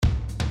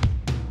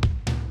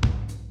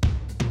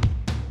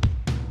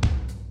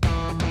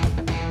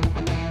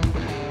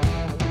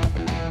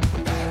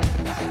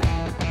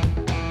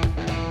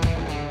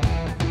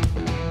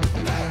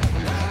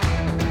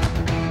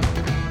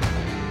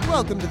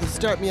Welcome to the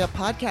Start Me Up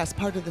podcast,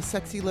 part of the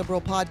Sexy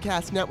Liberal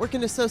Podcast Network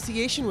in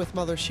association with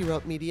Mother She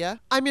Wrote Media.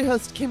 I'm your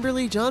host,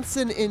 Kimberly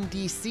Johnson in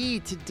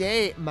D.C.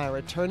 Today, my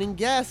returning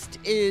guest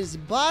is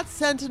Bot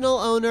Sentinel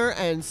owner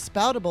and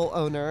Spoutable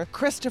owner,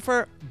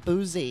 Christopher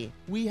Bouzy.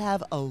 We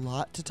have a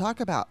lot to talk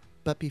about.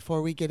 But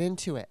before we get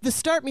into it, the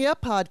Start Me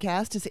Up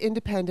podcast is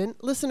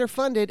independent,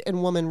 listener-funded,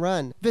 and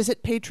woman-run.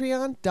 Visit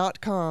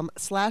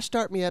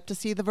patreon.com/startmeup to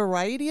see the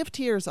variety of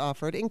tiers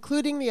offered,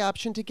 including the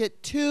option to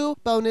get 2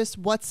 bonus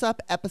What's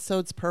Up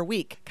episodes per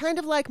week. Kind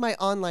of like my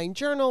online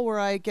journal where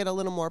I get a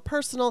little more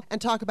personal and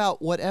talk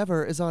about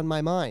whatever is on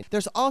my mind.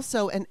 There's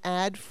also an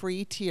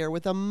ad-free tier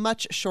with a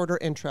much shorter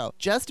intro.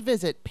 Just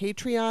visit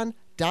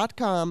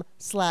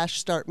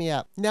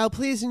patreon.com/startmeup. Now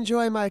please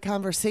enjoy my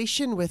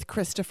conversation with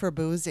Christopher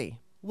Bouzy.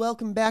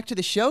 Welcome back to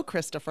the show,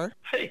 Christopher.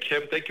 Hey,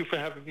 Kim. Thank you for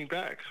having me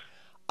back.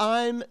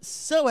 I'm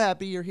so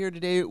happy you're here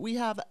today. We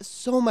have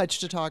so much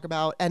to talk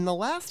about. And the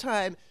last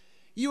time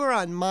you were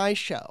on my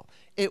show,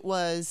 it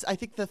was, I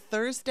think, the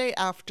Thursday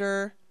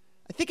after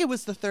the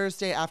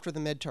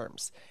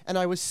midterms. And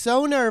I was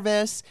so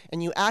nervous,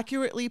 and you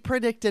accurately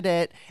predicted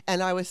it.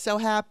 And I was so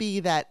happy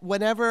that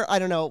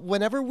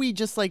whenever we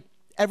just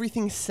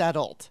everything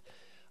settled,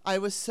 I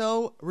was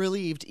so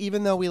relieved,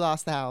 even though we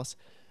lost the house.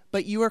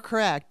 But you were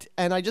correct,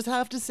 and I just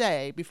have to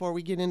say, before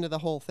we get into the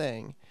whole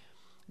thing,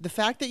 the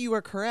fact that you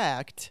were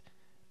correct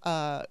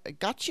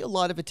got you a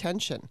lot of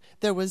attention.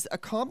 There was a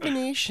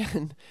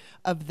combination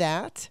of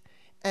that,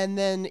 and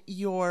then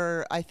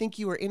I think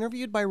you were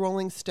interviewed by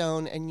Rolling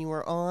Stone, and you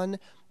were on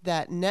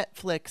that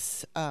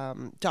Netflix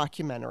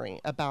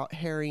documentary about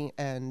Harry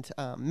and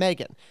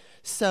Meghan.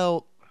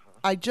 So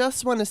I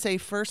just want to say,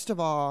 first of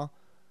all,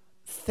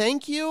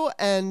 thank you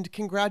and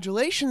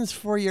congratulations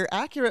for your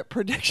accurate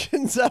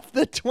predictions of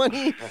the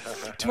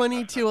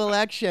 2022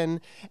 election.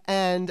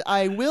 And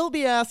I will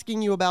be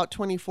asking you about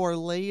 24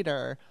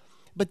 later.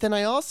 But then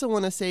I also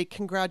want to say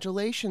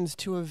congratulations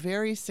to a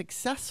very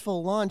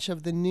successful launch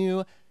of the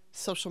new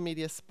social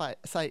media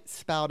site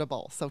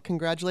Spoutable. So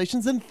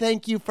congratulations and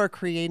thank you for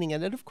creating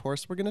it. And of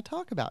course, we're going to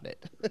talk about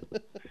it.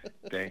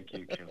 Thank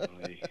you,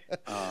 Kimberly.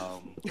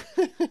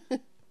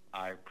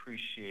 I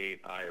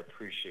appreciate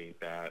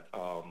that.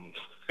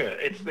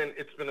 It's been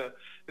a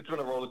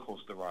roller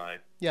coaster ride.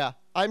 Yeah,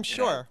 I'm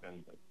sure.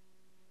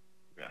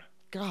 Yeah.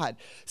 God.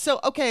 So,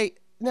 okay,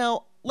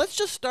 now let's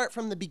just start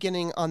from the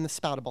beginning on the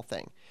Spoutable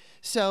thing.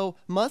 So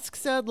Musk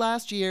said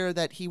last year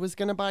that he was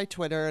going to buy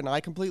Twitter, and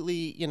I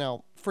completely,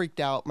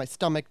 freaked out. My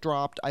stomach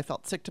dropped. I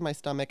felt sick to my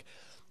stomach.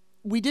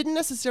 We didn't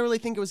necessarily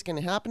think it was going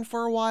to happen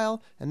for a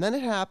while, and then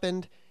it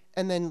happened.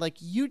 And then,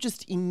 you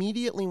just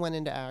immediately went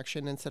into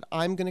action and said,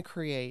 I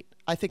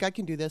think I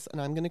can do this,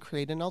 and I'm going to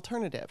create an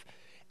alternative.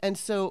 And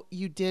so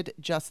you did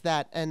just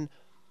that. And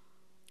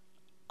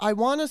I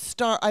want to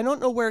start, I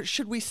don't know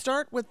should we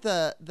start with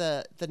the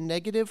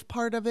negative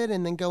part of it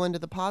and then go into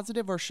the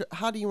positive, or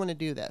how do you want to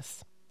do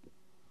this?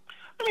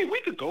 I mean,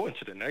 we could go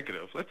into the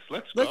negative.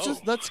 Let's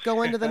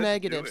go into the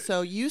negative.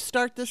 So you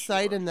start the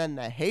site, and then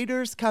the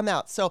haters come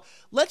out. So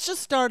let's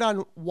just start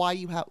on why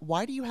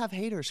do you have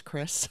haters,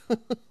 Chris?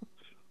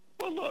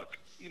 Well, look,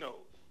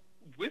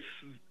 with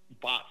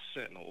Bot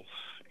Sentinel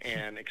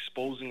and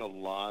exposing a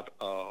lot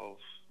of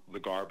the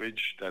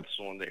garbage that's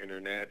on the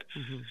internet,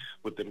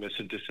 with the mis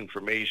and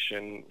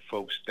disinformation,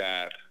 folks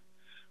that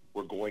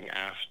were going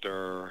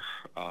after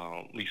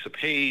Lisa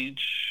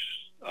Page,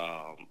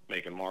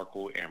 Meghan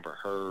Markle, Amber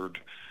Heard,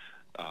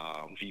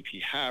 VP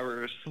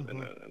Harris,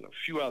 and a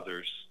few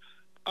others,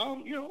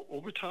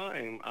 over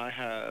time I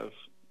have,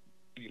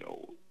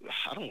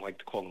 I don't like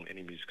to call them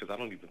enemies because I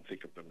don't even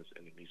think of them as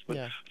enemies,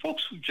 but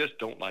folks who just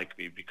don't like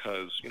me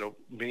because,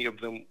 many of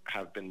them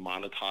have been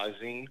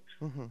monetizing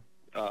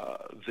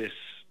this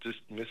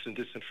mis and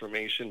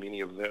disinformation.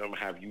 Many of them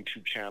have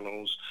YouTube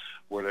channels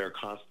where they're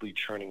constantly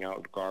churning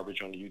out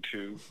garbage on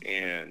YouTube,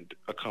 and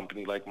a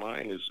company like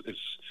mine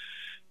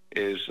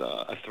is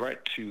a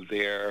threat to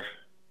their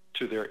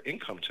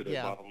income, to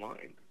their bottom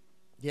line.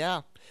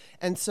 Yeah.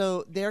 And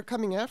so they're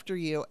coming after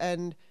you,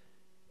 and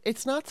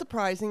it's not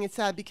surprising. It's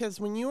sad because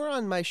when you were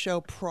on my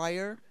show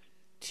prior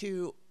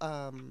to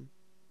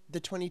the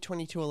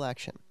 2022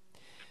 election,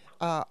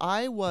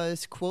 I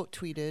was quote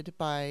tweeted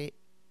by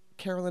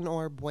Carolyn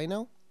Orr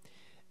Bueno.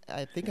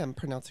 I think I'm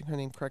pronouncing her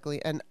name correctly.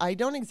 And I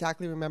don't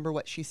exactly remember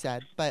what she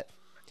said, but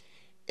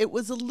it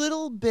was a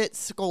little bit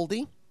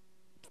scoldy.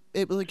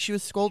 It was like she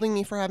was scolding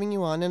me for having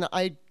you on, and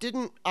I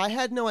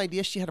had no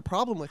idea she had a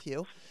problem with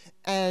you.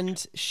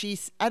 And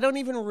I don't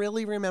even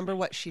really remember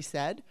what she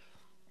said.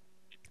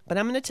 But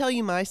I'm going to tell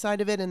you my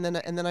side of it, and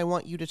then I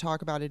want you to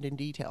talk about it in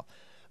detail.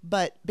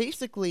 But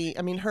basically,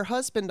 I mean, her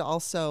husband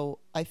also,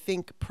 I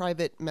think,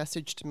 private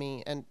messaged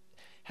me and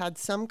had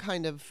some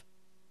kind of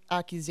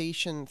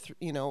accusation,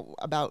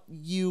 about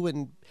you,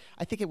 and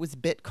I think it was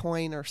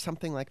Bitcoin or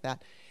something like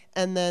that.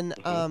 And then,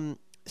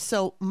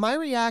 so my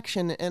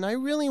reaction, and I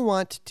really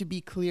want to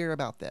be clear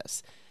about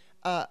this,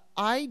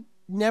 I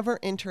never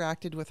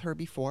interacted with her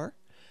before.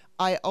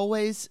 I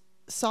always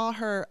saw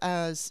her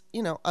as,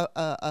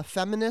 a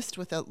feminist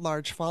with a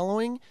large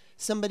following,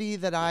 somebody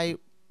that I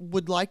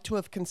would like to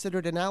have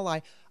considered an ally.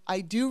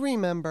 I do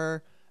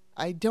remember,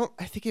 I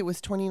think it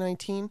was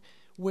 2019,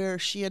 where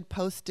she had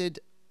posted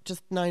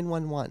just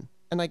 911.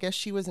 And I guess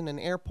she was in an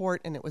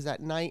airport and it was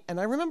at night. And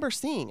I remember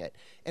seeing it.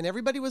 And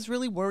everybody was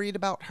really worried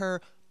about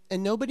her.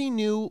 And nobody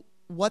knew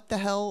what the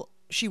hell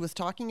she was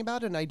talking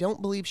about. And I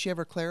don't believe she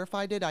ever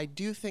clarified it. I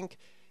do think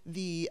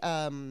the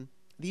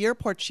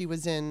airport she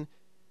was in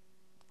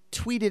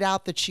tweeted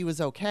out that she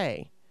was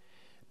okay.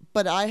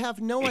 But I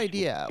have no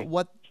idea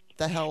what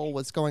the hell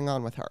was going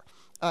on with her.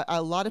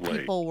 A lot of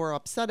people were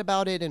upset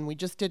about it, and we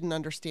just didn't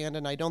understand,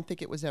 and I don't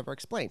think it was ever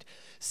explained.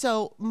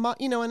 So,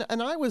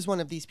 and I was one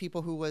of these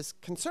people who was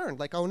concerned,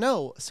 like, oh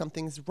no,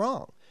 something's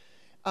wrong.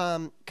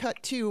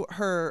 Cut to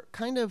her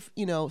kind of,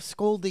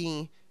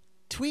 scoldy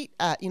tweet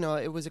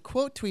it was a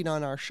quote tweet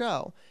on our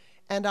show,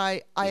 and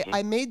I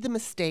made the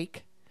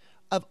mistake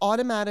of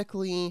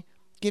automatically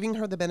giving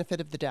her the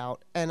benefit of the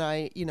doubt, and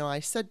I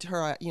said to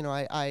her,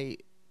 I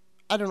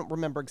don't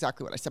remember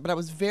exactly what I said, but I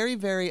was very,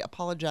 very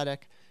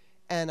apologetic.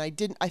 And I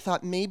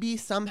thought maybe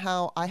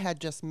somehow I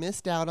had just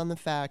missed out on the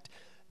fact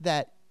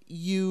that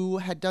you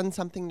had done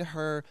something to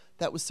her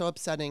that was so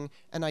upsetting,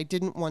 and I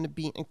didn't want to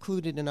be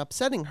included in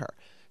upsetting her.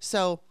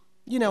 So,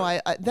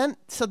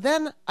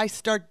 then I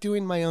start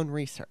doing my own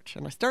research,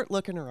 and I start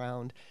looking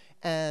around,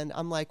 and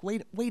I'm like,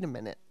 wait a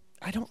minute.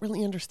 I don't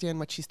really understand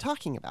what she's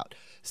talking about.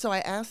 So I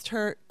asked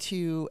her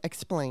to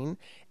explain,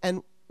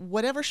 and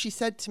whatever she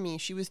said to me,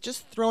 she was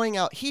just throwing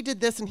out, he did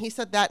this and he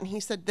said that and he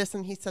said this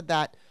and he said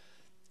that.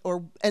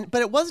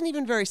 But it wasn't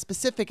even very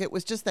specific. It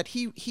was just that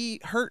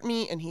he hurt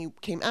me and he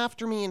came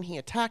after me and he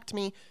attacked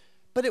me.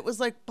 But it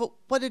was like, but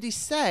what did he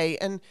say?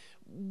 And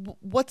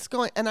what's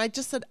going, and I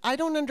just said, I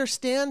don't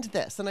understand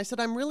this. And I said,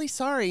 I'm really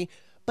sorry,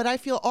 but I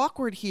feel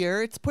awkward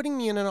here. It's putting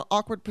me in an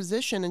awkward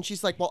position. And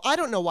she's like, well, I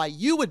don't know why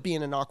you would be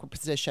in an awkward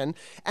position.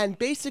 And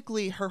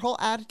basically her whole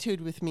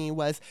attitude with me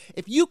was,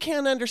 if you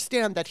can't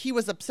understand that he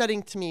was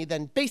upsetting to me,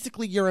 then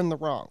basically you're in the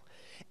wrong.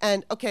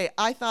 And okay,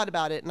 I thought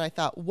about it and I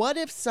thought, what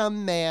if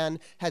some man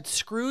had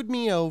screwed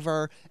me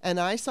over and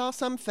I saw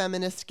some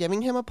feminist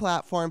giving him a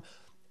platform?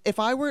 If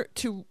I were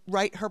to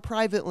write her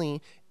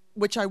privately,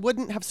 which I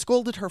wouldn't have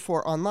scolded her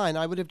for online,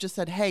 I would have just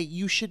said, hey,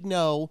 you should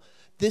know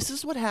this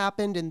is what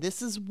happened and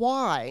this is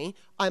why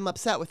I'm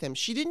upset with him.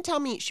 She didn't tell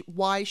me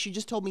why, she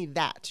just told me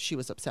that she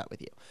was upset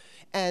with you.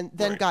 And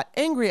then got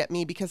angry at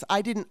me because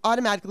I didn't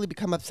automatically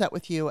become upset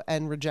with you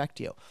and reject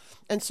you.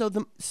 And so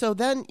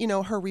then,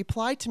 her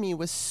reply to me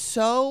was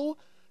so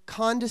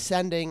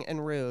condescending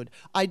and rude.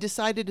 I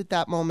decided at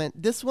that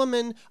moment, this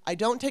woman, I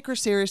don't take her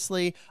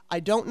seriously. I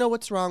don't know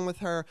what's wrong with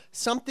her.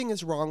 Something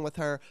is wrong with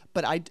her,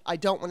 but I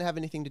don't want to have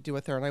anything to do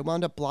with her. And I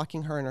wound up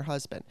blocking her and her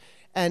husband.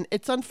 And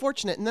it's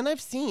unfortunate. And then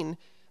I've seen,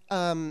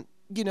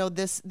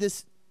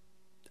 this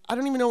I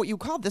don't even know what you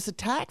call this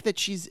attack that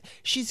she's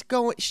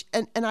going,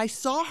 and I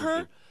saw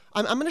her,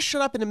 I'm going to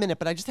shut up in a minute,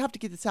 but I just have to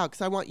get this out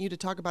because I want you to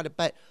talk about it.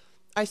 But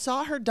I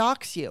saw her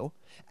dox you,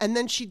 and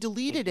then she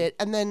deleted it,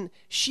 and then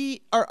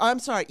she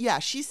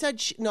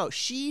said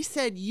she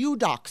said you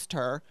doxed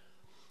her,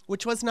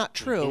 which was not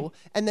true,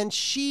 and then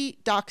she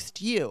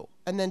doxed you,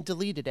 and then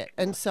deleted it.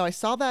 And so I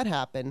saw that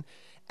happen,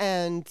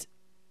 and,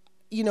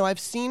 I've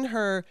seen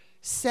her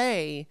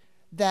say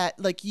that,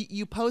 like,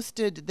 you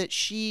posted that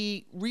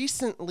she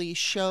recently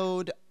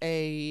showed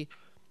a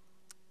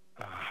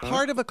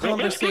part of a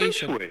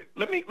conversation.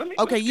 Let me.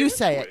 Okay, you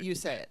say it. You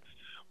say it.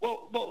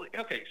 Well.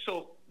 Okay.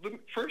 So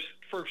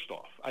first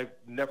off, I've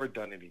never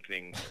done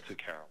anything to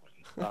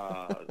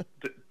Carolyn.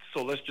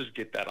 So let's just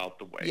get that out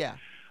the way. Yeah.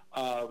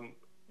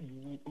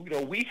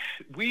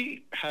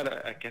 We had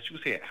I guess you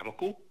would say, an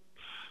amicable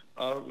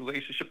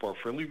relationship or a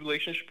friendly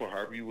relationship, or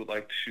however you would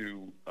like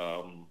to.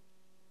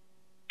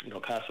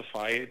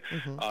 Classify it.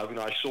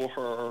 I saw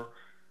her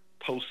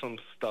post some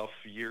stuff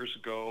years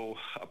ago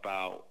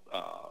about,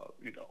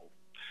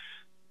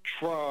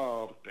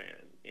 Trump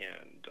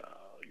and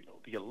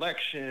the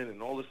election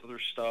and all this other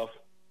stuff.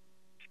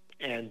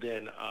 And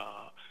then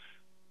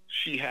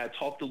she had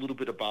talked a little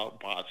bit about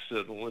bot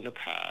signal in the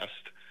past.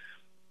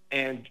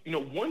 And,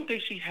 one day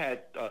she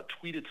had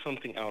tweeted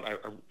something out. I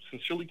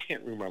sincerely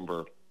can't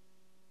remember.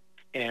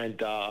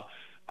 And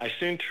I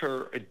sent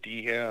her a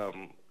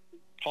DM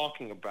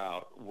talking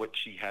about what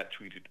she had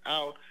tweeted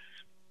out,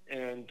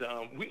 and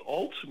we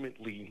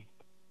ultimately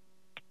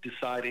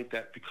decided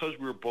that because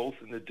we were both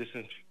in the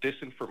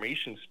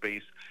disinformation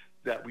space,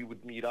 that we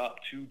would meet up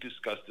to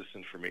discuss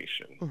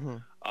disinformation.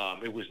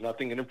 It was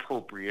nothing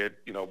inappropriate.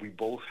 We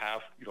both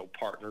have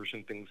partners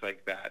and things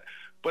like that,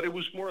 but it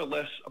was more or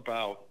less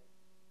about,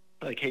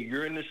 like, hey,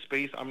 you're in this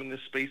space, I'm in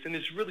this space, and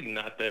it's really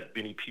not that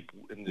many people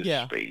in this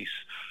space,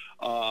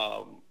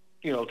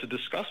 to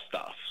discuss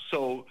stuff.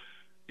 So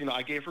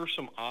I gave her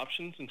some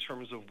options in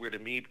terms of where to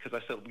meet, because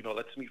I said,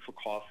 let's meet for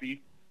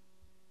coffee.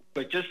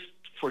 But just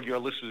for your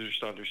listeners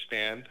to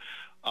understand,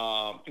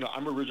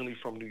 I'm originally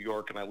from New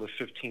York, and I live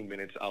 15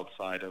 minutes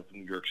outside of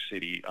New York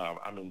City.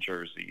 I'm in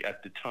Jersey.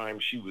 At the time,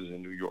 she was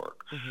in New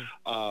York.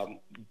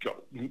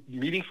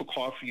 Meeting for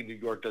coffee in New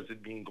York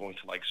doesn't mean going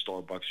to like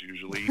Starbucks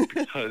usually,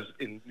 because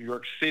in New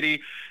York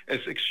City,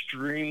 it's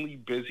extremely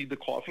busy. The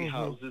coffee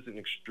houses and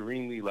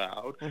extremely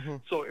loud.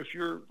 So if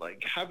you're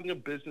like having a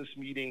business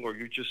meeting, or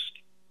you're just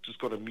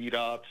going to meet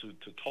up to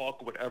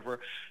talk or whatever,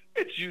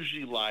 it's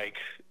usually like,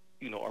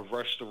 a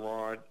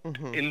restaurant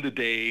in the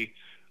day,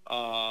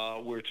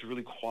 where it's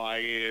really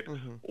quiet,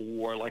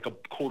 or like a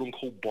quote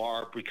unquote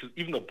bar, because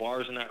even the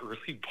bars are not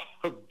really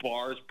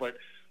bars, but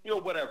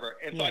whatever.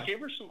 And so I gave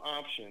her some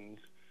options,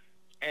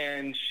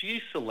 and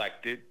she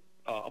selected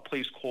a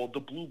place called the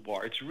Blue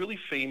Bar. It's a really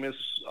famous,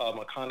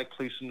 iconic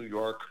place in New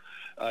York.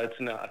 I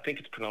think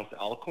it's pronounced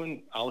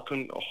Alcuin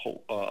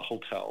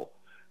Hotel.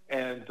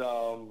 And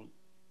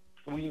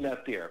we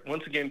met there.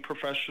 Once again,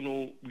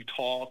 professional. We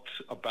talked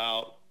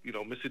about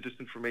missing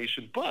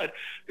disinformation, but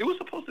it was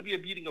supposed to be a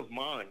meeting of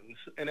minds.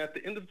 And at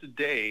the end of the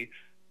day,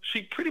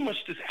 she pretty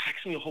much just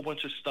asked me a whole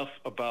bunch of stuff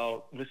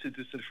about missing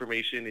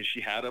disinformation, and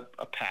she had a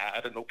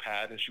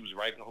notepad, and she was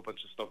writing a whole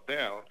bunch of stuff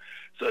down.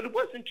 So it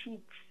wasn't two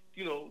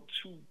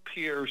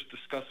peers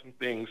discussing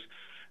things.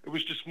 It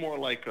was just more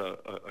like a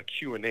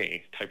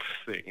Q&A type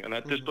of thing. And I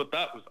just thought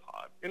that was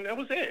odd. And that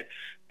was it.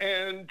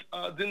 And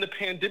then the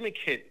pandemic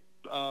hit.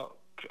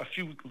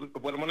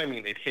 When I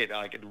mean it hit,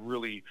 like it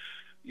really,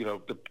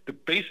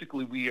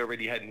 basically we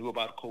already knew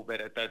about COVID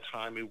at that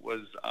time. It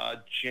was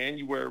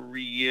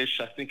January-ish,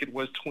 I think it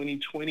was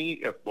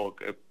 2020,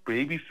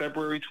 maybe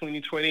February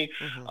 2020.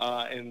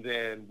 And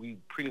then we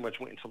pretty much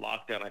went into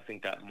lockdown, I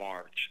think that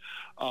March.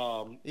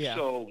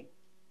 So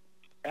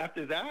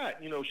after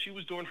that, she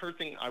was doing her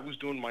thing, I was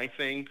doing my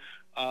thing.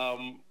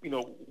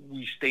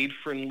 We stayed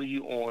friendly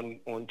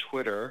on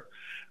Twitter.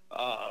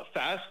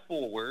 Fast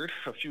forward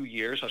a few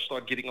years, I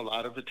started getting a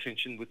lot of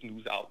attention with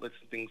news outlets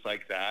and things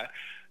like that.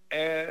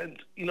 And,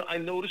 I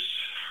noticed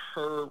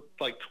her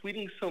like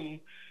tweeting some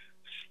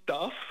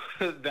stuff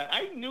that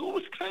I knew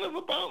was kind of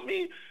about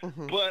me,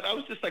 but I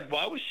was just like,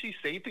 why would she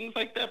say things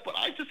like that? But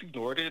I just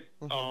ignored it,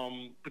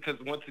 because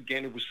once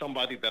again, it was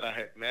somebody that I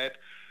had met,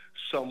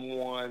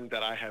 someone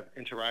that I have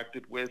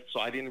interacted with.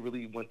 So I didn't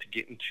really want to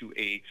get into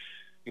a,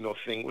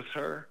 thing with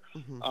her.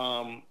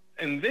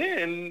 And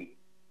then,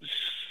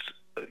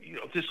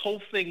 this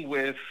whole thing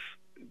with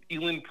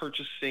Elon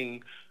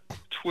purchasing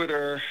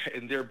Twitter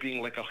and there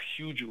being like a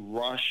huge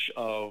rush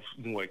of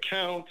new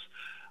accounts,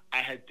 I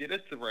had did a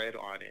thread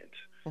on it,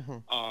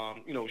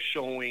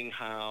 showing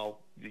how,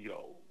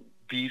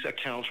 these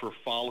accounts were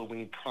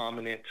following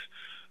prominent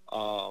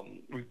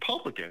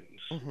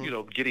Republicans,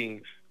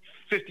 getting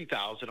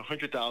 50,000,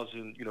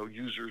 100,000,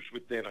 users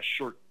within a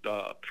short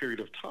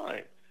period of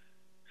time.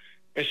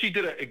 And she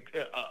did a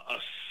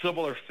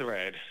similar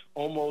thread,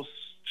 almost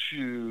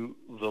to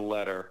the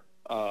letter.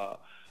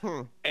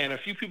 And a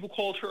few people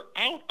called her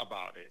out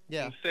about it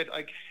and said,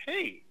 like,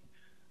 hey.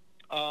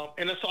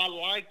 And so I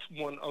liked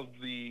one of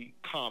the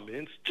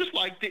comments, just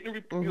like didn't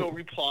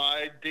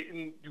reply,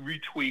 didn't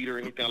retweet or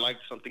anything. I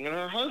liked something. And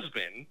her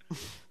husband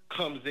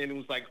comes in and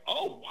was like,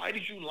 oh, why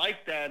did you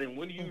like that? And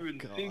what are you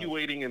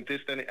insinuating and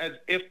this, and as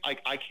if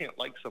like I can't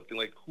like something.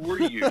 Like, who are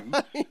you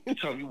to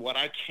tell me what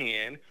I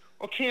can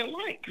or can't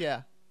like?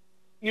 Yeah.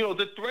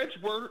 The threads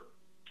were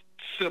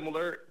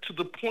similar to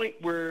the point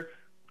where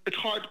it's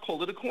hard to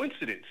call it a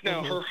coincidence.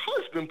 Now, her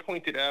husband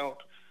pointed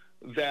out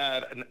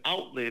that an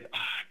outlet,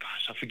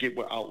 I forget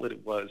what outlet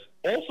it was,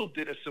 also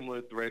did a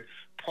similar thread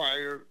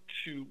prior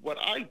to what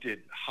I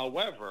did.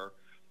 However,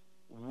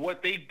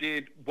 what they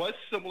did was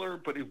similar,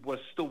 but it was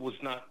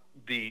not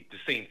the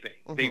same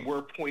thing. They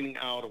were pointing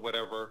out or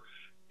whatever,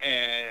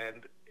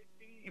 and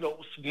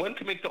one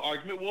could make the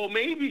argument, well,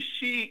 maybe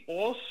she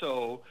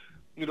also,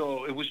 it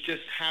was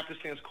just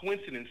happenstance,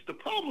 coincidence. The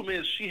problem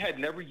is she had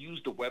never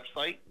used a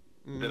website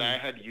that I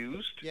had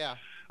used. Yeah.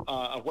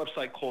 A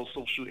website called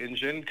Social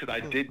Engine, because I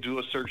did do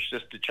a search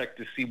just to check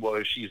to see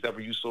if she's ever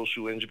used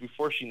Social Engine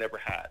before. She never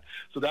had.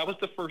 So that was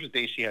the first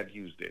day she had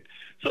used it.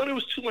 So it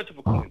was too much of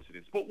a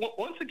coincidence. But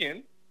once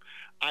again,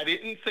 I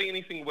didn't say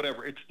anything,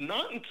 whatever. It's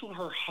not until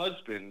her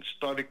husband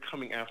started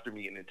coming after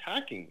me and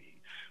attacking me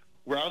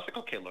where I was like,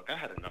 okay, look, I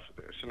had enough of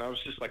this. And I was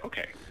just like,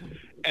 okay.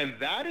 And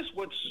that is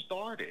what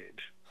started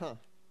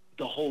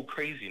the whole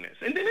craziness.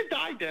 And then it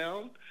died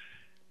down.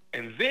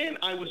 And then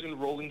I was in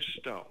Rolling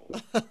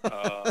Stone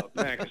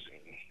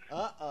magazine.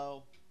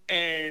 Uh-oh.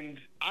 And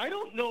I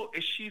don't know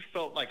if she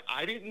felt like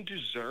I didn't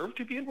deserve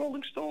to be in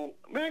Rolling Stone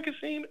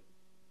magazine.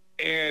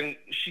 And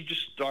she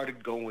just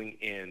started going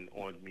in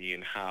on me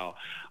and how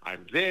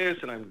I'm this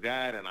and I'm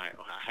that, and I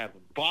have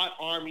bot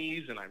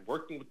armies and I'm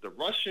working with the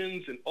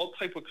Russians and all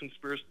type of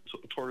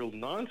conspiratorial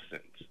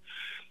nonsense.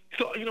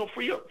 So,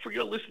 for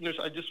your listeners,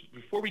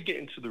 before we get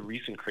into the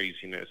recent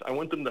craziness, I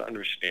want them to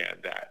understand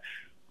that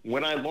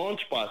when I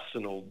launched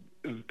BotSignal,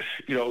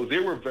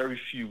 there were very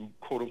few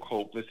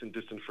quote-unquote mis and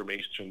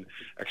disinformation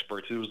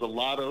experts. There was a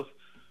lot of,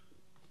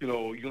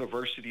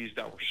 universities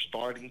that were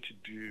starting to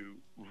do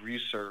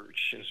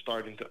research and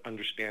starting to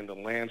understand the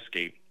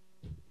landscape.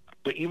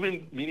 But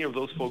even many of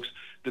those folks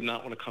did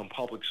not want to come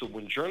public. So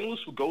when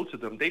journalists would go to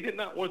them, they did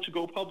not want to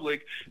go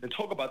public and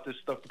talk about this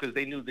stuff because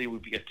they knew they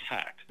would be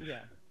attacked. Yeah.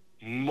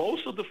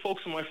 Most of the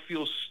folks in my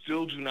field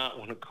still do not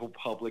want to go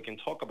public and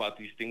talk about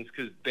these things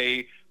because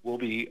they will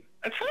be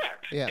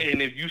attacked. Yeah.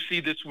 And if you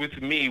see this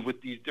with me,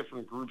 with these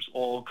different groups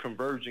all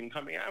converging,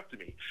 coming after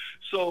me.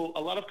 So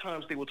a lot of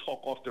times they will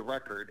talk off the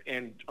record.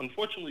 And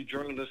unfortunately,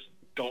 journalists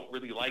don't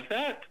really like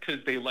that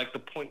because they like to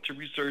point to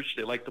research.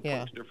 They like to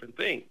point to different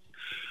things.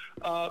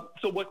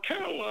 So what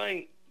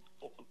Caroline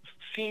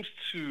seems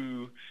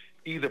to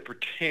either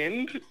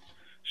pretend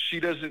she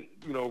doesn't,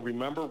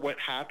 remember what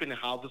happened and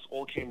how this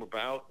all came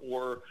about,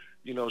 or,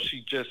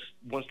 she just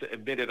wants to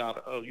admit it out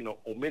of,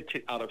 omit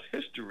it out of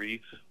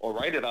history or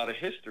write it out of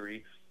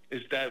history,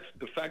 is that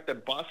the fact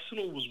that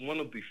Bot-Signal was one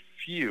of the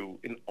few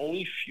and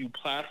only few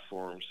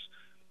platforms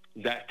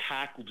that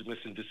tackled mis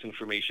and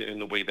disinformation in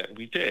the way that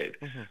we did.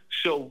 Mm-hmm.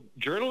 So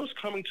journalists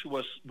coming to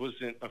us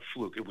wasn't a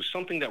fluke. It was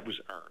something that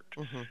was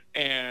earned. Mm-hmm.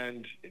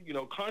 And,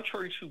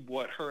 contrary to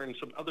what her and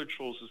some other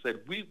trolls have said,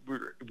 we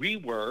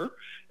were,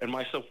 and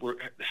myself were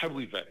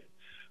heavily vetted.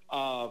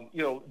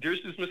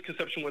 There's this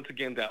misconception once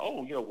again that,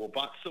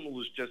 Bot-Signal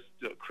was just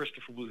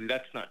Christopher Woosley.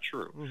 That's not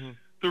true. Mm-hmm.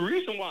 The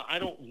reason why I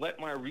don't let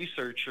my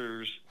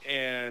researchers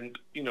and,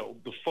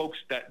 the folks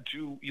that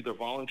do either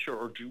volunteer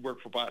or do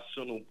work for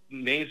Bot-Signal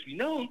names be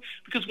known,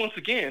 because once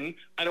again,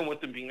 I don't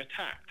want them being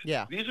attacked.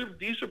 Yeah. These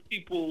are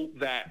people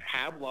that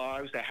have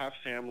lives, that have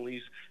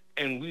families,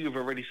 and we have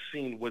already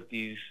seen what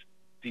these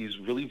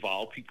really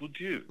vile people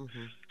do.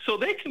 Mm-hmm. So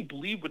they can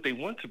believe what they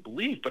want to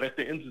believe, but at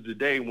the end of the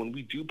day, when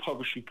we do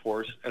publish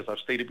reports, as I've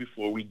stated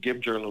before, we give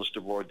journalists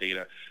the raw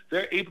data.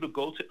 They're able to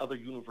go to other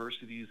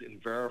universities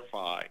and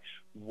verify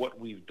what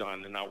we've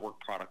done in our work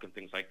product and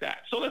things like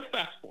that. So let's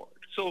fast forward.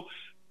 So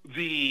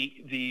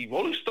the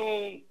Rolling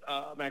Stone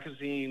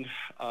magazine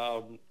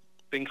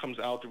thing comes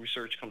out, the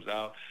research comes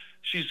out.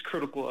 She's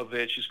critical of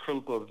it. She's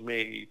critical of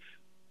me.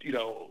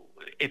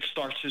 It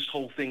starts this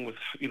whole thing with,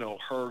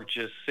 her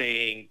just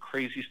saying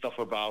crazy stuff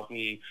about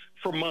me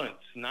for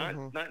months,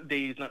 not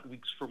days, not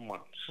weeks, for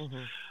months.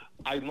 Mm-hmm.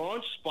 I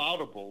launched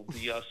Spoutable,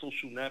 the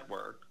social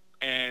network,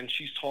 and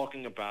she's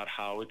talking about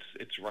how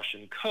it's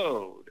Russian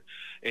code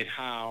and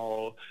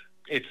how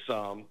it's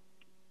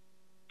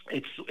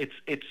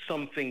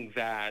something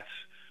that,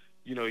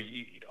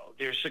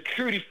 there's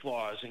security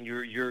flaws and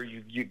you're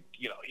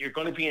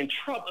going to be in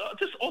trouble.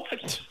 Just all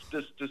types of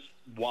this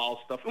wild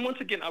stuff. And once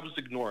again, I was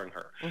ignoring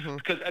her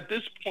because at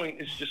this point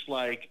it's just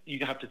like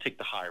you have to take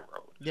the high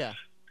road. Yeah.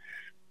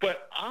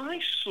 But I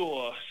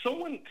saw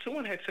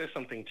someone had said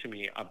something to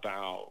me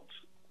about,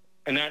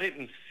 and I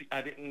didn't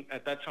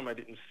at that time I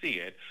didn't see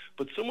it,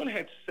 but someone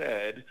had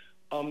said,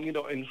 in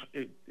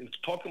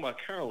talking about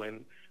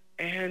Carolyn,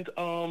 and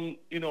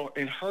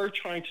in her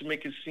trying to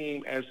make it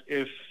seem as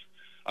if,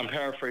 I'm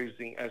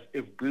paraphrasing, as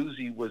if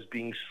Boozy was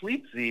being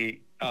sleazy,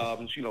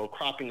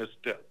 cropping a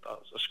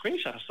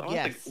screenshot. So I was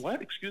like,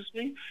 what? Excuse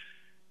me?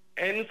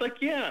 And it's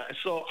like, yeah.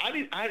 So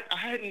I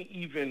hadn't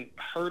even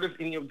heard of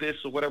any of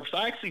this or whatever. So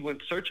I actually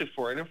went searching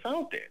for it and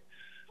found it.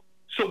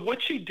 So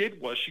what she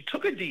did was she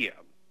took a DM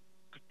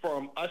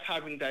from us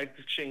having that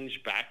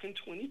exchange back in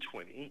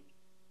 2020,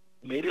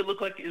 made it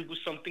look like it was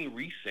something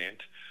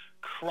recent,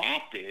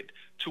 cropped it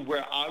to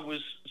where I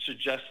was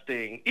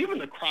suggesting, even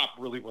the crop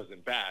really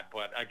wasn't bad,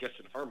 but I guess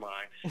in her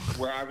mind,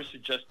 where I was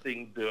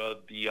suggesting the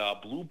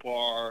Blue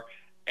Bar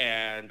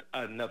and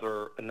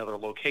another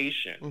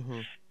location. Mm-hmm.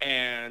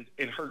 And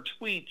in her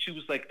tweet, she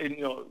was like, and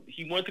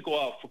he wanted to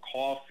go out for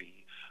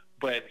coffee,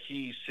 but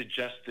he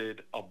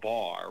suggested a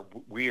bar,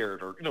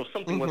 weird, or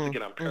something. Once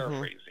again, I'm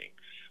paraphrasing.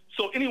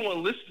 So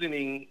anyone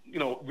listening,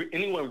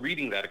 anyone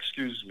reading that,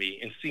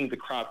 and seeing the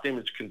cropped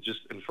image can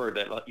just infer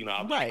that, I was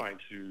trying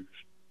to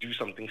do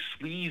something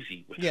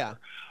sleazy with her.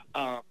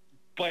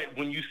 But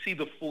when you see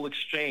the full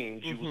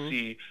exchange, you will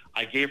see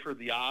I gave her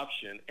the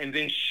option, and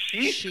then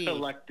she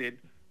selected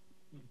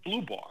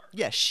Blue Bar.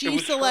 Yes, she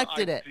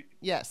selected it.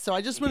 Yes, so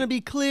I just want to be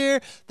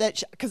clear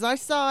that, because I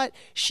saw it,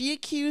 she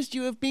accused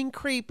you of being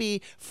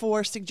creepy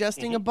for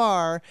suggesting a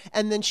bar,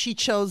 and then she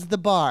chose the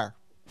bar.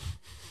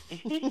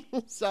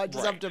 So I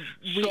just have to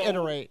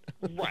reiterate.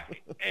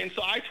 And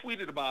so I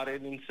tweeted about it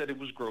and said it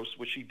was gross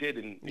what she did,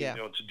 and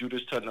to do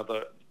this to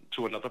another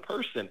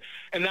person,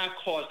 and that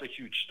caused a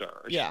huge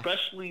stir,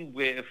 especially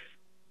with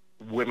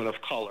women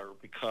of color,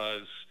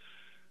 because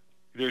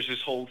there's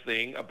this whole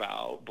thing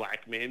about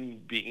black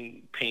men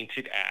being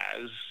painted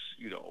as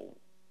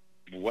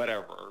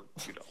whatever,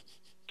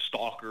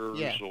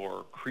 stalkers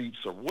or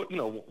creeps or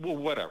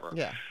whatever.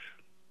 Yeah.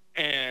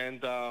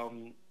 And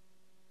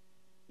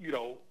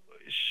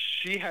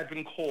she had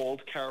been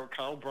called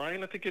Carol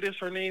Bryan, I think it is,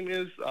 her name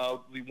is,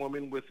 the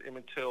woman with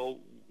Emmett Till,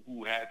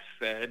 who had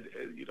said,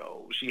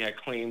 she had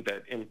claimed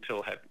that Emmett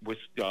Till had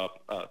whistled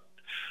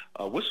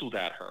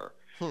at her.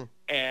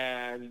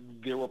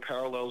 And there were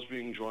parallels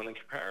being drawn in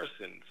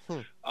comparisons.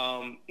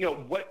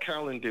 What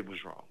Carolyn did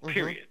was wrong,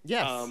 period.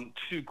 Yes.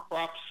 To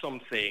crop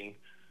something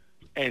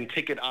and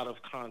take it out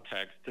of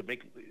context to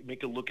make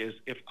it look as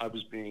if I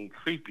was being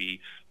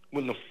creepy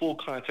when the full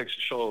context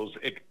shows,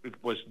 it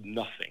was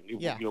nothing.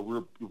 Yeah.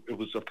 It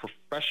was a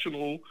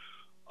professional.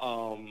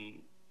 I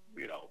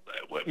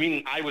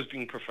mean, I was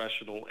being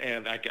professional,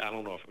 and I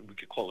don't know if we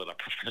could call it a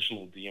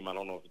professional DM. I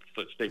don't know if it's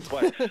such thing,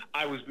 but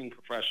I was being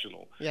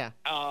professional. Yeah.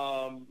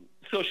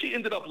 So she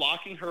ended up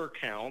locking her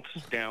account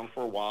down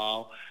for a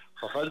while.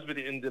 Her husband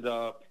ended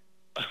up,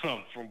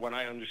 from what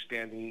I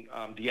understand,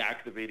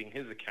 deactivating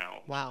his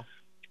account. Wow.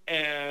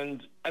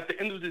 And at the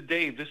end of the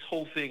day, this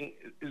whole thing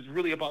is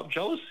really about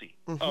jealousy.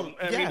 Mm-hmm.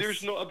 I mean,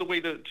 there's no other way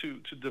to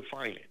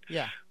define it.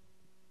 Yeah.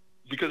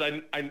 Because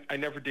I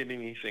never did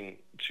anything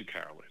to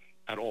Carolyn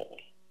at all.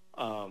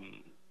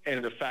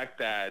 And the fact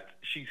that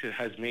she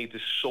has made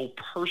this so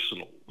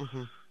personal,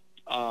 mm-hmm.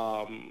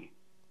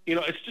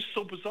 It's just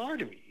so bizarre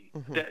to me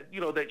mm-hmm.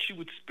 that she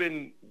would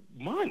spend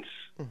months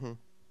mm-hmm.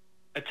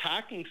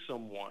 attacking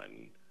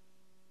someone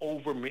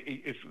over me,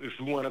 if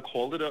we want to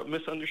call it a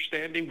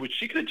misunderstanding, which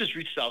she could have just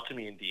reached out to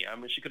me in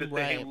DM and she could have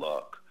said, "Hey,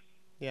 look,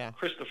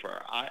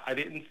 Christopher, I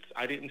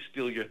didn't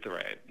steal your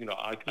thread.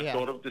 I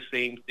thought of the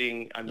same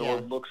thing. I know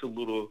it looks a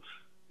little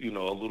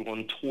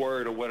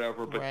untoward or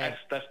whatever, but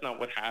that's not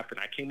what happened.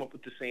 I came up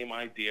with the same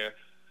idea.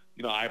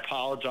 I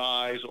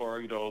apologize,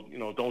 or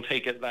don't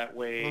take it that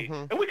way."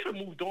 Mm-hmm. And we could have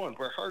moved on.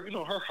 Where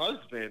her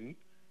husband,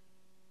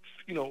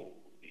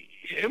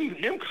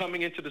 him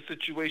coming into the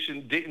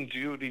situation didn't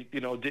do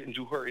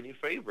her any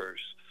favors.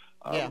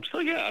 So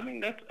I mean,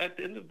 that's, at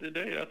the end of the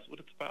day, that's what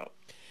it's about.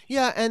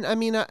 Yeah, and I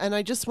mean, and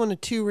I just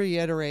wanted to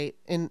reiterate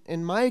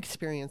in my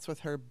experience with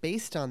her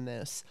based on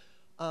this.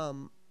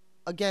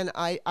 Again,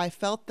 I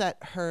felt that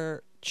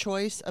her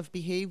choice of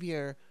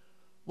behavior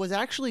was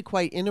actually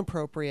quite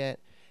inappropriate,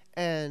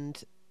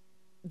 and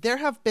there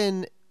have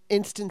been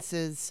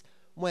instances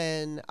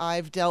when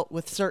I've dealt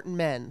with certain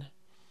men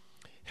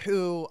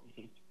who,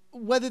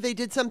 whether they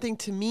did something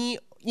to me,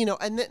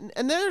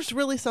 and there's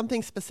really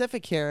something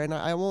specific here, and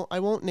I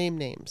won't name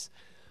names,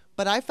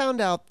 but I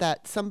found out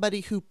that somebody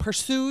who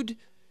pursued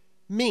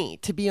me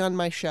to be on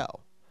my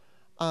show,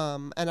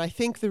 and I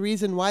think the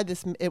reason why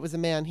it was a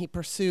man, he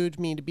pursued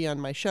me to be on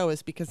my show,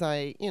 is because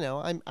I'm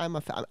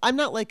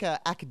not like a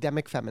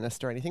academic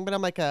feminist or anything, but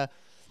I'm like a,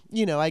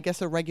 I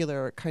guess a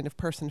regular kind of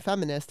person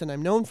feminist, and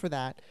I'm known for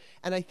that.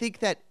 And I think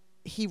that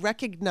he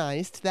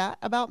recognized that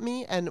about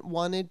me and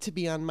wanted to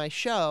be on my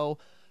show,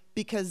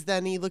 because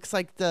then he looks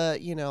like the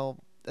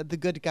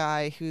good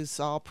guy who's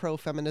all pro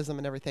feminism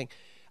and everything.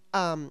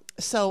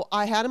 So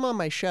I had him on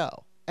my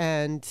show,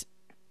 and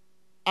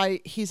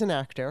he's an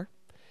actor,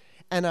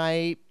 and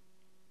I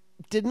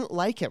didn't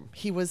like him.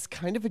 He was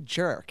kind of a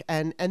jerk.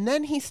 And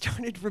then he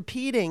started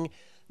repeating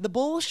the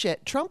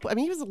bullshit Trump,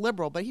 he was a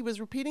liberal, but he was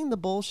repeating the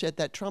bullshit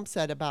that Trump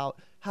said about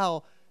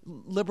how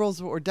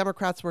liberals or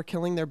Democrats were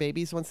killing their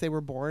babies once they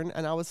were born.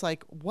 And I was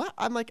like, what?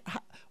 I'm like,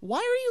 why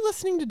are you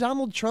listening to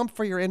Donald Trump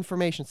for your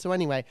information? So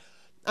anyway,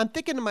 I'm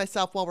thinking to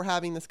myself while we're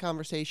having this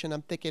conversation,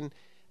 I'm thinking,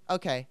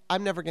 okay,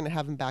 I'm never going to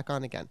have him back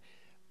on again.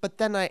 But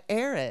then I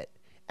air it,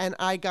 and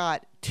I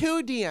got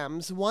 2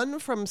 DMs, one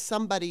from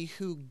somebody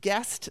who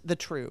guessed the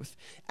truth,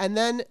 and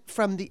then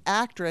from the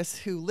actress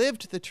who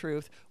lived the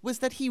truth, was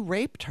that he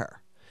raped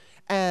her.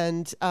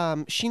 And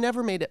she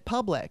never made it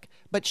public,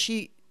 but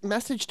she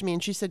messaged me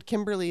and she said,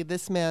 "Kimberly,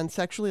 this man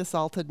sexually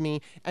assaulted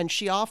me," and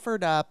she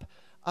offered up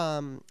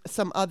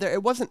some other,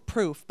 it wasn't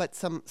proof, but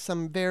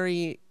some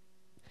very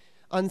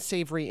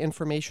unsavory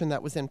information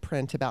that was in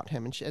print about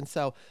him. And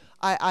so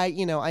I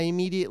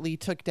immediately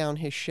took down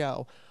his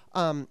show.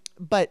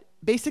 But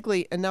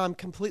basically, and now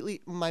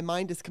my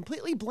mind is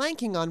completely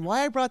blanking on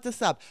why I brought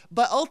this up.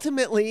 But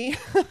ultimately,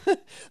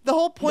 the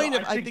whole point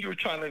I think you were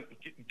trying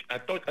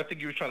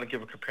to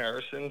give a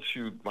comparison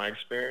to my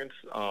experience,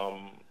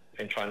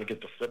 and trying to get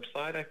the flip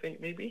side, I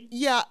think, maybe.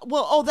 Yeah,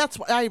 well, that's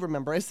what I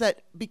remember, is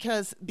that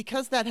because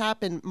that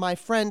happened, my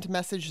friend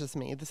messages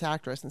me, this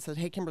actress, and said,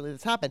 "Hey, Kimberly,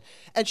 this happened."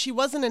 And she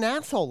wasn't an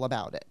asshole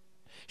about it.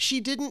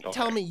 She didn't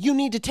tell me, "You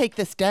need to take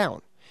this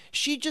down."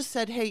 She just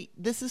said, "Hey,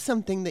 this is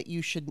something that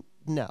you should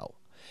know."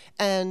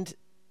 And,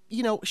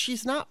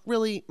 she's not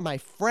really my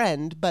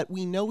friend, but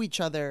we know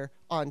each other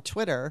on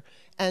Twitter.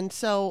 And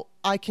so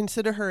I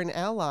consider her an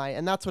ally.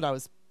 And that's what I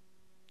was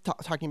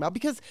talking about,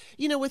 because,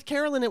 with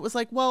Carolyn, it was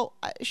like, well,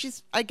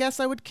 I guess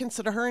I would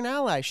consider her an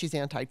ally. She's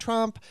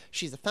anti-Trump.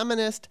 She's a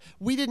feminist.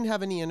 We didn't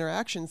have any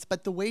interactions,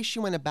 but the way she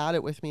went about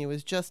it with me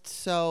was just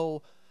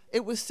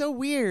it was so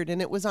weird,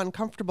 and it was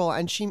uncomfortable,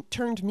 and she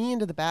turned me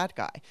into the bad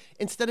guy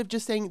instead of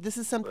just saying, "This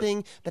is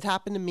something that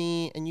happened to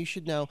me and you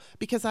should know."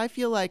 Because I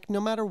feel like no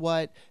matter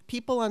what,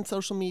 people on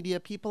social media,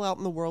 people out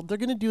in the world, they're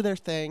going to do their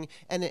thing.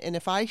 And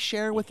if I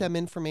share with them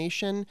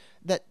information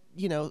that,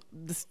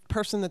 this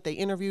person that they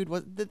interviewed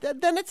was,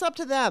 then it's up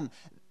to them.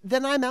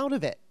 Then I'm out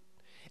of it.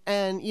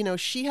 And,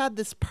 she had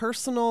this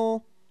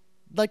personal,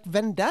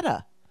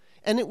 vendetta,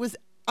 and it was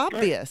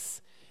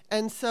obvious.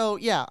 And so,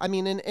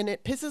 and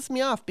it pisses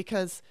me off,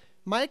 because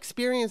my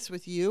experience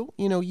with you,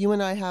 you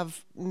and I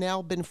have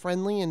now been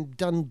friendly and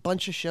done a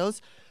bunch of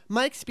shows.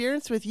 My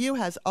experience with you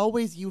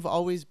you've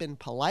always been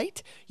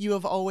polite. You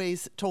have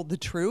always told the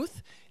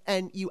truth.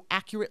 and you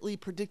accurately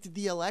predicted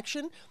the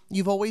election.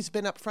 You've always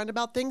been upfront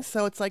about things.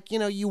 So it's like,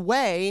 you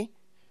weigh,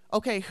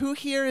 okay, who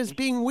here is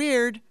being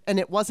weird? And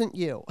it wasn't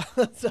you.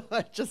 So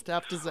I just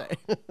have to say.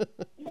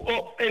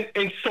 Well,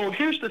 and so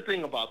here's the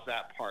thing about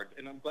that part,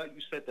 and I'm glad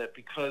you said that,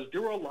 because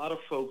there were a lot of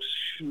folks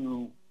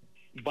who,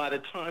 by the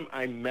time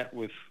I met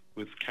with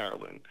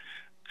Carolyn,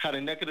 had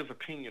a negative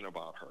opinion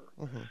about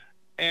her. Mm-hmm.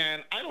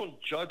 And I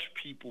don't judge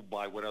people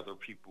by what other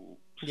people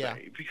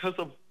say because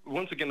of,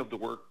 once again, of the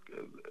work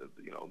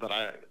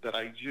that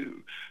I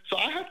do. So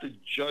I have to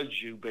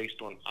judge you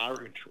based on our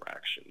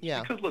interactions.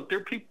 Yeah. Because look, there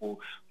are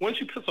people.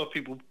 Once you piss off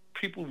people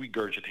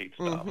regurgitate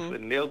stuff, mm-hmm.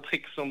 and they'll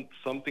take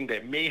something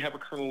that may have a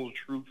kernel of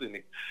truth in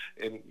it,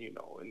 and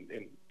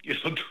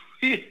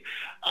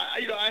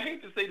I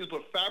hate to say this,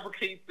 but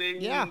fabricate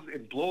things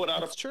and blow it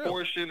out of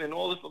proportion and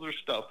all this other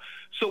stuff.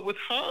 So with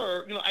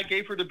her, I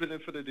gave her the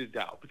benefit of the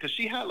doubt because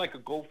she had like a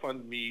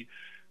GoFundMe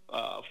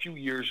a few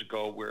years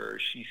ago where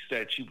she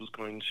said she was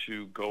going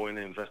to go in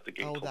and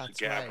investigate Tulsi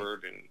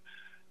Gabbard, right.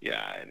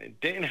 and it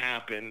didn't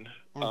happen.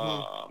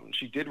 Mm-hmm.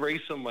 She did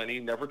raise some money,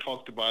 never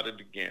talked about it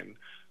again.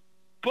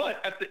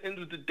 But at the end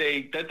of the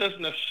day, that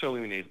doesn't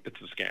necessarily mean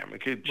it's a scam.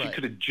 She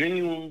could have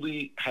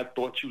genuinely had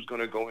thought she was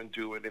going to go and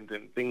do it, and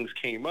then things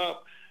came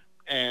up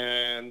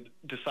and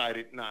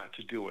decided not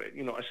to do it.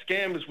 A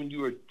scam is when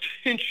you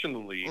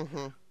intentionally,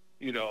 mm-hmm.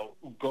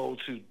 Go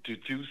to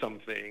do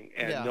something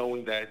and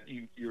knowing that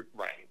you're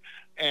right.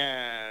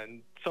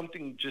 And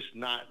something just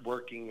not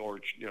working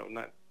or,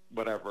 not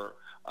whatever,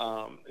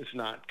 is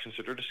not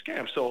considered a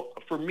scam. So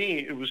for me,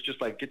 it was just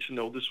like, get to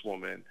know this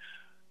woman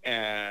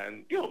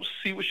and,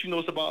 see what she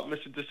knows about mis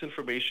and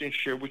disinformation,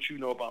 share what you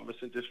know about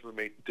mis and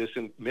disinformation,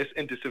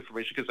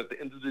 because at the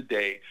end of the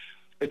day,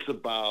 it's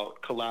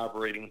about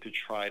collaborating to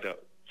try to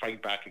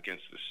fight back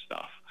against this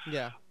stuff.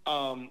 Yeah.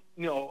 I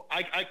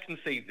can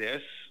say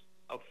this,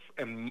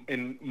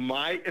 in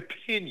my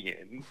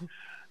opinion,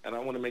 and I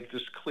want to make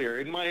this clear,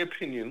 in my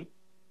opinion,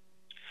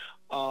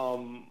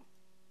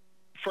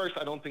 first,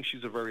 I don't think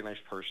she's a very nice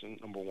person,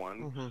 number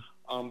one. Mm-hmm.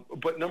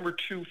 But number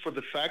two, for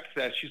the fact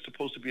that she's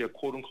supposed to be a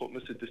quote-unquote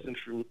mis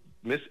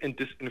and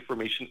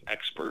disinformation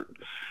expert,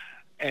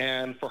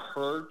 and for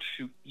her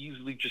to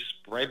easily just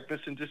spread mis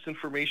and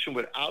disinformation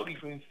without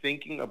even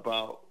thinking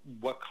about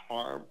what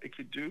harm it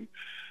could do,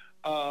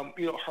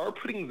 her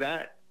putting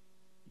that,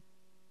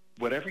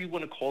 whatever you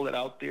want to call it,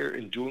 out there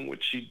and doing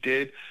what she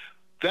did,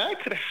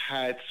 that could have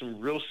had some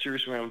real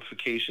serious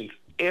ramifications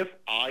if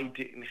I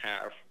didn't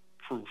have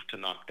proof to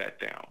knock that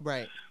down.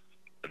 Right.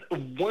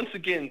 Once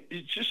again,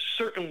 it's just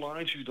certain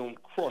lines you don't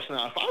cross.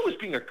 Now, if I was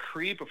being a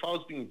creep, if I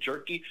was being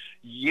jerky,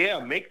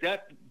 make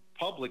that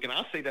public. And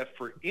I say that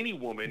for any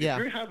woman. Yeah. If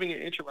you're having an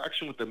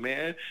interaction with a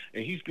man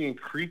and he's being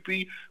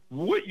creepy,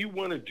 what you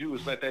want to do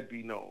is let that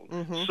be known.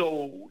 Mm-hmm.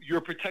 So you're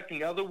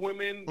protecting other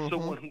women, mm-hmm.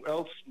 someone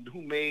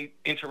who may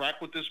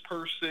interact with this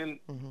person,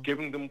 mm-hmm.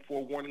 giving them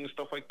forewarning and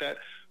stuff like that.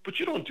 But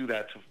you don't do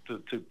that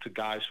to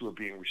guys who are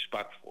being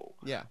respectful.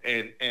 Yeah.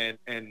 And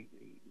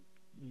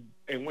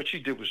what she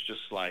did was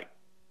just like,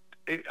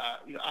 like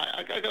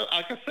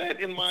I said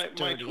in my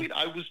tweet,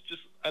 I was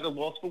just at a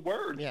loss for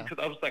words because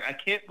I was like, I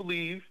can't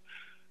believe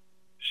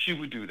she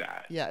would do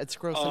that. Yeah, it's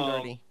gross and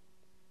dirty.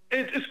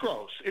 It's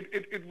gross.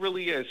 It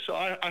really is. So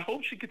I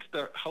hope she gets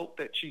the help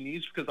that she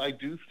needs, because I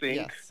do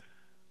think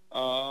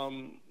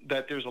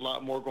that there's a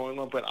lot more going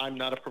on, but I'm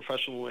not a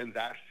professional in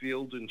that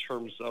field in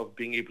terms of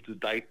being able to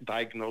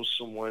diagnose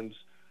someone's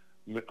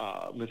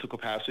mental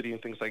capacity and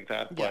things like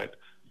that. Yeah. But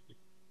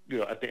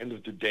at the end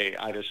of the day,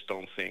 I just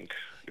don't think.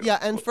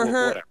 And for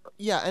her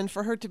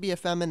to be a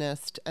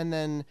feminist and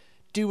then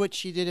do what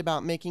she did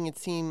about making it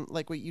seem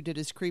like what you did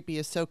is creepy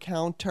is so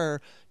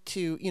counter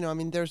to,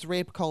 there's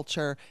rape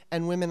culture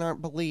and women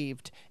aren't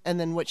believed. And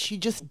then what she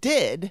just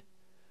did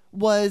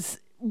was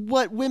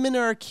what women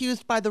are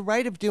accused by the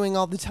right of doing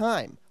all the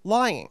time,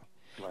 lying.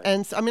 Right.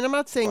 And so, I'm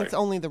not saying it's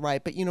only the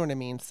right, but you know what I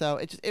mean? So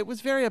it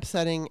was very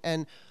upsetting.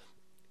 And,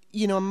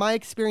 my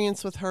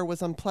experience with her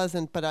was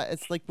unpleasant, but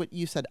it's like what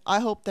you said. I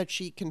hope that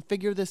she can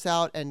figure this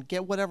out and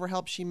get whatever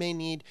help she may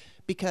need,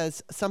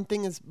 because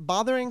something is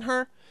bothering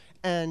her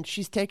and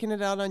she's taking it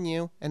out on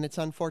you, and it's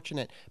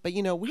unfortunate. But,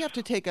 we have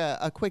to take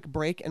a quick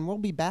break, and we'll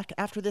be back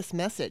after this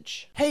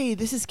message. Hey,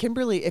 this is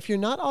Kimberly. If you're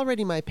not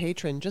already my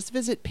patron, just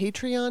visit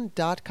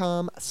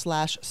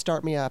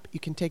patreon.com/startmeup. You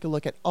can take a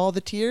look at all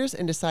the tiers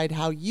and decide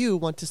how you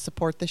want to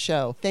support the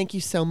show. Thank you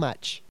so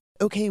much.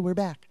 Okay, we're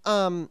back.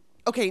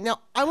 Okay, now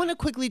I want to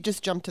quickly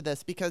just jump to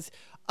this because,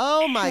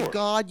 oh my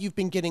God, you've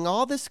been getting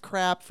all this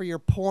crap for your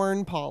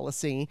porn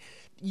policy.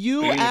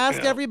 You asked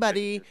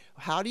everybody,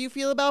 how do you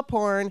feel about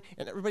porn?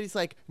 And everybody's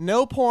like,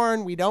 no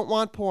porn, we don't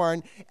want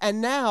porn.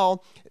 And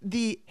now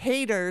the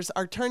haters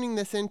are turning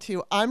this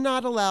into, I'm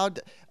not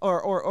allowed,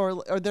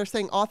 or they're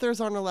saying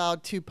authors aren't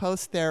allowed to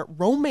post their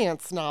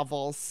romance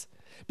novels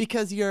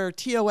because your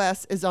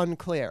TOS is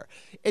unclear.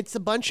 It's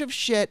a bunch of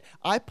shit.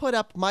 I put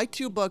up my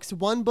 2 books.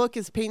 One book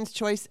is Payne's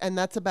Choice, and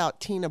that's about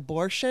teen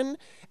abortion.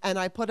 And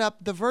I put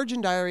up The Virgin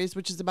Diaries,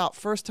 which is about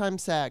first-time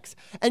sex.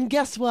 And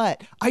guess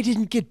what? I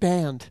didn't get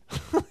banned.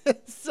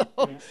 So,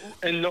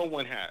 And no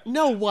one has.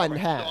 no one All right,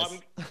 has.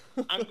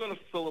 So I'm going to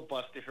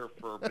filibuster here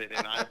for a minute,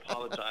 and I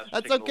apologize.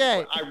 That's taking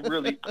okay.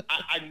 over.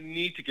 I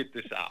need to get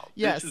this out.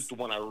 Yes. This is the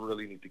one I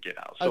really need to get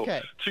out. So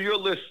Okay. to your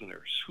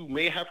listeners who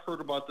may have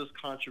heard about this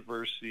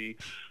controversy,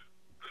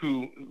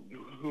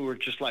 who are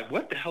just like,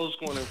 what the hell is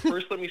going on?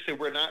 First, let me say,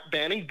 we're not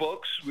banning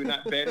books. We're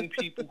not banning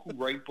people who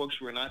write books.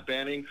 We're not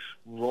banning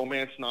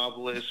romance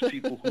novelists,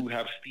 people who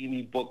have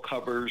steamy book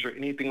covers or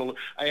anything.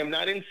 I am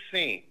not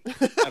insane.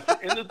 At the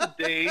end of the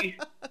day,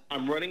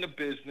 I'm running a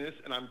business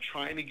and I'm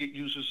trying to get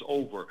users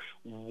over.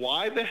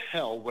 Why the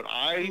hell would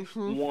I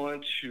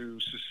want to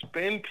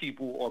suspend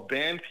people or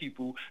ban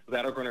people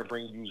that are going to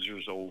bring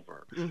users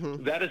over?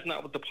 That is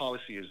not what the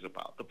policy is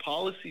about. The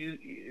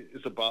policy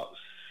is about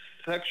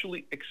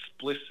sexually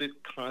explicit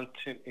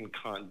content and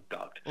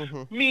conduct,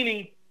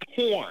 meaning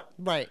porn.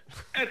 Right.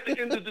 At the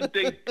end of the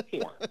day,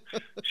 porn.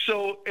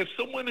 So if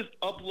someone is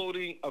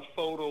uploading a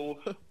photo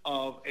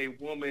of a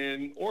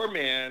woman or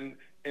man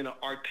in an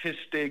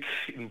artistic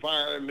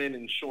environment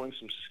and showing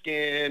some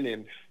skin,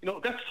 and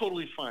that's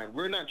totally fine.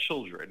 We're not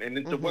children, and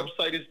the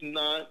website is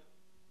not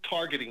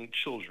targeting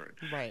children.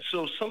 Right.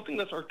 So something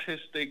that's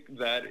artistic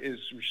that is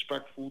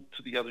respectful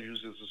to the other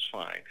users is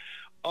fine.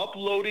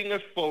 Uploading a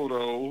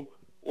photo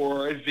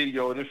or a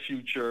video in the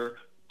future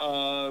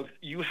of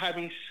you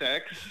having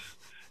sex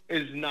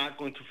is not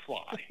going to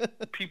fly.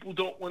 People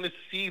don't want to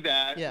see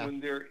that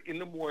when they're in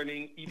the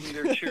morning eating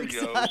their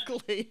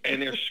Cheerios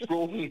and they're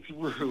scrolling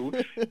through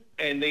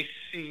and they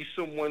see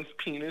someone's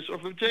penis or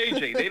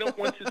vajayjay. They don't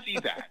want to see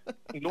that,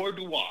 nor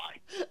do I.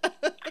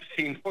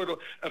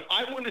 If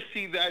I want to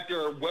see that,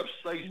 there are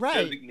websites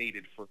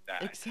designated for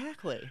that.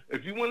 Exactly.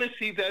 If you want to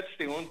see that,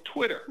 stay on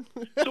Twitter.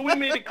 So we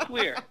made it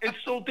clear. And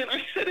so then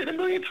I said it a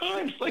million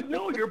times, like,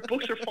 no, your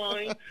books are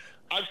fine.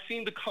 I've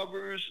seen the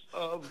covers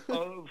of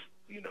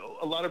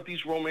a lot of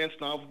these romance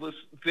novelists.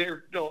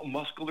 They're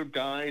muscular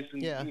guys,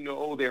 and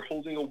they're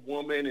holding a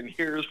woman, and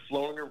hair is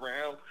flowing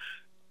around.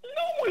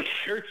 No one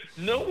cared.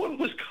 No one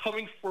was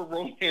coming for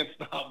romance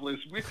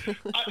novelists.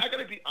 I got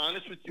to be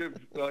honest with your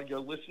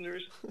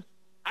listeners.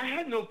 I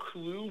had no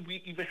clue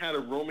we even had a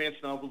romance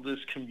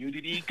novelist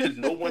community because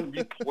no one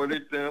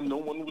reported them. No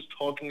one was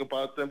talking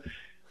about them.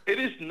 It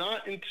is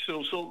not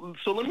until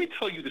so let me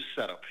tell you the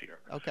setup here.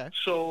 Okay.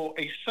 So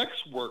a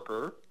sex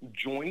worker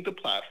joined the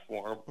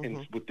platform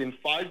and within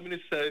 5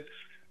 minutes said,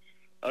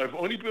 I've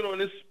only been on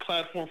this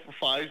platform for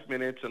 5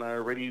 minutes and I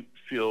already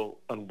feel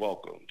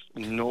unwelcomed.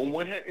 No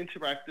one had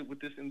interacted with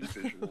this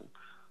individual.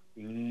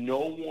 No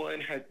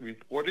one had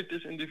reported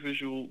this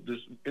individual.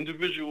 This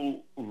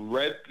individual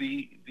read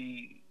the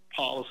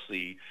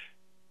policy,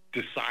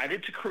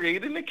 decided to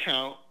create an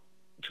account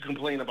to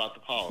complain about the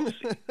policy.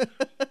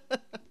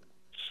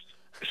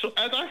 So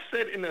as I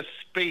said in a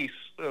space,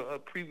 a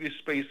previous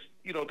space,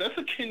 that's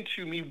akin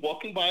to me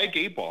walking by a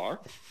gay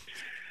bar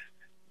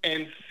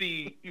and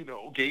see,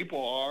 gay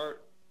bar,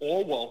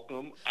 all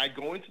welcome. I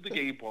go into the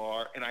gay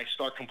bar and I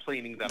start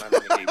complaining that I'm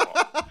in a gay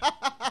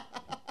bar.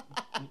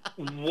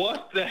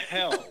 What the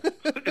hell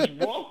is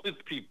wrong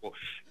with people?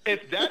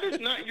 If that is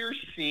not your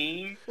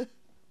scene,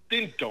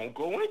 then don't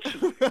go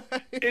into it.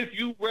 If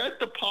you read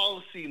the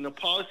policy, and the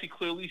policy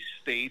clearly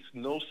states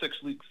no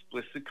sexually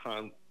explicit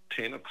content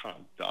or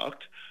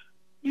conduct,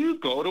 you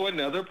go to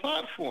another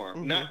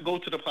platform, not go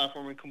to the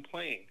platform and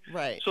complain.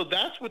 Right. So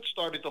that's what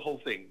started the whole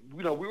thing.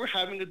 We were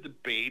having a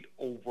debate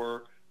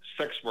over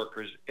sex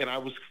workers, and I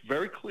was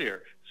very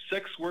clear.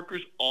 Sex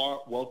workers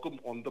are welcome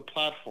on the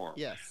platform.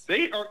 Yes.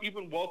 They are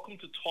even welcome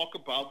to talk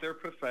about their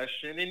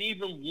profession and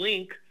even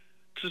link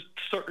to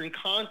certain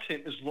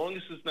content as long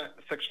as it's not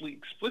sexually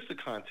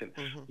explicit content.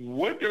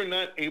 What they're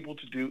not able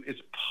to do is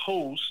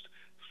post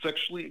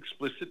sexually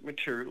explicit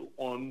material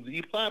on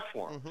the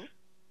platform.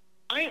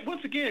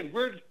 Once again,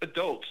 we're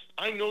adults.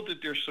 I know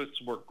that there's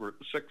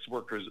sex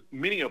workers,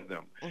 many of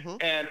them.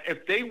 And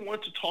if they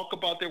want to talk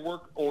about their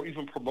work or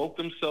even promote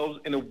themselves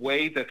in a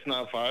way that's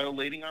not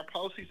violating our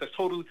policies, that's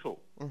totally cool.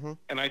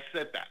 And I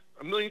said that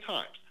a million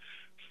times.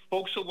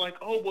 Folks are like,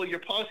 oh, well, your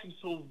policy is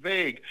so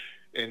vague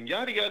and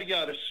yada, yada,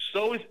 yada.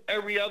 So is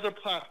every other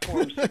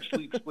platform,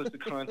 sexually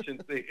explicit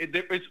content.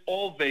 It's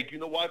all vague. You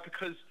know why?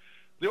 Because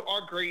there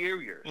are gray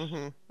areas,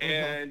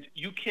 and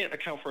you can't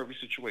account for every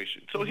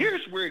situation. So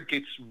here's where it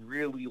gets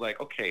really like,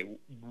 okay,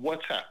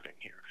 what's happening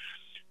here?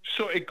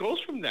 So it goes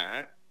from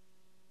that,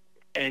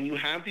 and you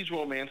have these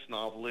romance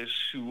novelists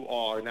who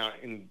are now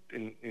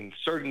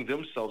inserting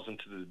themselves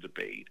into the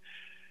debate,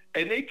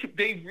 and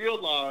they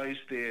realize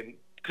then,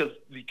 because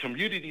the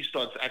community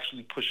starts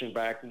actually pushing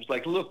back. It was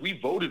like, look, we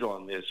voted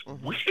on this.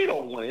 We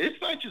don't want it.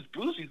 It's not just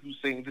Boosie who's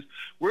saying this.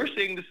 We're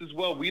saying this as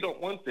well. We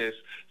don't want this.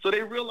 So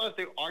they realized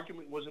their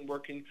argument wasn't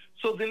working.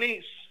 So then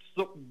they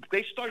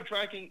start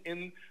dragging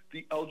in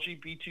the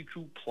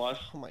LGBTQ plus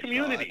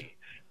community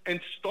and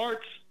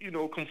starts,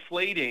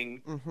 conflating,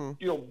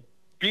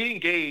 being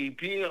gay,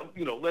 being,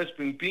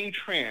 lesbian, being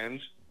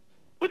trans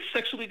with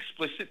sexually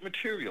explicit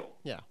material.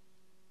 Yeah.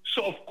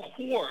 So, of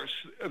course,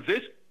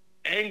 this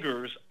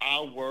angers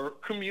our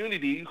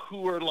community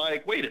who are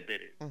like, wait a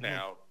minute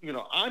now,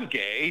 I'm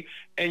gay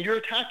and you're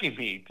attacking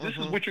me. This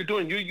is what you're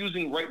doing. You're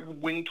using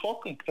right-wing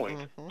talking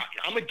points.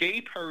 I'm a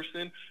gay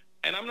person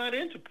and I'm not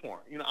into porn.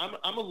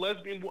 I'm a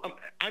lesbian.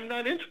 I'm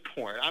not into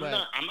porn. I'm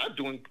not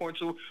doing porn.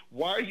 So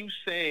why are you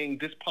saying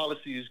this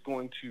policy is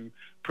going to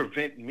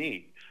prevent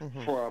me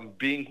from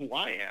being who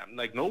I am?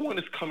 Like, no one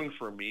is coming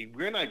for me.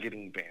 We're not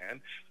getting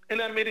banned.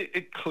 And that made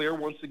it clear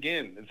once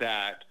again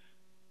that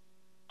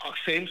a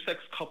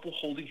same-sex couple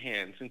holding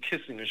hands and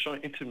kissing and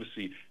showing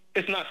intimacy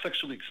is not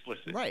sexually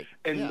explicit. Right.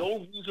 And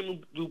no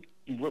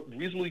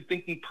reasonably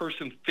thinking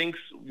person thinks,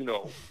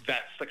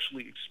 that's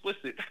sexually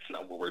explicit. That's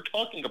not what we're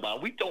talking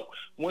about. We don't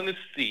want to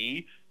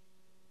see,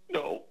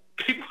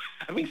 people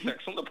having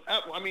sex on the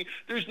platform. I mean,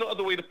 there's no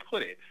other way to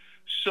put it.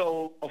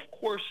 So, of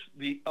course,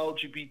 the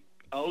LGBT,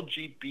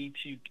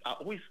 I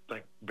always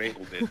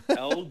bangled it,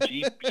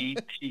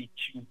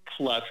 LGBTQ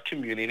plus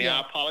community. Yeah. I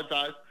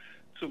apologize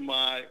to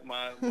my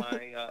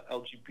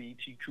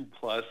LGBTQ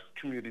plus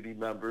community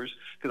members,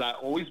 because I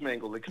always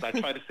mangle it because I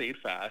try to say it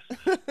fast.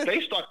 They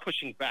start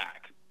pushing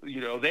back.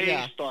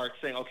 They start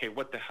saying, okay,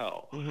 what the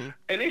hell?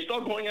 And they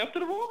start going after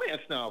the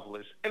romance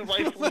novelists, and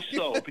rightfully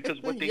so,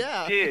 because what they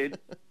did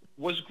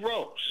was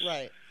gross.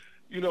 Right.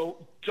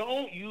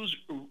 Don't use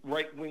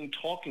right-wing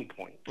talking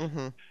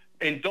points.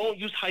 And don't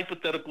use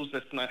hypotheticals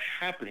that's not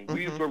happening.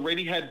 We've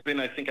already I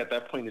think at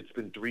that point it's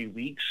been 3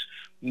 weeks.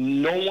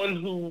 No one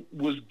who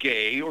was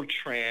gay or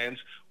trans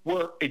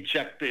were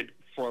ejected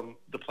from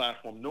the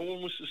platform. No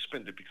one was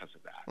suspended because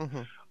of that.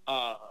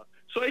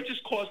 So it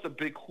just caused a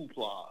big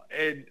hoopla.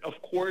 And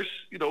of course,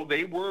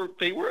 they were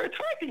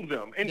attacking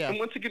them. And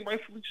once again,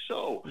 rightfully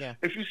so. Yeah.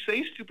 If you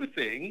say stupid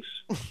things,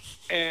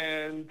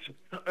 and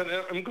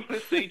I'm going to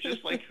say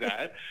just like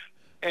that,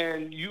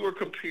 and you are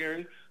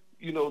comparing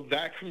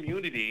that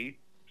community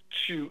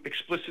to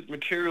explicit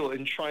material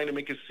and trying to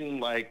make it seem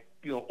like,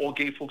 all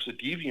gay folks are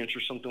deviants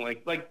or something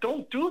like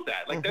don't do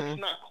that. That's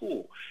not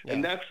cool. Yeah.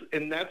 And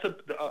that's a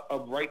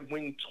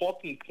right-wing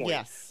talking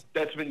point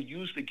that's been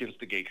used against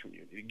the gay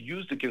community,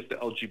 used against the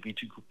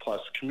LGBTQ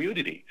plus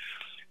community.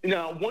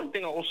 Now, one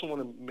thing I also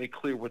want to make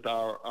clear with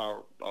your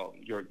I was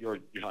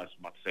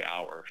about to say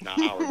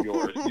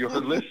your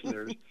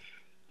listeners,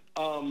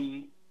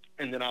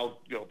 and then I'll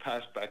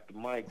pass back the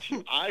mic to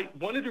you.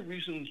 One of the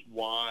reasons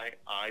why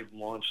I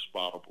launched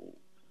Spoutable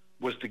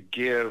was to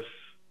give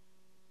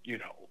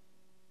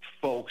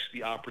folks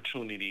the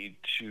opportunity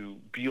to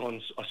be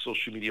on a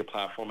social media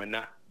platform and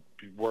not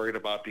be worried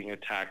about being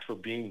attacked for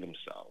being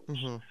themselves.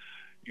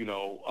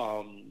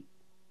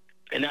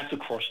 And that's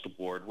across the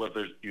board,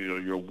 whether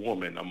you're a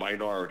woman, a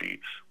minority,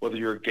 whether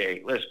you're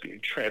gay, lesbian,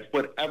 trans,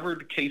 whatever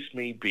the case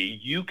may be,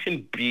 you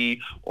can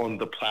be on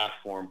the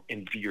platform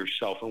and be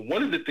yourself. And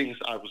one of the things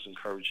I was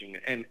encouraging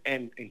and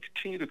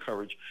continue to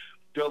encourage,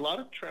 there are a lot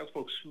of trans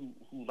folks who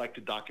like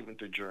to document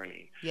their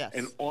journey. Yes.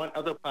 And on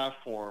other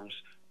platforms,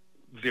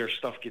 their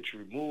stuff gets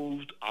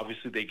removed.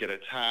 Obviously, they get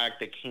attacked.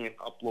 They can't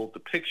upload the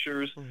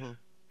pictures.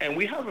 And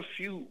we have a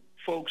few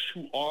folks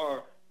who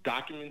are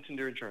documenting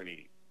their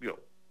journey,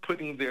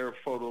 putting their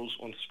photos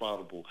on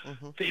Spoutable.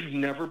 They've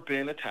never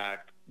been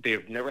attacked.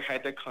 They've never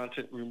had their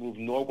content removed,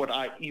 nor would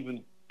I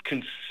even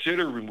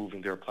consider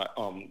removing their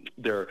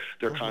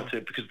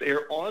content, because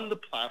they're on the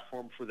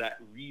platform for that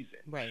reason,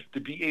 right? To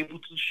be able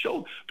to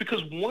show.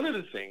 Because one of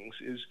the things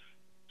is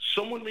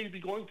someone may be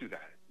going through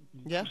that.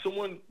 Yeah.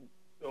 Someone,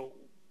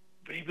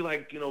 maybe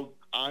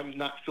I'm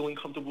not feeling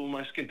comfortable in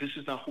my skin. This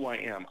is not who I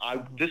am.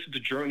 This is the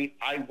journey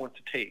I want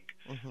to take.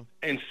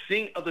 And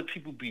seeing other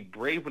people be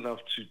brave enough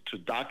to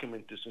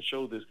document this and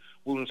show this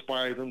will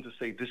inspire them to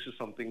say, this is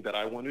something that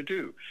I want to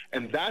do.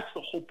 And that's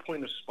the whole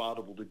point of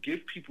Spoutable, to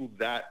give people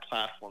that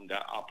platform,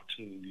 that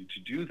opportunity to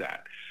do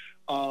that.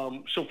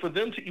 So for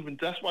them to even,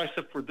 that's why I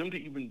said for them to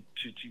even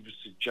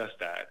suggest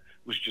that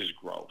was just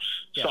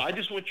gross. Yeah. So I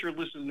just want your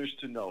listeners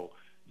to know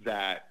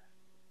that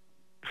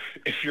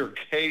if you're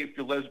gay, if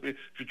you're lesbian,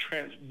 if you're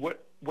trans,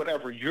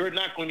 whatever, you're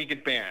not going to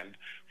get banned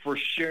for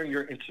sharing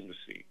your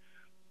intimacy.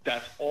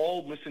 That's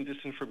all mis and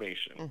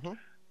disinformation.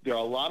 There are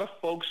a lot of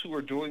folks who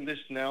are doing this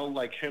now,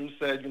 like him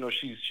said,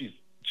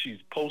 she's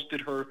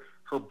posted her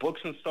books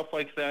and stuff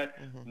like that.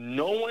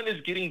 No one is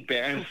getting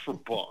banned for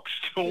books.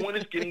 No one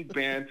is getting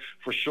banned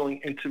for showing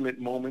intimate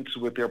moments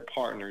with their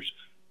partners.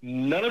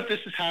 None of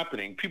this is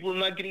happening. People are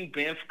not getting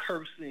banned for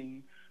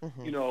cursing.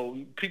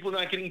 People are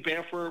not getting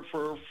banned for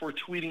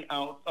tweeting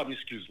out,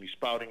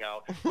 spouting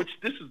out, which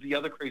this is the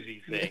other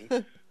crazy thing.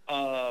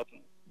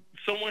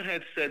 Someone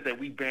had said that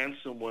we banned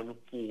someone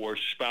for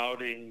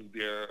spouting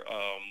their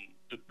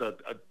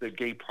the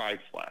gay pride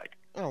flag.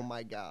 Oh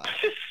my God!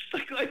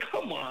 It's like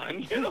come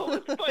on,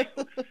 it's like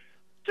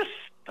just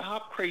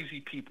stop,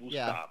 crazy people,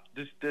 stop.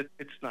 This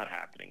it's not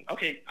happening.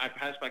 Okay, I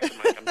pass back to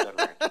Mike. I'm done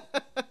right.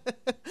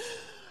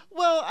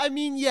 Well, I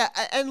mean, yeah,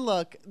 and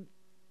look,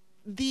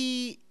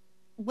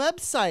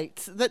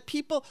 websites that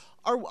people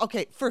are,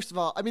 okay, first of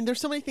all, I mean,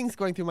 there's so many things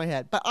going through my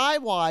head, but I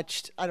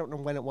don't know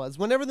when it was,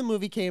 whenever the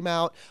movie came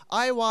out,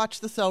 I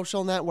watched The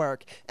Social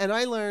Network, and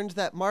I learned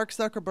that Mark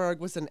Zuckerberg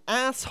was an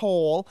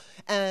asshole,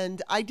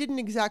 and I didn't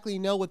exactly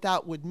know what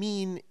that would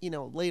mean,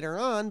 later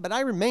on, but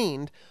I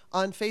remained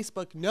on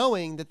Facebook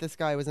knowing that this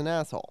guy was an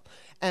asshole.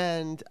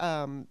 And,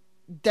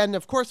 then,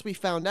 of course, we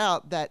found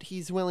out that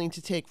he's willing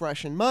to take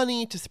Russian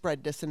money to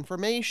spread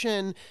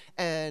disinformation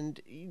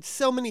and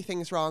so many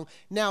things wrong.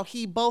 Now,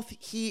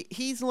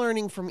 he's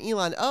learning from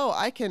Elon,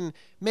 I can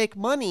make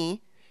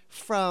money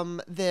from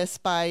this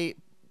by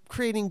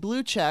creating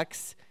blue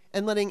checks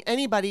and letting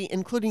anybody,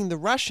 including the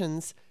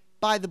Russians,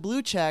 buy the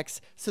blue checks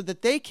so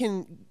that they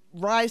can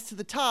rise to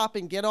the top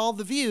and get all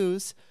the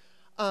views.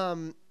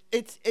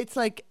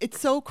 It's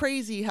so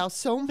crazy how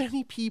so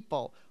many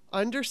people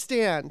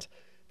understand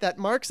that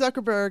Mark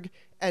Zuckerberg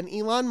and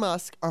Elon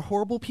Musk are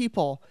horrible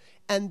people,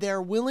 and they're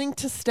willing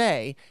to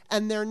stay.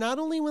 And they're not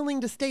only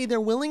willing to stay,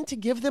 they're willing to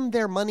give them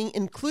their money,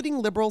 including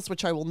liberals,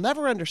 which I will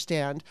never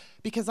understand,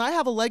 because I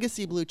have a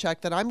legacy blue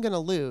check that I'm going to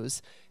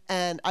lose,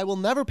 and I will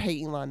never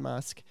pay Elon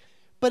Musk.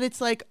 But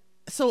it's like,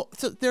 so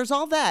there's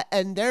all that,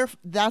 and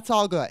that's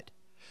all good.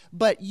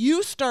 But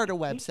you start a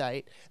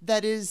website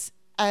that is,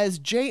 as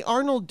Jay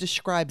Arnold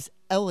describes,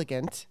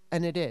 elegant,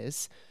 and it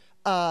is.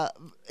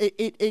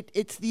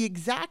 It's the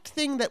exact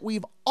thing that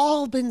we've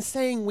all been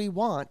saying we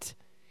want,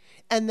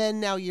 and then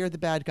now you're the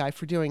bad guy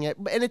for doing it.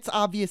 And it's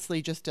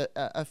obviously just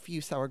a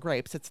few sour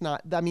grapes. It's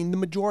not, I mean, the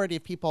majority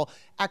of people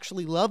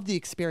actually love the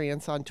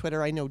experience on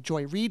Twitter. I know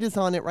Joy Reid is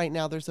on it right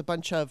now. There's a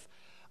bunch of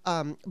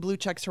blue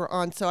checks who are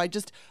on. So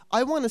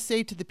I want to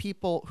say to the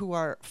people who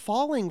are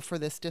falling for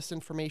this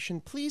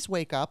disinformation, please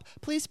wake up.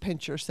 Please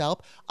pinch yourself.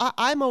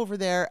 I'm over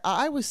there.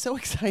 I was so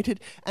excited.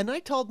 And I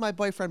told my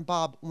boyfriend,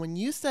 Bob, when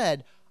you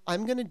said,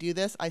 I'm going to do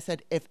this, I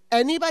said, if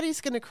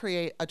anybody's going to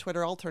create a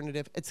Twitter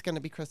alternative, it's going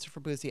to be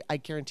Christopher Bouzy. I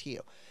guarantee you.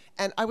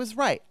 And I was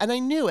right. And I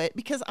knew it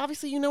because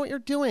obviously you know what you're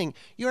doing.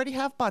 You already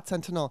have Bot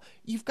Sentinel.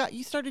 You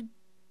started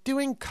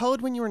doing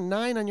code when you were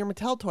 9 on your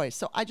Mattel toys.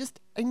 So I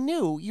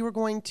knew you were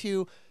going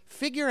to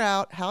figure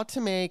out how to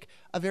make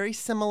a very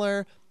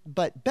similar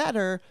but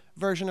better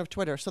version of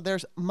Twitter. So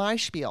there's my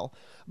spiel.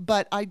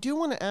 But I do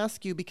want to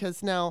ask you,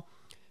 because now,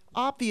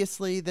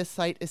 obviously, this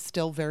site is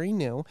still very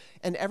new,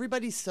 and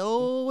everybody's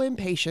so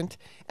impatient.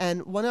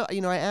 And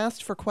I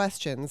asked for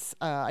questions.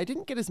 I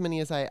didn't get as many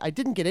as I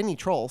didn't get any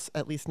trolls,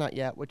 at least not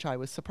yet, which I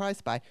was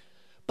surprised by.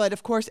 But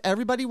of course,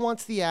 everybody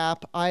wants the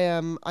app. I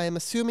am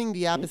assuming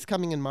the app is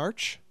coming in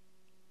March.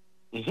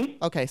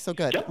 Mm-hmm. Okay, so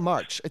good. Yep.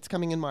 March. It's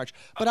coming in March.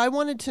 But I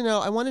want to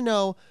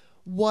know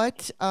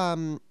what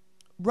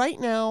right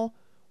now.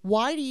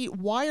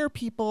 Why are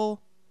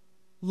people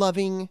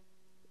loving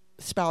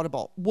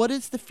Spoutable? What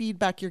is the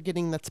feedback you're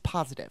getting that's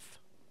positive?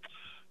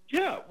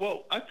 Yeah,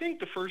 well, I think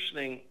the first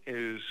thing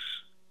is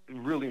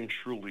really and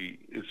truly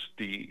is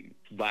the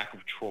lack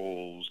of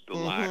trolls, the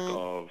lack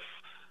of,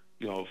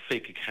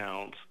 fake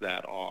accounts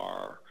that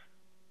are,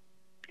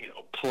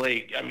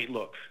 plagued. I mean,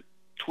 look,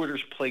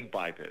 Twitter's plagued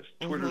by this.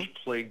 Twitter's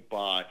plagued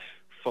by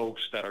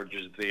folks that are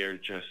just there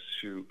just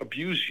to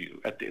abuse you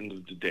at the end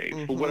of the day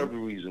for whatever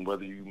reason,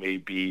 whether you may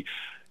be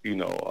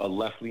a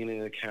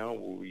left-leaning account,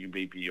 or you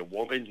may be a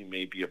woman, you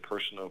may be a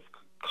person of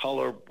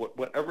color,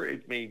 whatever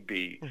it may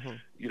be,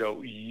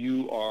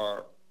 you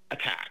are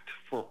attacked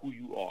for who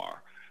you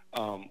are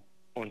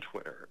on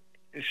Twitter.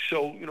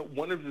 So,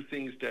 one of the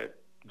things that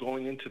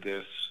going into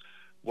this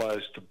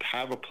was to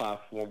have a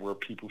platform where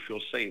people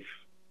feel safe.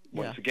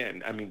 Once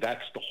again, I mean,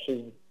 that's the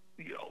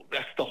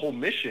whole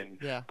mission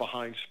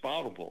behind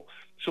Spoutable.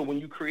 So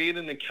when you create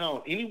an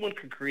account, anyone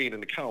can create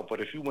an account, but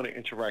if you want to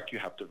interact, you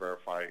have to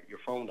verify your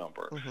phone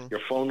number.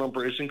 Your phone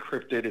number is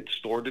encrypted. It's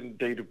stored in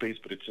the database,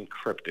 but it's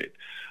encrypted.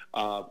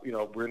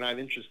 We're not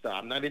interested.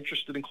 I'm not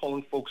interested in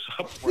calling folks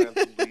up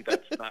randomly.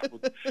 That's not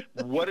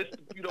what is,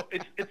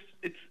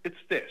 it's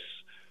this.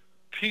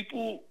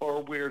 People are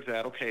aware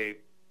that, okay,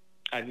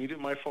 I needed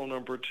my phone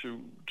number to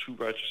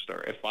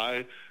register. If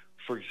I,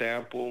 for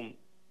example,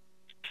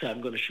 say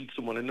I'm going to shoot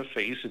someone in the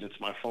face and it's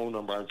my phone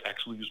number, I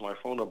actually use my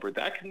phone number,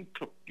 that can,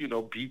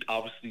 be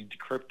obviously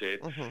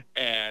decrypted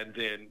and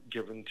then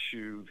given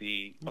to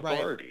the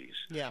authorities.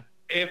 Right. Yeah.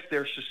 If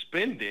they're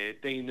suspended,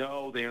 they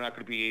know they're not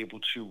going to be able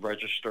to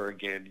register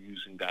again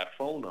using that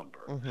phone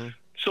number.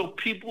 So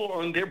people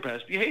are on their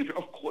best behavior.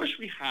 Of course,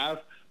 we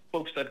have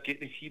folks that get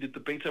in heated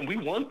debates, and we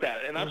want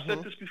that. And I've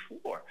said this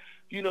before.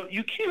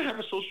 You can't have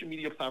a social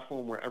media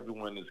platform where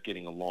everyone is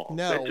getting along.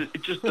 No.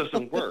 It just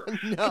doesn't work.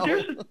 No. But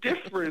there's a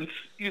difference,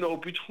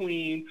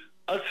 between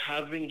us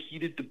having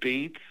heated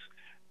debates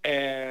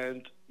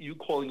and you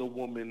calling a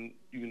woman,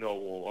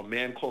 or a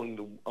man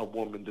calling a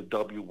woman the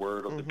W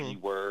word or the B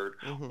word,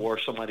 or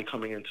somebody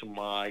coming into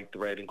my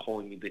thread and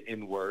calling me the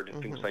N word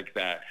and things like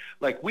that.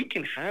 Like, we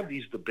can have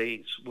these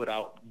debates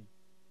without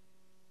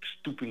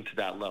stooping to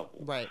that level.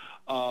 Right.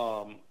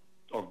 Or,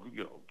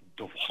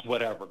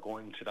 whatever,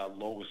 going to that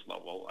lowest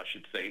level, I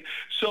should say.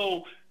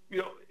 So,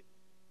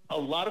 a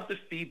lot of the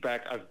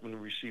feedback I've been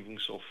receiving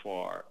so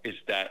far is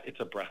that it's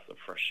a breath of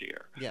fresh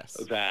air. Yes.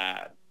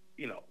 That,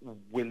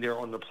 when they're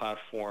on the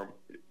platform,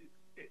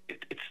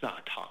 it's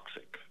not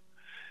toxic.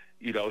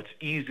 It's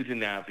easy to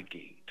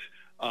navigate.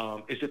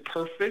 Is it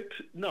perfect?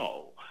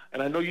 No.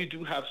 And I know you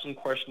do have some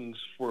questions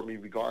for me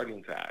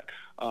regarding that.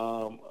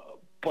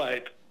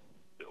 But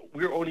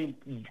we're only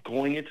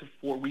going into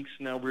 4 weeks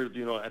now. We're,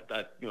 at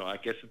that, I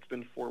guess it's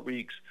been 4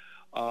 weeks.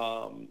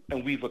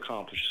 And we've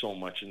accomplished so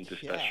much in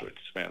just that short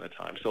span of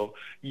time. So,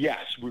 yes,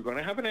 we're going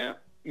to have an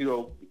app.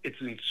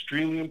 It's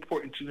extremely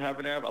important to have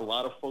an app. A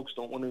lot of folks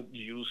don't want to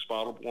use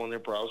Spottable on their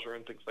browser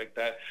and things like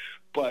that.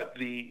 But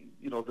the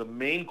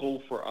main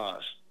goal for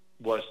us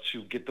was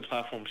to get the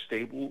platform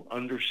stable,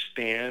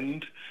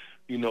 understand,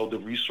 the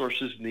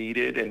resources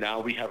needed, and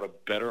now we have a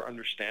better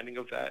understanding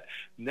of that.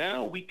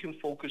 Now we can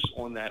focus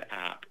on that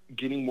app,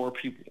 getting more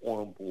people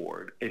on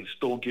board, and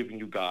still giving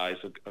you guys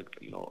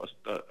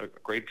a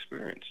great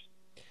experience.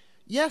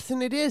 Yes,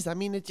 and it is. I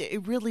mean,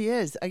 it really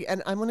is.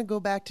 And I'm going to go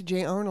back to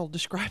Jay Arnold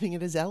describing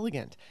it as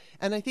elegant.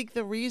 And I think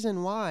the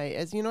reason why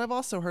is, I've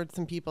also heard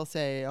some people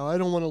say, oh, I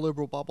don't want a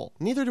liberal bubble.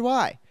 Neither do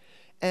I.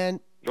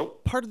 And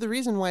part of the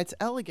reason why it's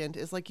elegant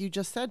is, like you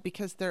just said,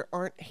 because there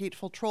aren't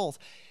hateful trolls.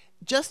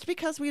 Just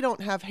because we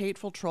don't have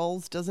hateful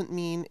trolls doesn't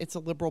mean it's a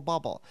liberal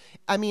bubble.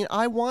 I mean,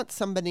 I want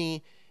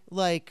somebody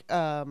like,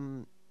 I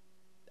don't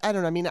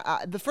know. I mean,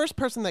 the first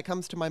person that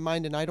comes to my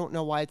mind, and I don't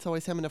know why it's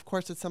always him, and of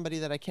course it's somebody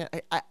that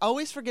I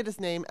always forget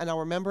his name, and I'll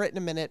remember it in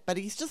a minute, but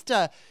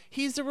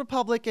he's a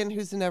Republican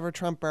who's an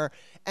ever-Trumper,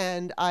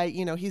 and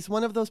he's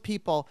one of those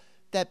people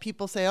that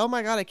people say, oh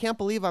my God, I can't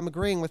believe I'm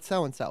agreeing with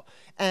so-and-so.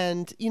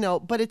 And,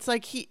 but it's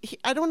like,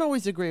 I don't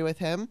always agree with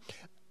him.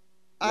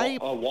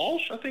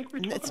 Walsh, I think we're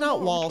talking It's not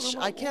about. Walsh.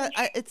 I can't.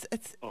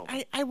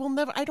 I will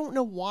never. I don't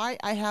know why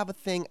I have a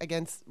thing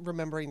against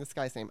remembering this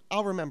guy's name.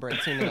 I'll remember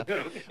it soon enough.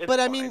 But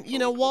I mean,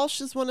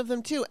 Walsh is one of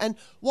them too. And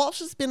Walsh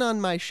has been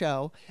on my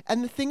show.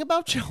 And the thing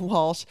about Joe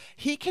Walsh,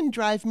 he can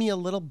drive me a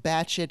little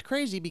batshit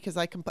crazy because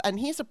and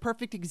he's a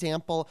perfect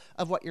example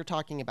of what you're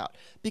talking about,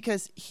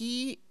 because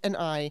he and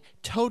I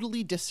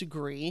totally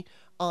disagree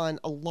on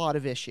a lot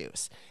of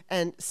issues.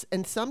 And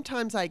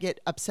sometimes I get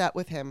upset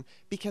with him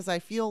because I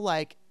feel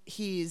like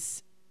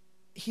he's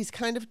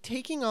kind of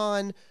taking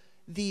on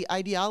the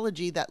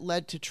ideology that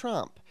led to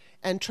Trump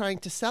and trying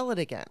to sell it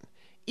again,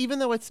 even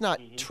though it's not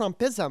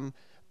Trumpism,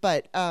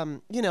 but,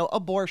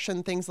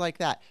 abortion, things like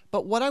that.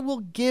 But what I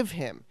will give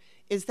him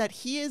is that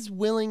he is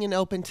willing and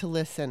open to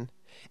listen.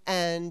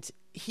 And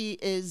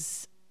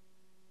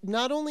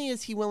not only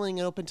is he willing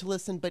and open to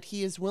listen, but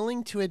he is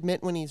willing to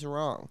admit when he's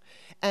wrong.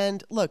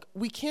 And look,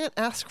 we can't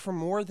ask for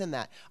more than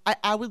that.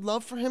 I would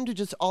love for him to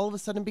just all of a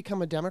sudden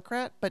become a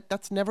Democrat, but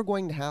that's never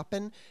going to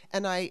happen.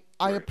 And I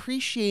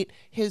appreciate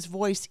his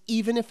voice,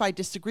 even if I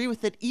disagree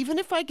with it, even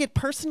if I get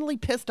personally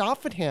pissed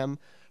off at him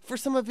for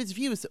some of his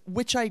views,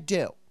 which I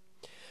do.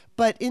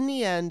 But in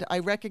the end, I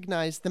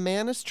recognize the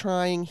man is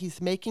trying.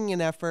 He's making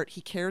an effort.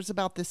 He cares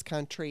about this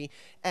country.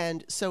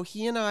 And so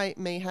he and I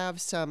may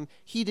have some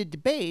heated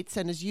debates.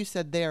 And as you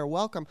said, they are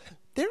welcome.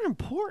 They're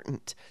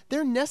important.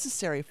 They're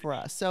necessary for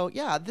us. So,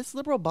 yeah, this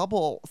liberal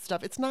bubble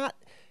stuff, it's not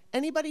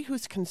anybody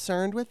who's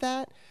concerned with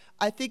that.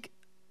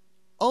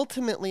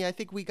 Ultimately, I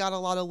think we got a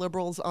lot of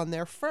liberals on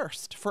there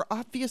first for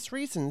obvious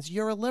reasons.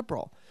 You're a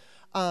liberal.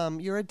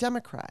 You're a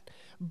Democrat.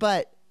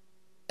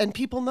 And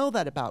people know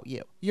that about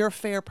you. You're a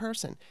fair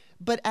person.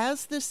 But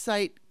as this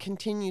site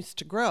continues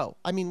to grow,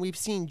 I mean, we've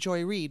seen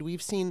Joy Reid,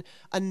 we've seen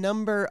a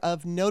number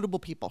of notable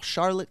people,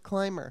 Charlotte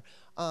Clymer,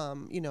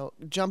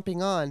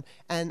 jumping on.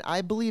 And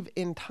I believe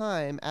in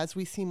time, as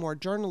we see more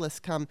journalists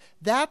come,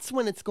 that's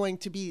when it's going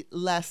to be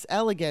less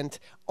elegant,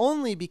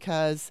 only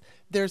because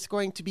there's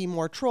going to be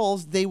more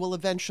trolls. They will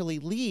eventually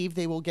leave.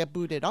 They will get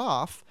booted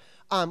off.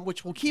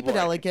 Which will keep it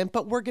elegant,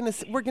 but we're gonna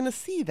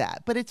see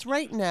that. But it's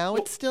right now.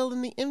 It's still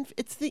in the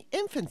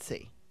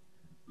infancy.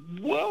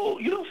 Well,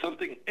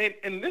 something,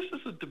 and this is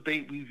a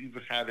debate we've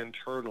even had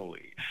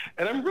internally,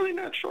 and I'm really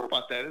not sure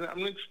about that, and I'm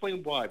going to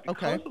explain why.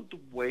 Because of the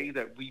way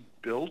that we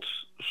built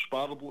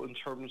Spottable in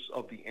terms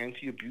of the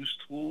anti-abuse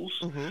tools.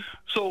 Mm-hmm.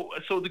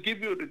 So to give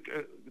you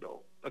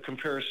a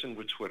comparison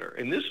with Twitter,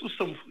 and this was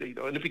in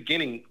the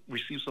beginning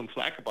received some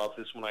flack about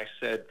this when I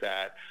said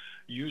that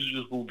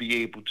users will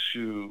be able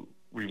to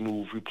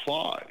remove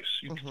replies.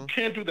 You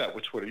can't do that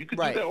with Twitter. You can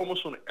do that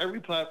almost on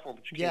every platform,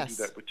 but you can't do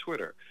that with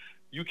Twitter.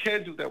 You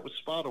can do that with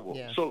Spottable.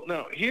 Yeah. So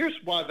now here's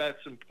why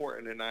that's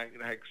important, and I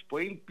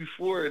explained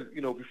before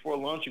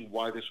launching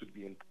why this would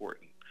be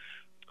important.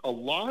 A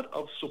lot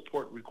of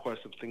support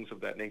requests and things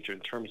of that nature in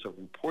terms of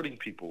reporting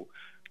people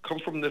come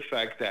from the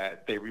fact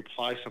that they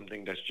reply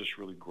something that's just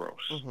really gross.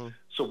 Mm-hmm.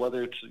 So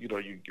whether it's,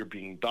 you're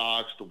being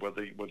doxxed or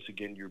whether, once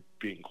again, you're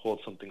being called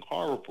something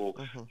horrible,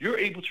 you're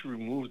able to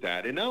remove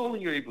that. And not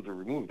only you're able to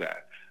remove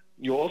that,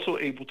 you're also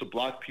able to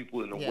block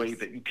people in a way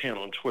that you can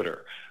on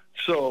Twitter.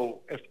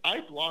 So if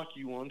I block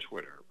you on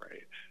Twitter,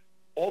 right,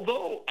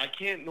 although I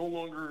can't no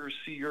longer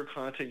see your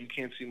content, you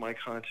can't see my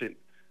content,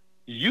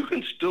 you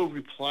can still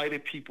reply to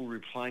people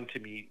replying to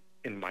me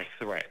in my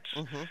threads.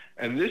 Mm-hmm.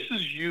 And this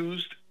is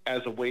used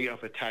as a way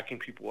of attacking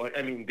people.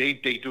 I mean, they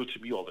do it to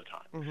me all the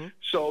time. Mm-hmm.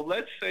 So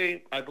let's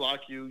say I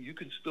block you. You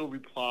can still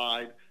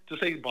reply to,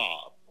 say,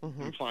 Bob,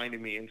 Mm-hmm. replying to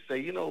me and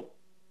say,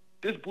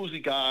 this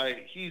boozy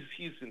guy, he's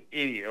an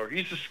idiot, or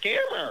he's a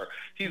scammer.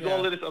 He's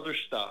all of this other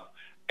stuff.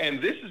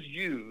 And this is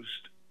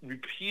used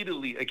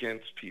repeatedly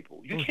against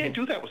people. You can't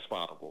do that with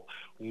Spottable.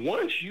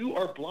 Once you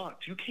are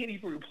blocked, you can't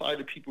even reply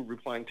to people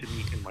replying to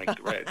me in my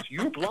threads.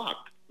 You're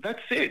blocked. That's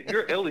it.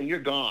 You're ill and you're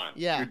gone.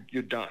 Yeah.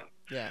 You're done.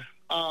 Yeah.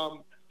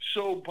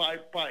 So by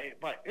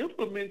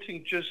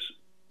implementing just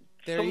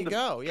there some you of the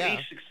go. Yeah.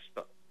 basic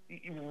stuff,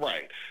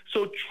 right?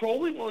 So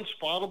trolling on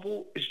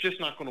Spottable is just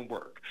not going to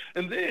work.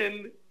 And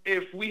then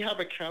if we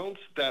have accounts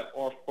that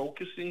are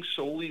focusing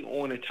solely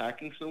on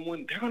attacking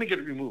someone, they're going to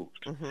get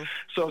removed. Mm-hmm.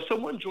 So if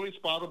someone joins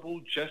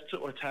Spottable just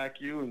to attack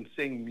you and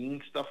saying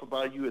mean stuff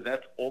about you, and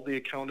that's all the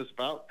account is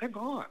about, they're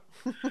gone.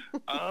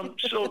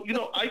 So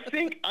I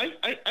think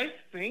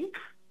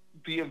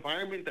the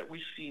environment that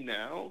we see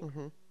now.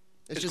 Mm-hmm.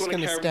 It's It's just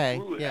going to stay. carry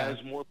through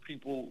as more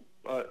people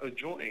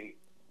join.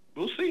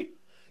 We'll see.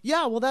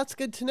 Yeah, well, that's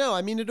good to know.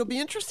 I mean, it'll be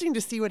interesting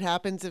to see what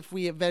happens if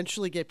we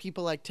eventually get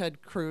people like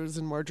Ted Cruz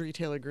and Marjorie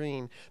Taylor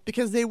Greene,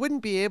 because they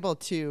wouldn't be able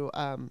to.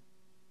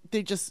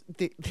 They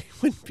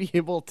wouldn't be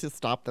able to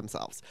stop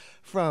themselves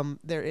from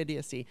their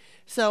idiocy.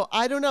 So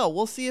I don't know.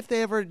 We'll see if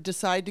they ever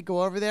decide to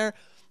go over there.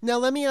 Now,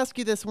 let me ask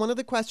you this. One of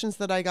the questions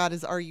that I got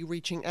is, are you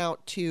reaching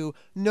out to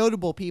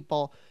notable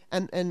people?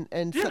 And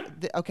Yeah.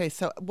 Okay,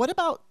 so what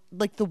about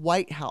like the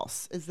White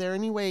House? Is there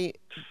any way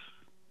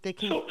they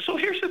can? So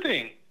here's the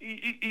thing,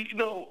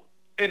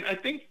 and I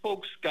think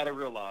folks got to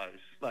realize,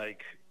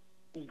 like,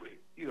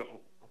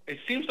 it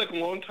seems like a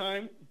long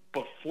time,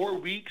 but 4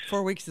 weeks.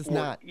 4 weeks is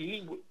not.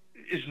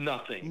 Is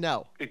nothing.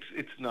 No,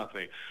 it's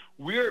nothing.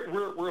 We're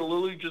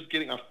literally just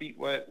getting our feet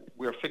wet.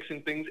 We're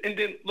fixing things, and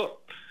then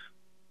look,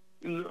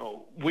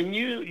 when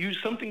you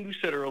something you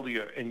said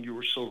earlier, and you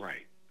were so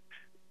right.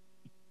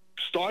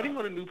 Starting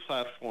on a new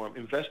platform,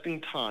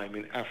 investing time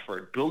and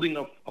effort, building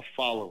up a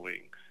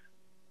following,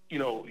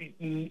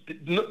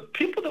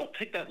 people don't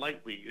take that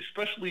lightly,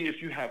 especially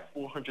if you have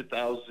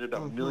 400,000, a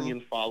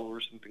million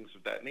followers and things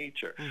of that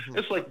nature. Mm-hmm.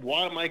 It's like,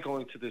 why am I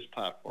going to this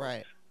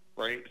platform?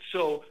 Right?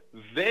 So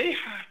they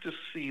have to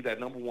see that,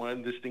 number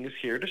one, this thing is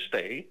here to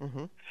stay.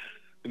 Mm-hmm.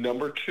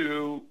 Number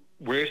two,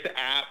 where's the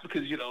app?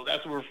 Because,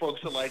 that's where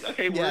folks are like,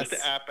 okay, where's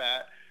the app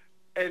at?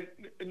 And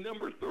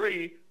number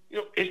three,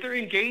 is there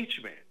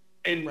engagement?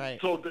 And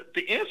so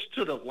the answer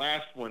to the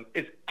last one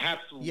is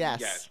absolutely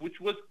yes,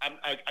 which was,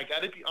 I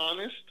got to be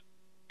honest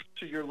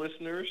to your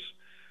listeners,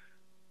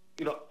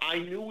 I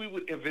knew we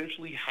would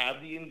eventually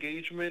have the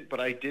engagement,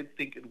 but I did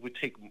think it would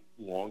take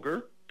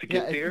longer to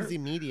get there. It was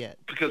immediate.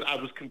 Because I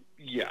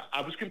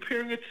was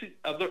comparing it to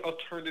other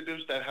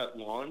alternatives that had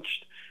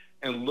launched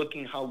and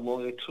looking how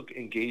long it took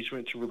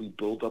engagement to really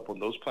build up on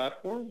those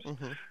platforms.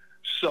 Mm-hmm.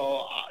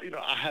 So,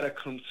 I had a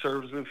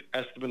conservative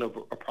estimate of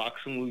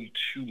approximately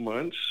 2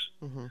 months.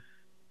 Mm-hmm.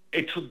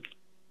 It took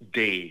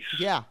days.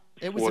 Yeah,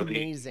 it was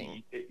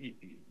amazing.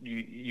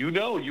 You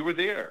were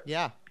there.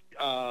 Yeah.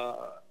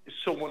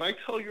 So when I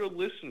tell your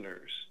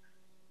listeners,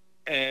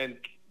 and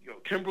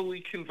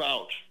Kimberly can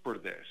vouch for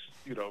this,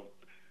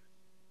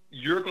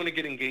 you're going to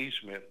get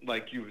engagement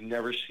like you've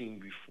never seen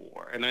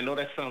before. And I know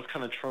that sounds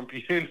kind of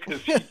Trumpian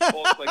because she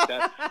talks like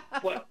that,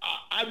 but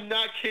I'm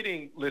not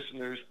kidding,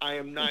 listeners. I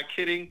am not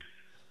kidding.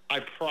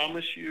 I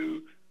promise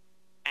you.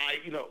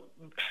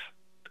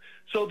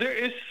 So there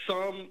is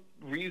some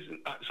reason.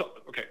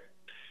 Okay.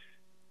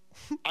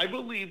 I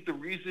believe the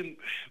reason,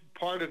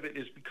 part of it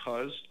is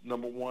because,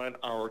 number one,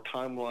 our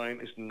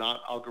timeline is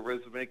not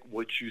algorithmic.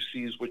 What you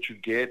see is what you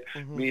get,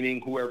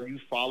 meaning whoever you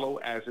follow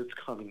as it's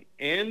coming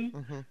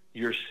in,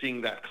 you're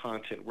seeing that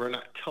content. We're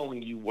not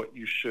telling you what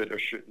you should or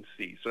shouldn't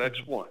see. So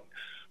that's one.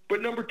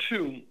 But number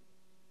two,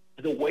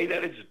 the way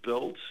that it's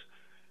built,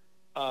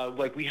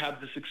 like we have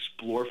this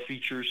explore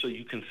feature so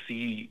you can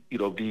see,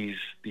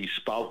 these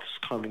spouts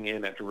coming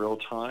in at the real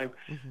time.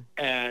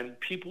 And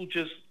people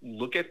just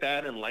look at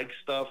that and like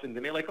stuff. And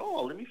then they're like,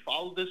 oh, let me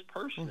follow this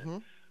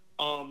person.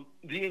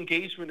 The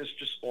engagement is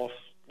just off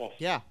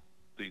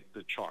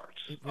the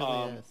charts. It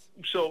really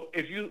is. So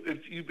if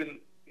you've been,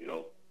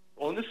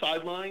 on the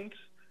sidelines,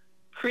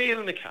 create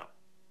an account.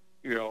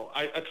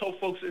 I told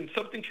folks, and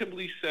something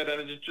Kimberly said,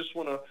 and I just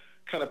want to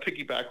kind of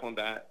piggyback on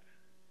that.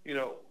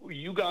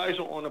 You guys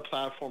are on a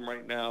platform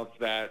right now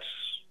that's,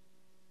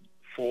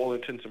 for all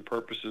intents and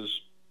purposes,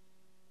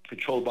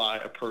 controlled by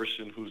a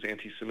person who's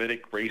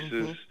anti-Semitic,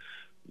 racist,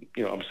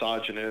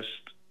 misogynist.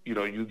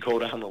 You go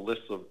down the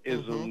list of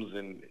isms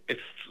and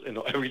it's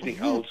everything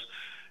else.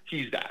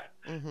 He's that,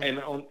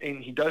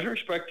 and he doesn't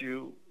respect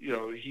you.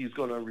 He's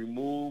going to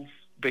remove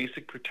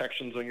basic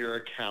protections on your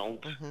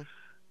account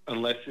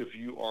unless if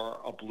you are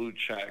a blue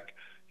check.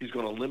 He's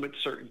going to limit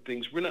certain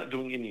things. We're not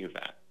doing any of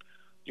that.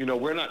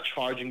 We're not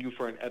charging you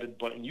for an edit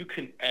button. You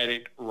can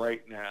edit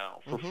right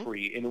now for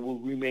free, and it will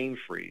remain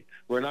free.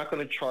 We're not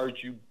going to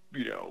charge you,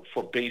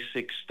 for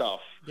basic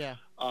stuff. Yeah.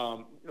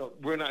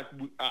 We're not.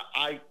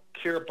 I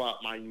care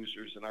about my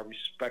users, and I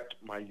respect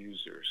my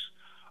users.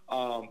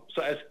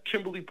 So as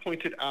Kimberly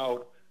pointed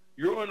out,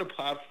 you're on a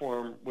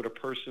platform with a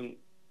person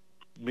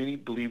many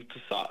believe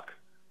to suck.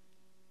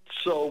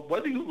 So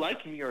whether you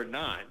like me or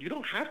not, you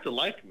don't have to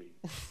like me,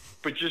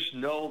 but just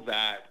know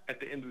that at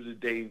the end of the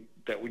day,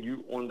 that when you're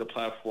on the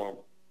platform,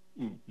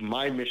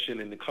 my mission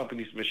and the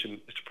company's mission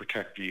is to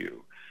protect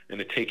you and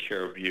to take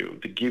care of you,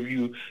 to give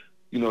you,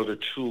 the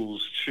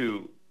tools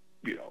to,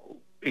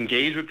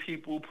 engage with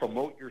people,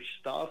 promote your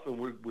stuff, and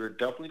we're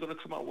definitely going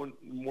to come out with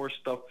more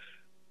stuff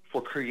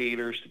for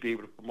creators to be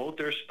able to promote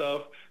their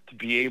stuff, to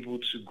be able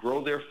to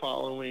grow their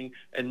following,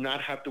 and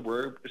not have to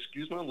worry,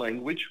 excuse my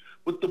language,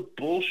 with the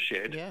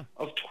bullshit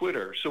of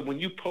Twitter. So when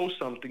you post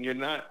something, you're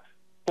not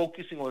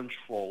focusing on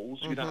trolls,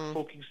 you're not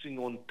focusing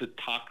on the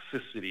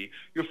toxicity,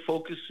 you're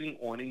focusing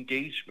on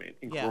engagement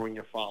and growing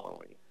your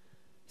following.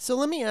 So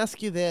let me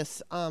ask you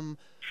this.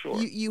 Sure.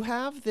 You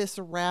have this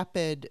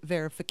rapid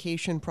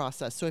verification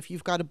process. So if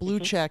you've got a blue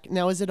check,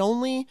 now is it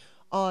only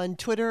on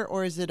Twitter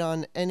or is it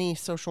on any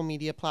social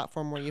media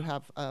platform where you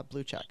have a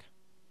blue check?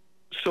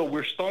 So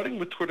we're starting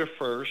with Twitter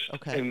first,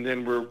 and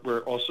then we're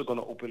also going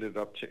to open it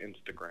up to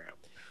Instagram.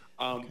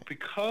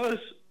 Because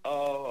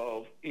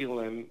of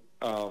Elon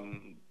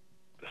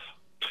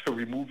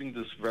removing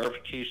this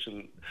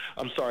verification,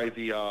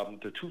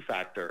 the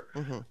two-factor,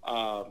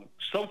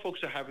 some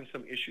folks are having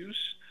some issues.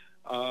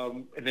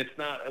 And it's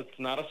not a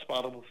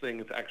spottable thing.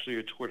 It's actually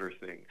a Twitter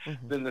thing.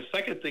 Then the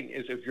second thing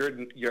is if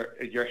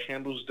your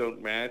handles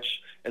don't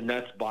match, and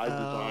that's by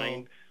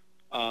design,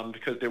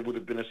 because there would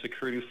have been a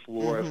security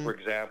flaw. If, for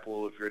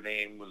example, if your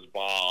name was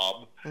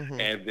Bob,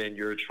 and then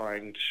you're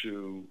trying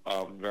to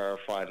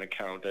verify an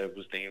account that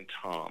was named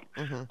Tom,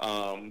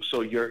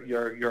 so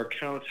your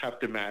accounts have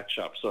to match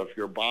up. So if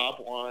you're Bob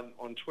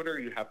on Twitter,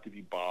 you have to be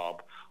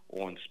Bob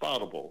on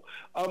Spottable.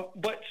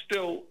 But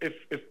still,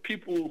 if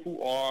people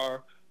who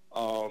are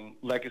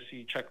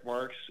legacy check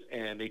marks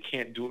and they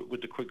can't do it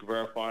with the quick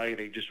verify,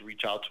 they just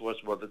reach out to us,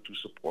 whether through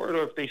support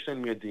or if they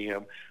send me a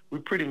DM, we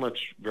pretty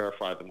much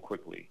verify them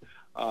quickly.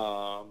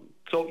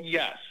 So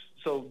yes,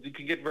 so you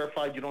can get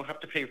verified. You don't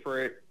have to pay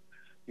for it.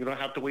 You don't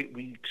have to wait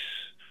weeks.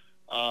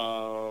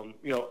 And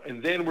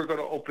then we're going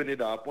to open it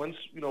up once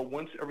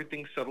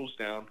everything settles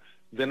down.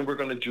 Then we're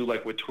going to do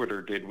like what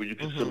Twitter did, where you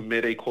can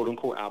submit a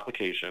quote-unquote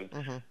application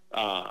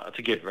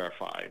to get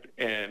verified.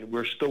 And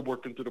we're still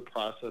working through the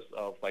process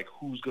of like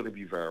who's going to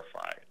be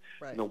verified.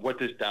 Right. What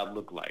does that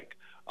look like?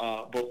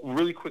 But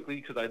really quickly,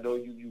 because I know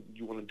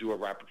you want to do a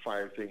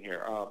rapid-fire thing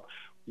here.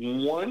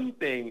 One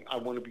thing I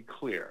want to be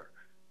clear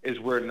is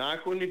we're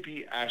not going to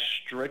be as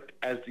strict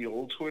as the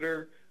old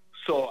Twitter.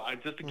 So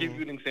just to give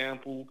you an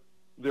example,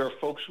 there are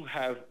folks who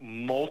have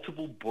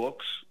multiple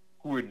books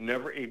who were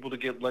never able to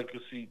get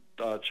legacy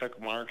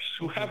check marks,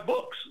 who have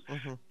books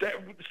that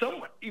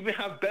some even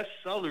have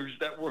bestsellers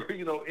that were,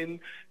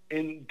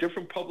 in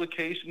different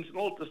publications and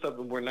all this stuff,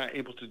 and we're not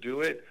able to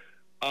do it.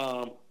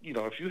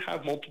 If you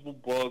have multiple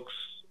books,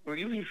 or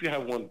even if you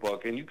have one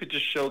book, and you could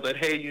just show that,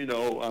 hey,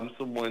 I'm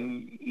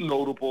someone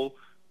notable,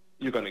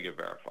 you're going to get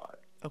verified.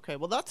 Okay,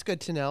 well, that's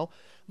good to know.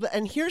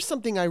 And here's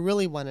something I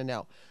really want to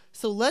know.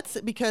 So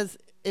because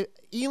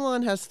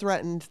Elon has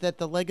threatened that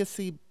the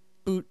legacy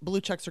blue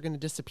checks are going to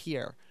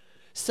disappear.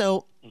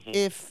 So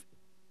if,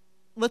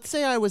 let's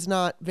say I was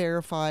not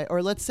verified,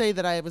 or let's say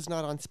that I was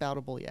not on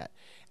Spoutable yet,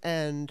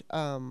 and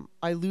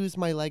I lose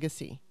my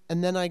legacy,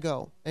 and then I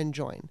go and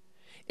join,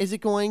 is it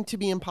going to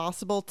be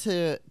impossible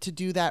to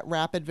do that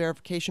rapid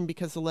verification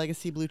because the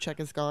legacy blue check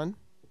is gone?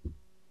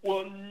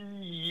 Well,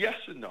 yes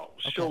and no.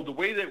 Okay. So the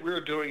way that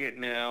we're doing it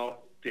now,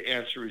 the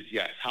answer is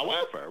yes.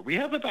 However, we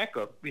have a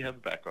backup.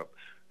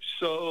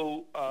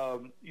 So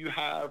you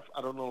have,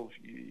 I don't know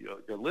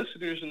if your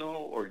listeners know,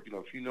 or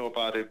if you know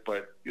about it,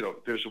 but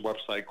there's a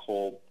website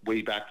called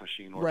Wayback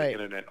Machine, or the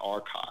Internet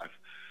Archive.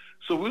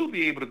 So we'll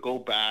be able to go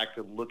back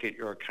and look at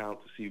your account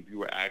to see if you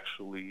were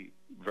actually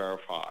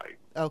verified.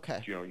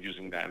 Okay.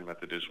 Using that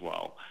method as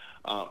well.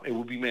 It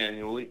will be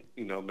manually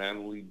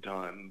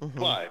done,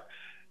 but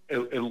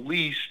at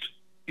least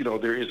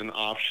there is an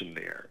option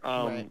there.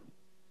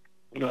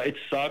 It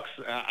sucks.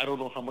 I don't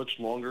know how much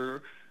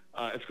longer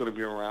it's going to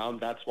be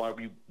around. That's why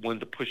we wanted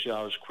to push it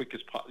out as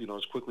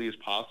quickly as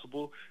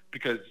possible,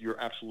 because you're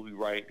absolutely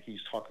right.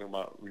 He's talking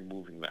about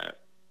removing that.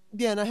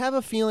 Yeah, and I have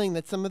a feeling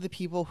that some of the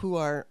people who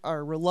are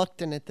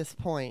reluctant at this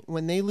point,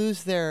 when they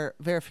lose their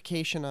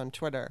verification on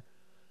Twitter,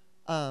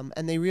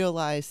 and they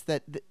realize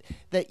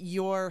that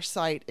your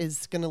site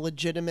is going to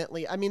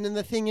legitimately, and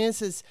the thing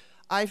is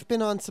I've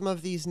been on some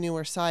of these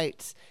newer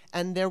sites,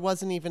 and there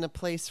wasn't even a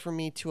place for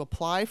me to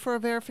apply for a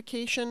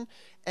verification,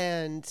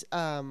 and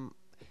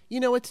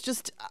it's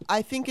just,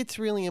 I think it's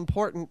really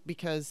important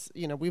because,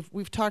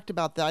 we've talked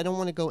about that. I don't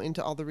want to go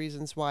into all the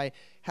reasons why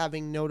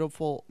having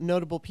notable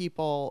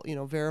people,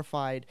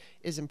 verified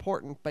is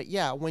important. But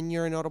yeah, when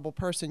you're a notable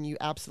person, you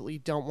absolutely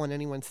don't want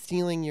anyone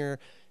stealing your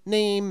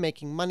name,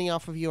 making money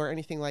off of you or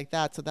anything like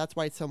that. So that's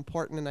why it's so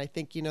important. And I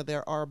think,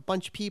 there are a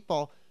bunch of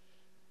people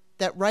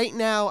that right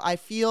now I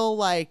feel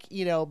like,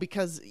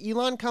 because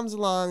Elon comes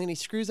along and he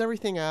screws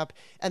everything up,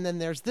 and then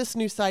there's this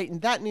new site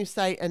and that new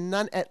site, and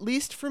none, at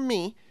least for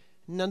me,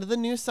 none of the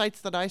news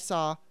sites that I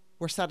saw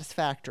were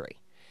satisfactory.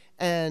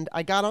 And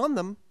I got on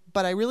them,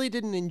 but I really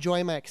didn't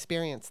enjoy my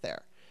experience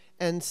there.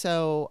 And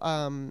so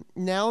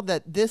now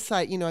that this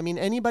site,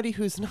 anybody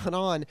who's not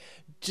on,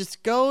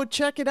 just go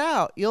check it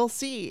out. You'll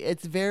see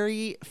it's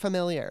very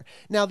familiar.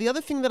 Now, the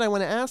other thing that I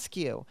want to ask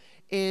you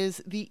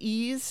is the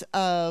ease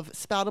of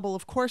Spoutable,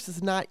 of course,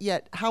 is not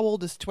yet. How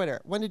old is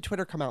Twitter? When did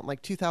Twitter come out?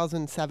 Like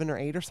 2007 or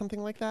 8 or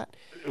something like that?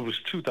 It was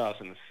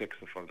 2006,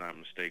 if I'm not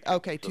mistaken.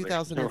 Okay, so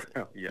 2000.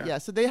 Yeah,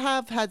 so they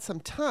have had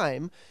some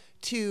time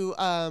to,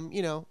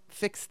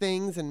 fix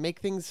things and make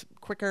things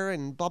quicker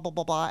and blah, blah,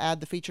 blah, blah,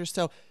 add the features.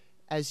 So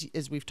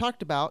as we've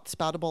talked about,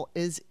 Spoutable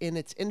is in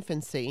its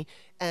infancy,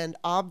 and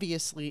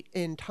obviously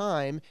in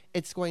time,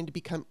 it's going to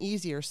become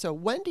easier. So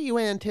when do you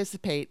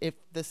anticipate,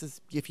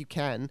 if you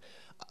can,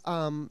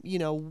 when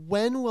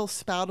will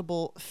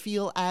Spoutable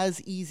feel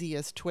as easy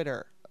as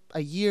Twitter?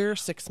 A year,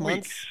 6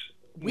 months?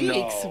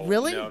 Weeks? No,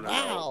 really? No,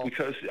 wow.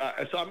 Because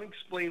so I'm going to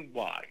explain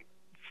why.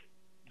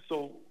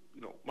 So,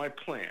 my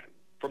plan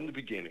from the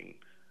beginning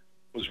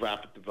was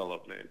rapid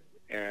development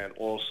and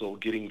also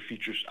getting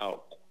features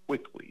out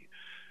quickly.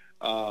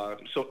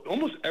 So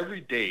almost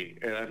every day,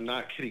 and I'm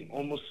not kidding,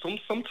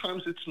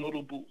 sometimes it's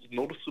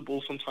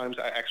noticeable, sometimes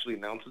I actually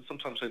announce it,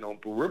 sometimes I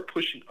don't, but we're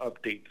pushing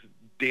updates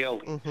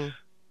daily,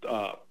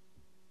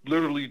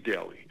 literally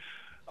daily,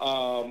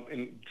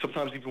 and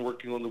sometimes even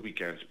working on the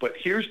weekends. But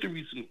here's the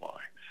reason why.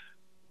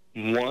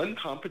 One,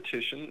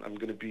 competition. I'm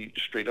going to be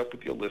straight up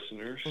with your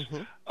listeners.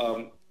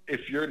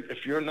 If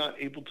you're not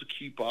able to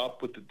keep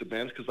up with the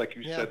demands, because like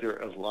you said,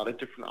 there are a lot of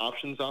different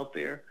options out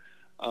there.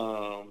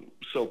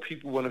 So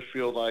people want to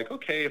feel like,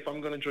 okay, if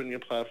I'm going to join your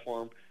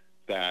platform,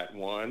 that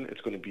one,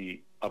 it's going to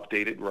be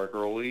updated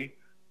regularly.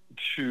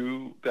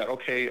 Two, that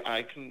okay,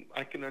 I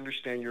can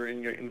understand you're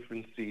in your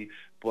infancy,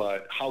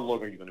 but how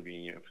long are you going to be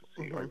in your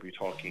infancy? Are we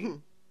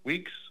talking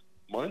weeks,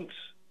 months,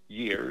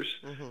 years?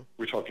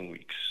 We're talking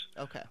weeks.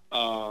 Okay.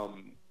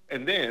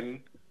 And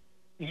then,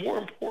 more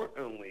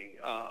importantly,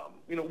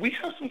 we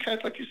have some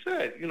catch, like you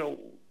said.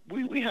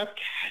 We have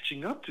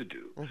catching up to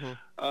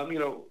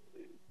do.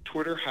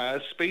 Twitter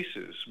has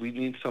Spaces. We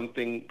need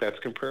something that's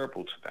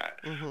comparable to that.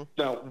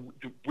 Now,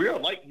 we are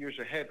light years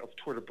ahead of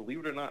Twitter, believe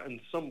it or not,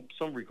 in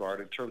some regard,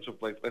 in terms of,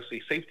 like, let's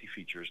say, safety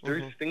features.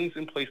 There's things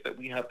in place that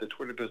we have that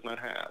Twitter does not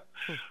have.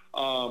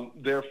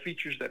 There are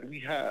features that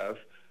we have,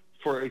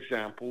 for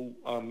example,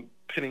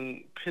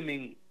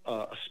 pinning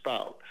a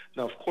spout.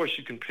 Now, of course,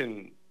 you can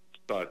pin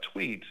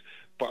tweets,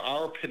 but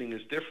our pinning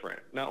is different.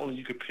 Not only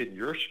you can pin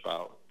your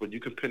spout, but you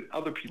can pin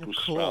other people's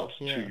spouts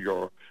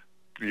to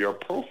your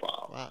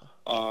profile.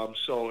 Wow.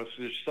 So if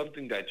there's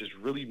something that just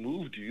really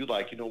moved you,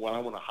 like, I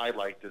want to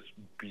highlight this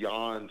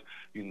beyond,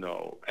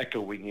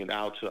 echoing it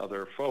out to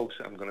other folks,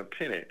 I'm going to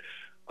pin it.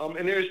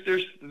 And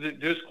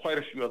there's quite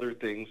a few other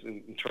things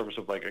in terms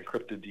of, like,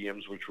 encrypted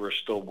DMs, which we're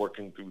still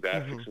working through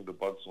that, fixing the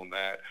bugs on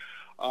that.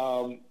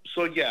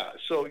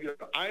 So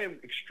I am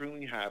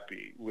extremely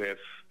happy with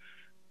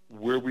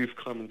where we've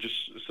come in just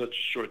such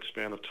a short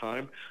span of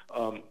time.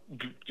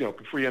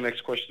 Before your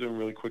next question,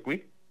 really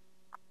quickly,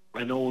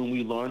 I know when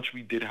we launched,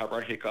 we did have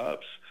our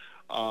hiccups.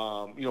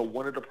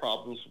 One of the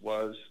problems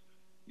was,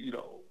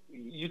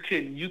 you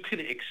can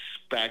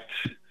expect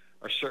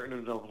a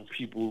certain number of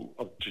people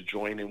to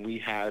join, and we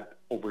had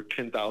over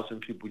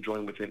 10,000 people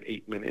join within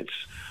 8 minutes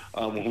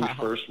when we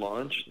first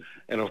launched.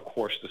 And of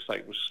course, the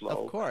site was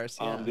slow. Of course,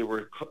 there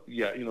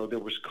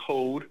was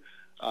code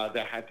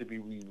that had to be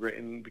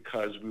rewritten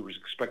because we were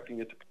expecting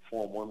it to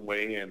perform one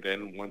way, and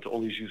then once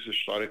all these users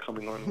started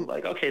coming on, we're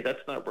like, okay,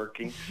 that's not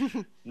working.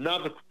 Now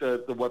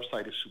the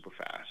website is super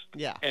fast,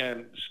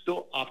 and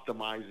still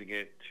optimizing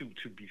it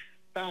to be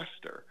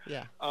faster.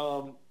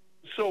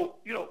 So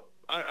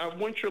I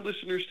want your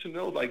listeners to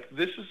know, like,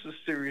 this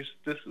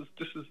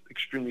is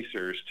extremely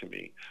serious to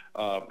me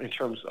in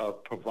terms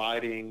of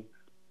providing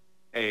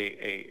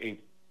a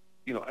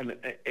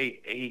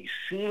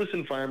seamless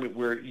environment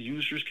where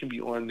users can be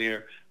on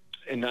there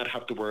and not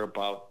have to worry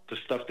about the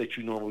stuff that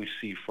you normally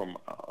see from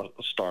a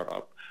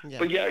startup.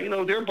 But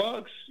there are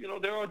bugs.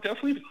 There are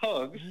definitely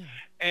bugs,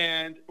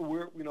 and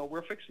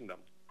we're fixing them.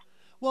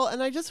 Well,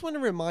 and I just want to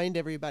remind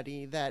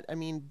everybody that,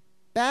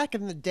 back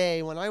in the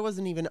day when I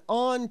wasn't even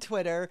on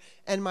Twitter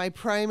and my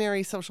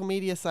primary social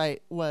media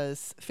site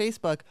was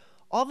Facebook,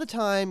 all the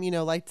time,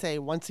 like, say,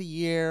 once a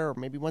year or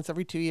maybe once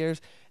every 2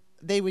 years,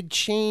 they would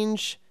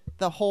change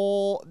the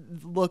whole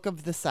look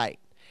of the site,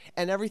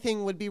 and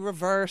everything would be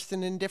reversed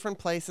and in different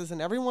places,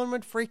 and everyone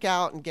would freak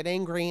out and get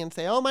angry and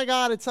say, oh my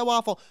God, it's so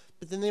awful.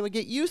 But then they would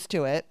get used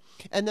to it,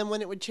 and then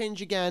when it would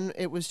change again,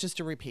 it was just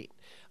a repeat.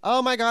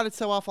 Oh my God, it's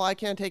so awful, I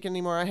can't take it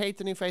anymore, I hate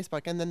the new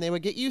Facebook. And then they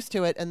would get used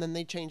to it, and then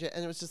they change it,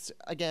 and it was just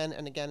again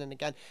and again and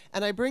again.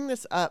 And I bring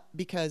this up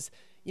because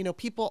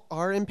people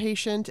are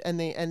impatient, and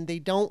they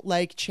don't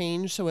like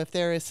change. So if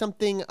there is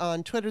something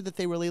on Twitter that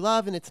they really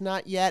love and it's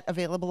not yet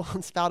available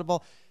on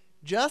Spoutable,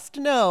 just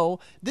know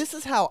this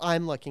is how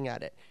I'm looking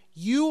at it.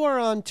 You are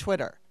on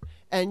Twitter,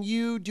 and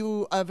you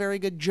do a very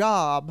good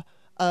job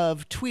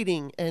of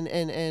tweeting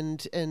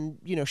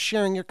and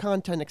sharing your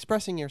content,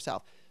 expressing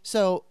yourself.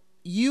 So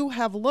you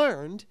have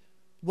learned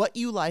what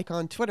you like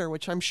on Twitter,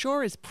 which I'm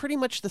sure is pretty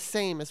much the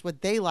same as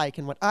what they like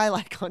and what I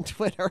like on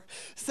Twitter.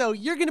 So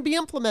you're going to be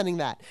implementing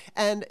that.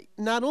 And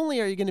not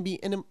only are you going to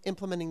be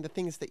implementing the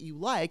things that you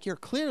like, you're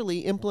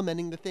clearly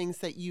implementing the things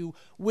that you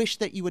wish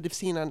that you would have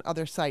seen on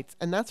other sites.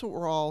 And that's what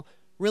we're all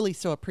really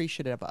so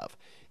appreciative of.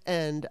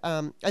 And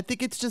I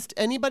think it's just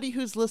anybody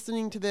who's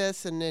listening to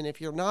this, and then if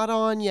you're not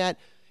on yet,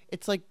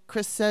 it's like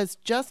Chris says,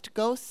 just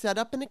go set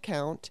up an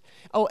account.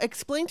 Oh,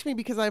 explain to me,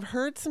 because I've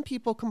heard some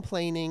people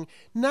complaining,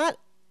 not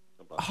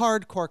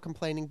hardcore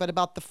complaining, but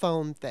about the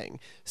phone thing.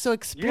 So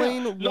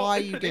explain why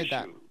you did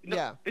that. No,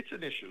 yeah, it's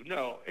an issue.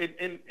 No,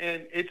 and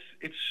it's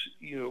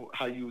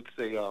how you would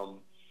say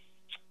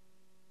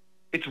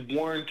it's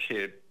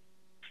warranted.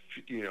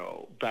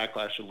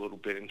 Backlash a little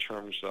bit in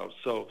terms of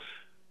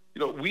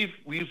we've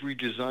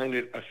redesigned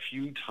it a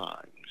few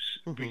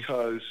times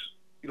because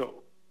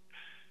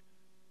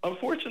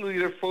unfortunately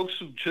there are folks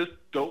who just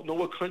don't know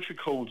what country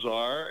codes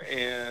are,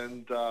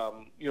 and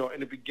in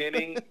the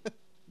beginning.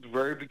 The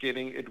very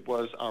beginning, it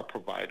was our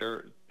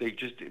provider. They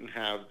just didn't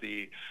have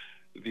the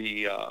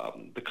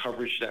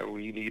coverage that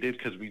we needed,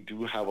 because we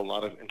do have a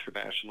lot of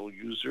international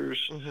users.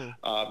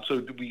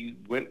 So we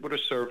went with a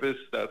service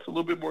that's a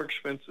little bit more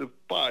expensive,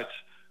 but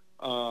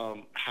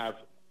have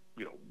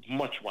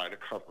much wider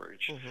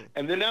coverage.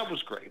 And then that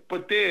was great.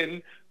 But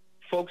then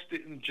folks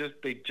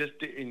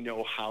didn't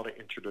know how to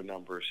enter the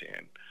numbers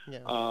in.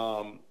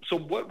 So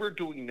what we're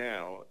doing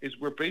now is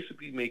we're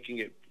basically making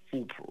it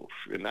foolproof,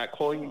 and not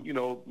calling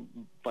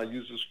my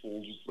users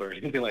fools or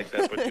anything like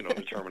that, but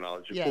the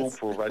terminology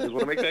foolproof. I just want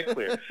to make that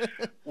clear.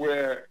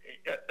 Where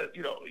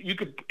you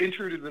could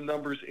enter the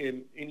numbers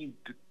in any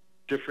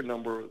different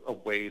number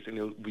of ways, and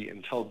it'll be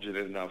intelligent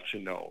enough to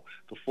know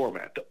the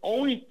format. The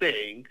only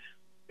thing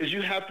is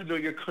you have to know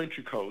your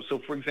country code. So,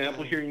 for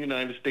example, here in the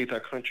United States,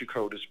 our country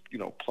code is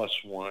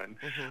 +1.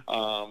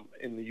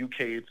 In the UK,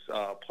 it's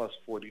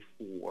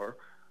 +44,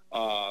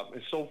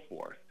 and so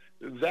forth.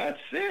 That's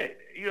it.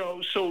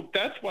 So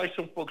that's why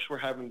some folks were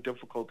having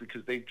difficulty,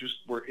 because they just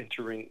were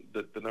entering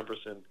the numbers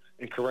in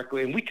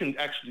incorrectly, and we can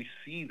actually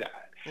see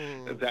that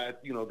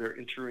they're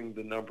entering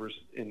the numbers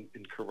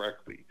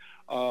incorrectly.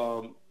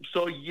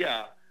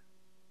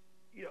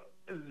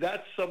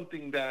 That's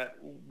something that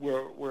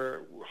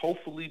we're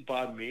hopefully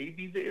by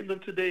maybe the end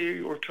of today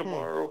or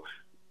tomorrow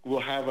we'll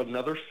have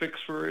another fix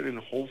for it, and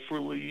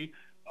hopefully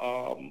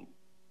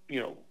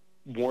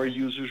more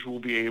users will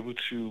be able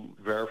to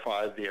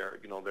verify their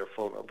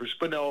phone numbers.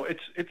 But no,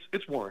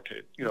 it's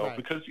warranted,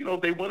 because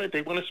they want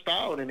to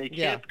spout, and they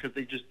can't because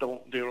they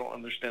don't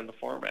understand the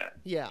format.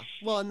 Yeah,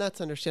 well, and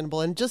that's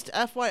understandable. And just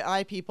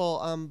FYI,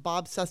 people,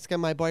 Bob Suska,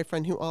 my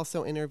boyfriend, who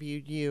also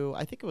interviewed you,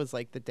 I think it was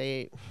like the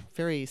day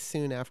very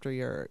soon after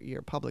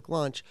your public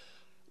launch.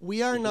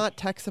 We are not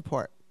tech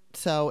support.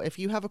 So if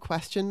you have a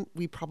question,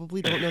 we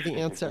probably don't know the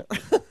answer.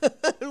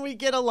 We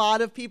get a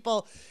lot of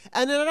people,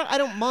 and I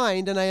don't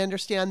mind, and I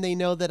understand they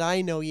know that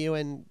I know you,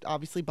 and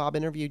obviously Bob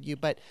interviewed you,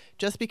 but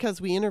just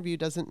because we interview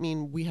doesn't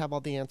mean we have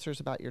all the answers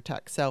about your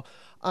tech. So,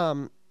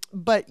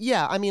 but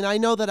yeah, I mean, I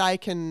know that I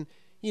can,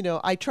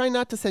 I try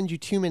not to send you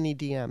too many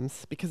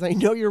DMs because I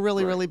know you're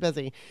really, really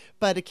busy,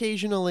 but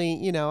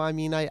occasionally,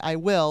 I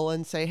will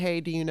and say,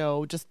 hey, do you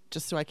know, just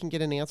so I can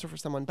get an answer for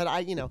someone. But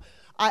I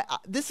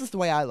this is the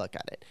way I look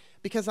at it.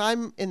 Because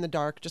I'm in the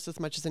dark just as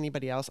much as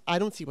anybody else. I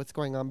don't see what's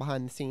going on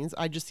behind the scenes.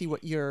 I just see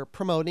what you're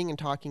promoting and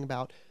talking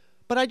about.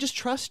 But I just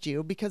trust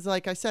you because,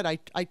 like I said,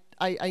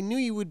 I knew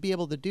you would be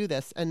able to do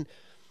this. And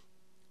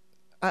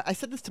I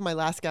said this to my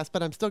last guest,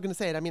 but I'm still going to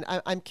say it. I mean,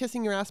 I'm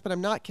kissing your ass, but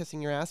I'm not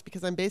kissing your ass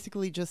because I'm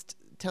basically just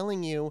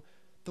telling you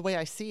the way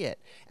I see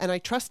it. And I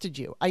trusted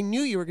you. I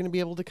knew you were going to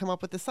be able to come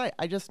up with the site.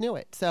 I just knew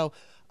it. So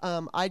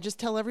I just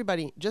tell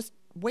everybody, just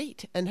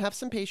wait and have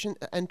some patience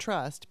and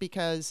trust,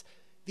 because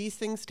these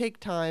things take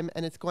time,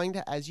 and it's going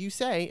to, as you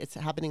say, it's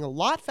happening a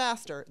lot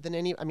faster than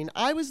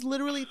I was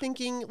literally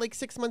thinking like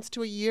 6 months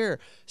to a year.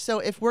 So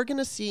if we're going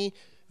to see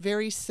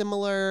very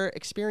similar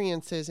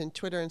experiences in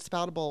Twitter and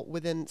Spoutable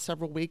within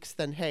several weeks,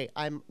 then hey,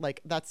 I'm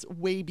like, that's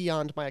way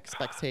beyond my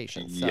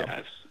expectations. So.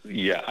 Yes.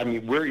 Yeah. I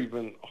mean, we're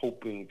even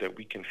hoping that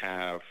we can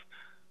have,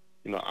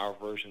 our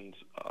version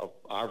of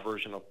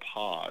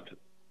Pod,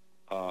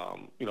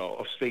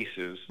 of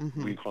Spaces,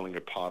 we're calling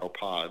it Pod or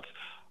Pods,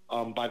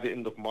 by the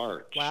end of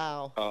March.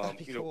 Wow, that'd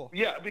be cool.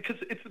 Yeah, because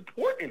it's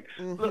important.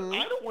 Look,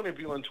 I don't want to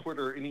be on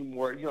Twitter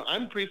anymore.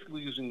 I'm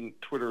basically using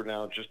Twitter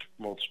now just to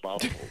promote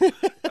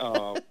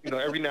Spoutable.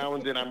 Every now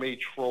and then I may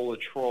troll a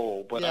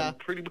troll, but I'm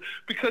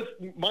because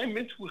my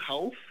mental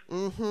health,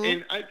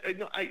 and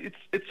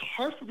it's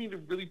hard for me to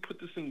really put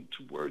this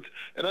into words,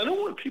 and I don't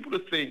want people to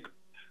think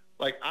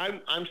like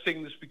I'm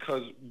saying this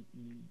because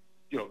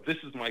this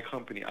is my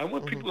company. I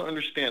want people to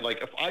understand,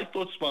 like, if I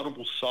thought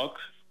Spoutable sucks,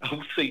 I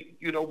would say,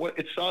 you know what,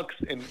 it sucks,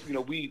 and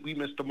we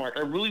missed the mark.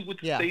 I really would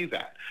say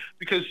that,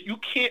 because you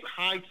can't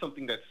hide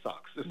something that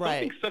sucks. If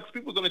something sucks,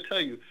 people are going to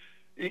tell you.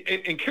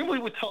 And Kimberly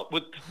would tell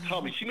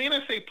me. She may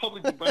not say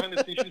publicly behind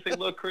the scenes. She'd say,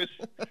 "Look, Chris,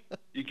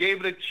 you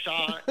gave it a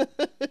shot,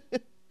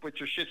 but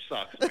Your shit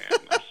sucks, man.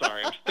 I'm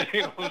sorry. I'm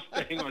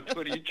staying on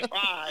Twitter. You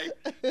try,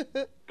 but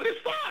it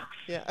sucks.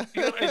 Yeah.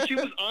 And she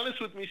was honest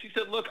with me. She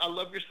said, "Look, I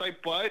love your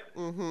site, but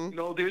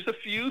there's a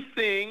few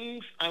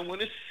things I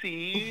want to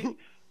see."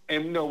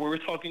 And we were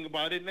talking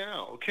about it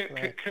now.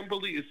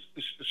 Kimberly is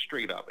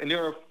straight up, and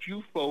there are a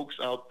few folks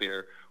out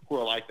there who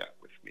are like that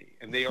with me,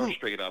 and they are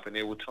straight up, and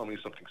they will tell me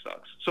something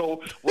sucks.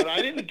 So when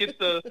I didn't get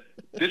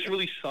this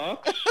really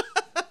sucks,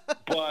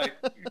 but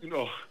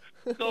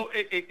so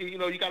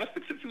you got to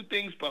fix a few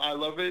things, but I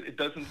love it. It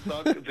doesn't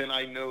suck. Then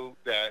I know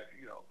that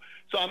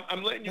So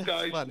I'm letting you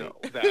guys know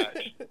that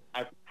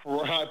I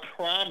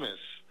promise,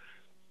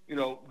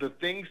 the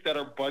things that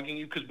are bugging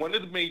you, because one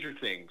of the major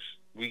things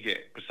we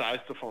get,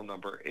 besides the phone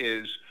number,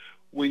 is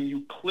when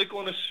you click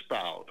on a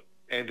spout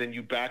and then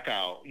you back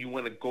out, you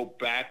want to go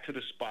back to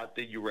the spot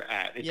that you were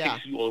at. It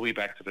takes you all the way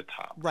back to the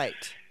top.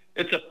 Right.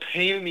 It's a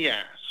pain in the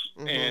ass.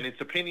 And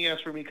it's a pain in the ass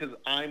for me because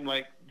I'm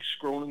like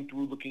scrolling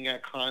through looking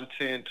at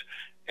content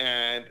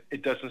and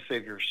it doesn't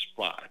save your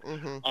spot.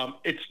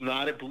 It's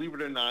not, believe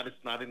it or not,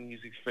 it's not an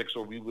easy fix,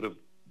 or we would have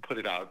put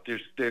it out.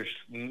 There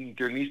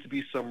needs to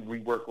be some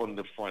rework on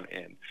the front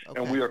end.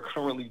 And we are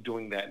currently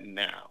doing that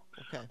now.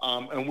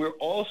 And we're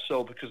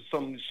also, because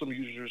some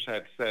users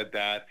had said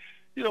that,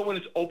 when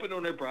it's open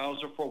on their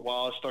browser for a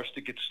while, it starts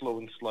to get slow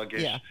and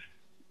sluggish. Yeah.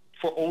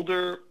 For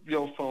older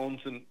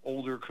phones and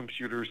older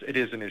computers, it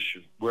is an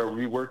issue. We're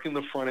reworking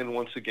the front end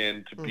once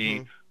again to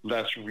be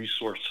less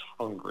resource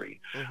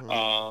hungry.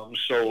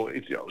 So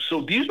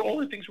these are all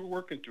the things we're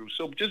working through.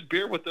 So just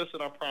bear with us,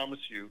 and I promise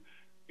you,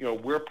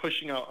 we're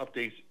pushing out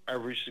updates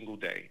every single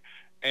day.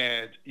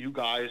 And you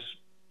guys,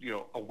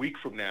 a week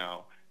from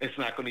now, it's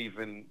not going to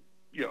even,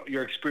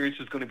 your experience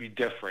is going to be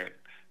different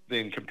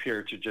than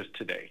compared to just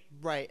today.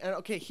 Right. And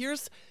okay,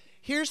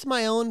 Here's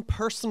my own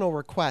personal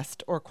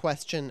request or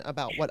question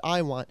about what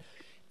I want,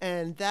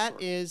 and that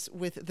is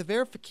with the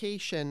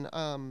verification.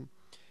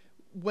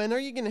 When are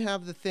you going to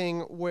have the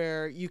thing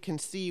where you can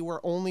see where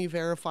only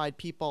verified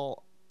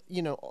people,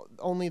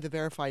 only the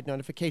verified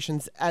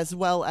notifications, as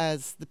well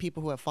as the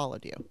people who have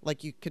followed you,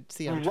 like you could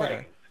see on Twitter?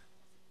 Right.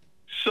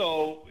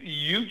 So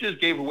you just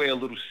gave away a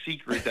little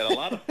secret that a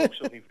lot of folks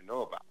don't even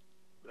know about.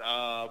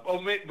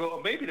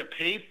 Maybe the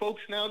paid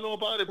folks now know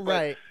about it. But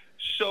right.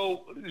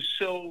 So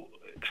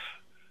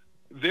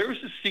there's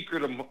a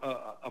secret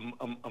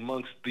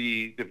amongst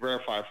the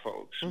verified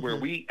folks where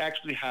we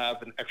actually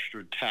have an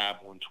extra tab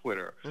on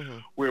Twitter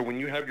where when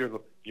you have your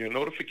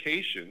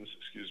notifications,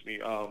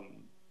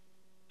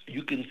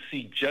 you can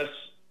see just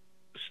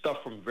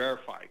stuff from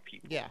verified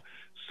people. Yeah.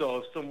 So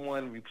if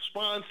someone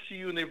responds to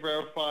you and they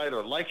verified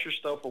or likes your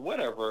stuff or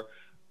whatever,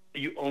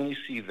 you only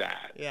see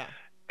that. Yeah.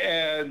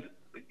 And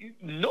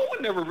no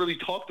one ever really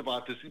talked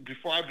about this.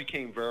 Before I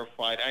became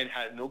verified, I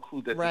had no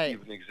clue that this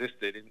even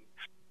existed.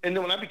 And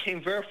then when I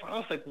became verified, I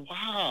was like,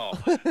 wow,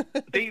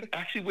 they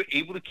actually were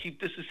able to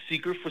keep this a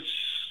secret for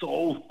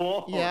so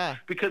long. Yeah.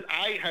 Because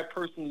I had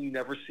personally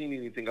never seen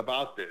anything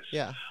about this.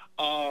 Yeah.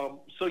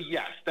 So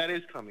yes, that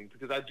is coming,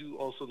 because I do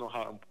also know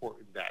how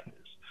important that is.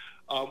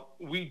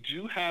 We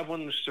do have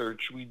on the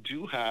search, we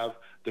do have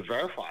the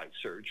verified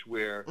search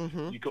where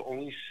you can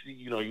only see,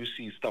 you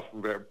see stuff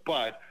from there,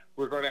 but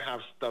we're going to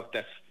have stuff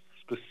that's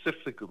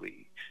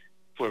specifically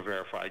for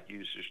verified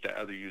users that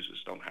other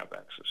users don't have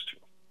access to.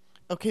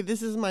 Okay,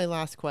 this is my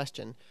last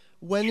question.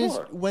 When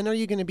are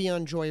you going to be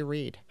on Joy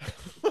Reid?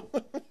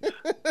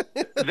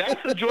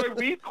 That's a Joy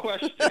Reid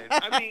question.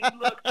 I mean,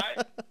 look,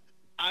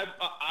 I've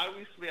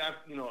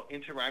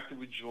interacted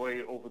with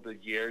Joy over the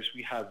years.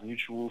 We have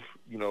mutual,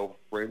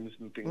 friends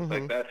and things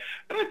like that.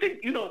 And I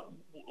think,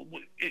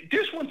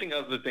 there's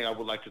other thing I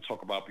would like to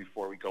talk about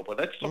before we go, but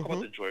let's talk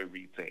about the Joy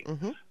Reid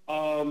thing.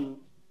 A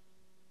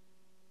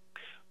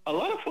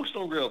lot of folks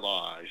don't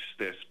realize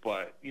this,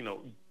 but,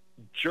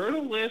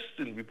 journalists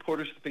and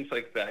reporters and things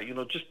like that,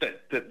 just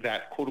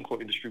that quote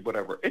unquote industry,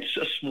 whatever, it's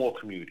a small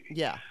community.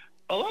 Yeah.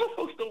 A lot of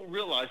folks don't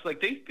realize,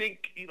 they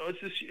think,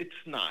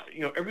 it's not,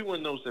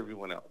 everyone knows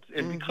everyone else.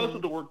 And because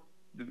of the work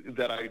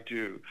that I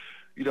do,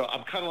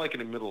 I'm kind of like in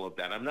the middle of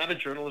that. I'm not a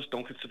journalist,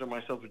 don't consider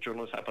myself a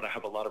journalist, but I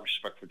have a lot of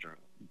respect for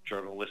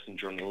journalists and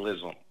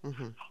journalism.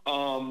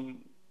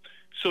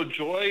 So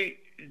Joy,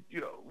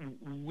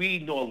 we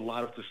know a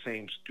lot of the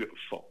same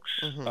folks.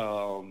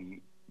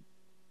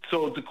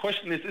 So the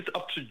question is, it's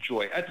up to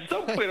Joy. At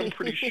some point, I'm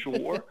pretty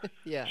sure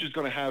she's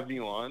going to have me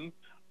on.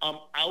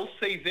 I'll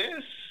say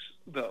this,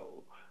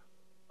 though.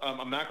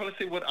 I'm not going to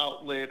say what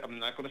outlet. I'm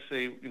not going to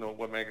say,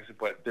 what magazine.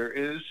 But there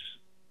is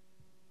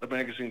a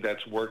magazine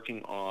that's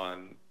working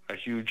on a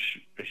huge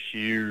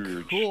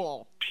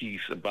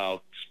piece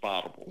about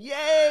Spottable.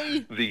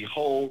 Yay! The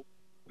whole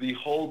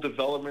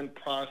development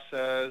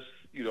process,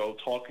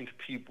 talking to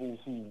people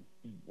who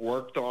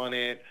worked on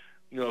it.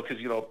 Because,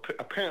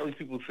 apparently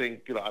people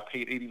think, I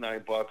paid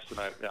 $89 and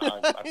I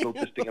built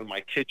this thing in my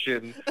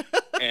kitchen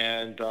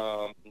and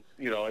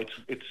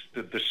it's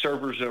the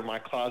servers are in my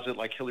closet,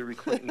 like Hillary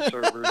Clinton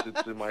servers.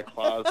 It's in my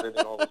closet,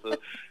 and all of the,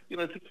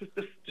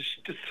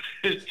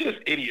 it's just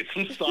idiots.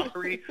 I'm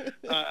sorry.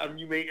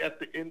 You may have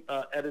to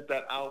edit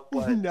that out,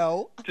 but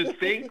no. To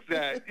think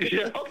that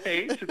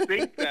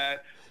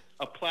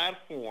a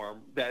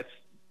platform that's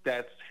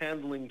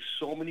handling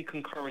so many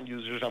concurrent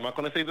users. I'm not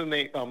going to say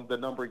the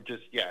number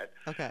just yet.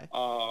 Okay.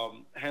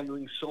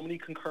 Handling so many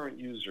concurrent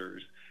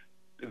users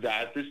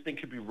that this thing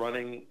could be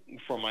running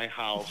from my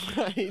house,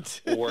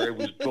 right? Or it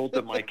was built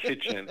in my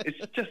kitchen.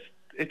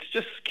 It's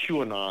just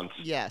QAnon.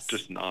 Yes.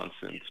 Just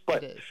nonsense.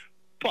 But it is.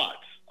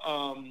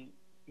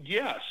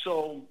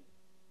 So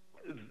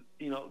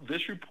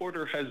this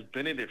reporter has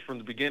been in it from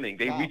the beginning.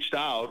 They reached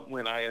out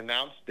when I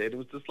announced it. It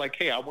was just like,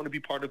 hey, I want to be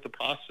part of the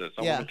process.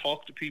 I want to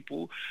talk to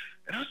people.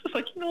 And I was just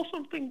like,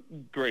 something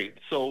great.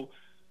 So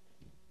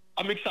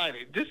I'm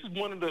excited. This is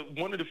one of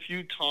the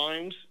few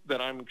times that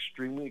I'm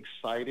extremely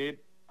excited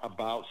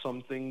about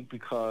something,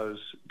 because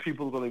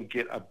people are going to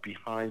get a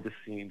behind the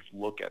scenes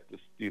look at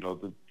this,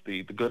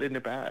 the good and the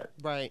bad.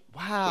 Right.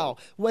 Wow.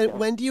 So,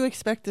 when do you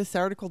expect this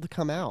article to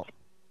come out?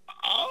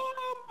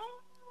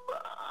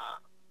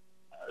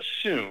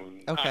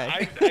 Soon. Okay.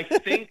 I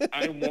think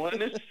I want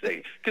to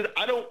say, because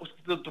I don't.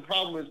 The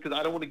problem is because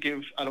I don't want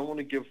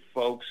to give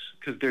folks,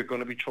 because they're going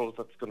to be trolls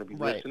that's going to be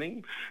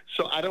listening.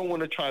 So I don't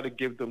want to try to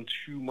give them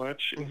too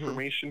much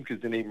information,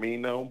 because then they may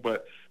know.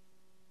 But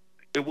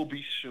it will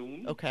be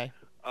soon. Okay.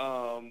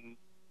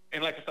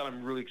 And like I said,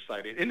 I'm really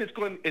excited, and it's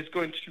going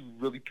to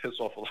really piss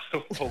off a lot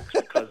of folks,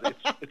 because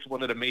it's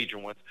one of the major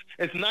ones.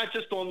 It's not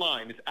just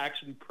online; it's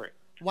actually print.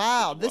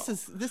 Wow, this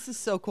is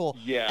so cool.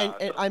 Yeah,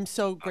 and I'm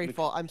so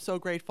grateful. I'm so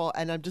grateful,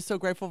 and I'm just so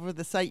grateful for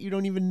the site. You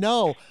don't even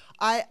know.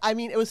 I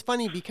mean, it was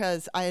funny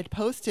because I had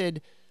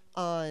posted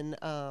on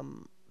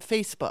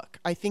Facebook.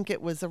 I think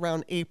it was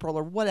around April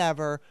or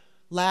whatever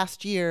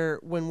last year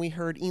when we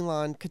heard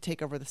Elon could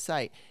take over the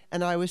site,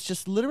 and I was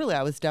just literally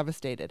I was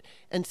devastated.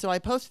 And so I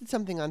posted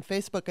something on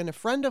Facebook, and a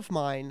friend of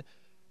mine,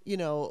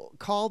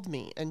 called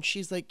me, and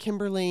she's like,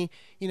 Kimberly,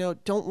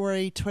 don't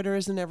worry, Twitter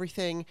isn't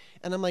everything.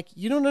 And I'm like,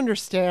 you don't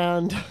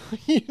understand.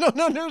 You don't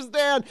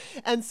understand.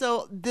 And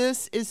so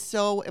this is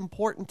so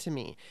important to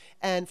me.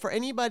 And for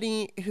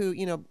anybody who,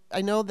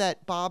 I know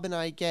that Bob and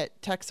I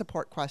get tech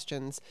support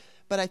questions,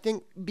 but I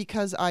think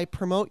because I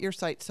promote your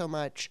site so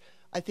much,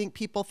 I think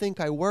people think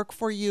I work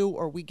for you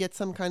or we get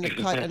some kind of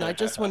cut. And I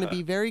just want to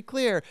be very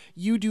clear.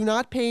 You do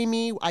not pay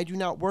me. I do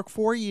not work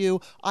for you.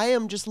 I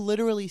am just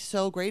literally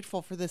so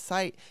grateful for this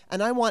site.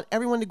 And I want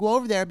everyone to go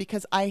over there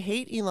because I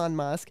hate Elon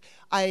Musk.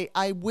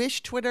 I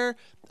wish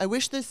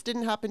this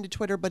didn't happen to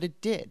Twitter, but it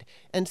did.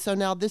 And so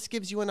now this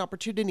gives you an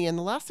opportunity. And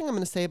the last thing I'm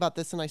going to say about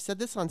this, and I said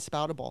this on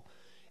Spoutable,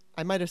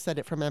 I might have said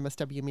it from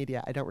MSW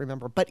Media. I don't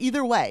remember. But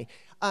either way,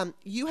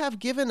 you have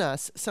given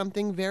us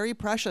something very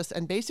precious.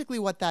 And basically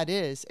what that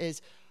is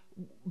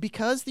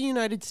because the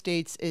United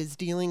States is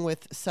dealing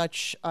with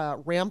such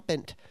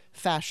rampant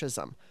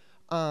fascism,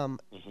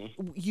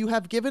 you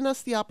have given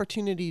us the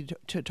opportunity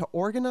to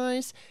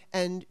organize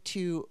and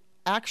to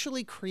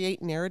actually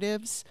create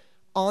narratives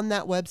on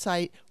that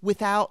website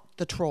without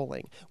the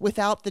trolling,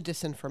 without the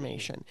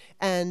disinformation.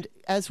 And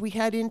as we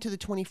head into the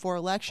 24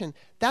 election,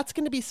 that's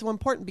going to be so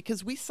important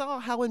because we saw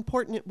how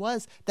important it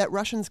was that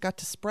Russians got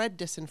to spread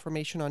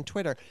disinformation on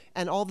Twitter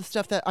and all the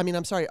stuff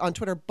on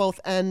Twitter, both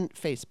and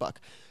Facebook.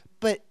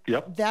 But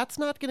that's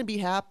not going to be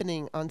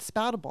happening on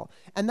Spoutable.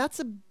 And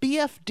that's a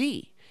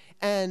BFD.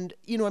 And,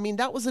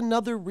 that was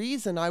another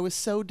reason I was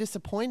so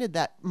disappointed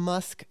that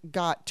Musk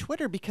got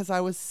Twitter, because I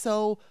was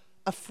so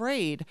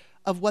afraid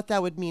of what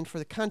that would mean for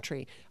the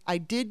country. I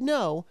did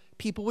know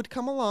people would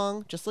come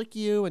along just like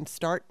you and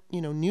start,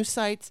 new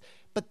sites.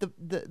 But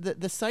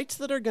the sites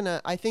that are going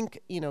to, I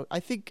think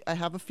I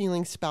have a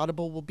feeling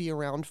Spoutable will be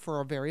around for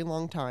a very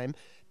long time.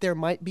 There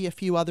might be a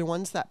few other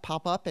ones that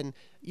pop up and,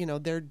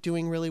 they're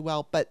doing really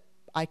well. But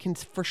I can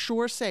for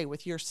sure say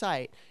with your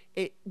site,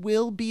 it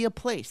will be a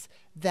place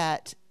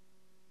that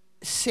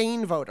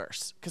sane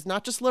voters, because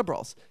not just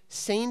liberals,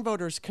 sane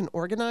voters can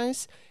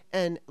organize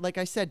and, like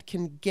I said,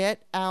 can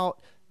get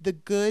out the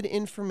good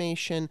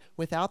information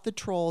without the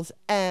trolls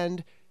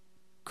and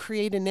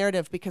create a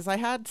narrative. Because I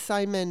had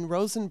Simon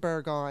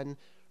Rosenberg on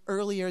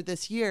earlier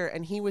this year,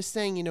 and he was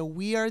saying,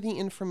 we are the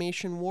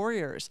information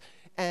warriors.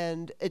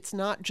 And it's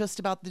not just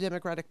about the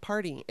Democratic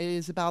Party. It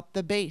is about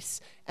the base.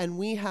 And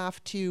we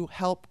have to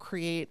help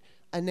create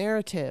a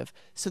narrative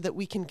so that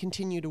we can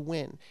continue to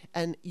win.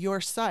 And your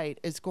site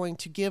is going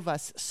to give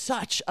us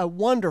such a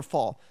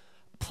wonderful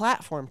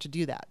platform to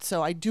do that.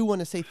 So I do want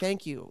to say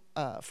thank you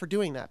for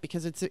doing that,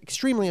 because it's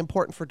extremely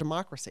important for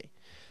democracy.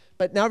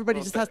 But now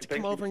everybody just has to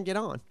come over and get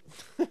on.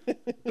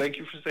 Thank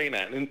you for saying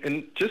that.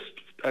 And just,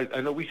 I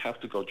know we have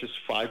to go just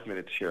 5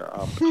 minutes here.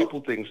 A couple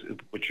things,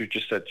 what you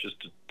just said,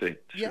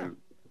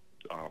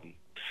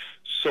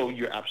 so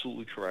you're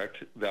absolutely correct.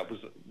 That was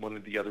one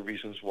of the other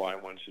reasons why I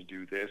wanted to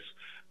do this,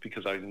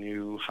 because I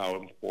knew how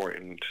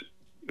important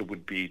it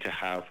would be to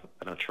have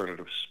an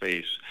alternative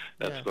space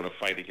that's going to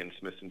fight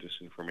against mis and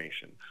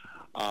disinformation.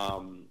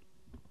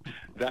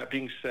 That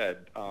being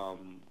said,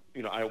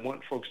 I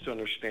want folks to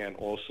understand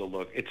also,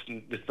 look, it's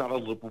not a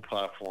liberal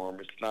platform.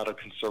 It's not a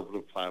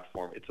conservative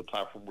platform. It's a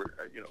platform where,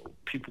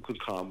 people could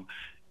come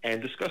and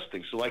discuss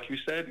things. So like you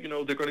said, there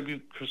are going to be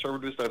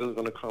conservatives that are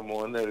going to come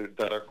on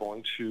that are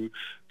going to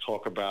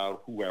talk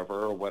about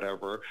whoever or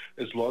whatever.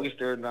 As long as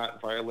they're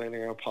not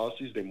violating our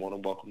policies, they're more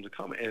than welcome to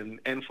come.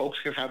 And folks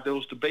can have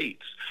those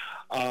debates.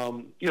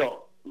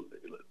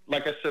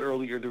 Like I said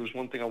earlier, there was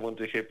one thing I wanted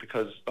to hit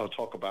because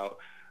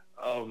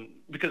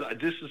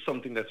this is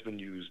something that's been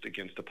used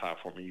against the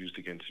platform and used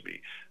against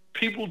me.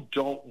 People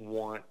don't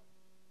want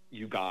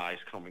you guys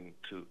coming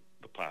to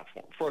the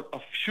platform for a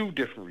few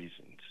different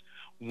reasons.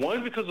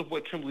 One, because of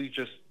what Kimberly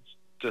just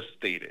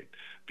stated,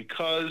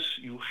 because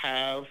you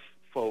have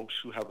folks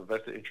who have a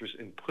vested interest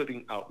in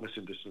putting out mis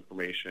and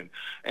disinformation.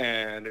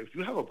 And if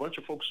you have a bunch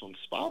of folks on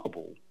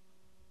Spoutable,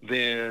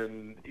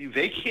 then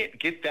they can't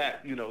get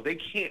that,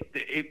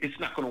 it's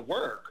not going to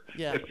work.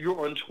 Yeah. If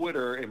you're on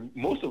Twitter and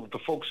most of the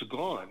folks are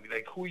gone,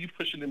 like, who are you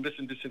pushing the mis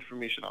and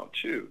disinformation out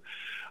to?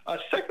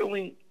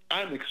 Secondly,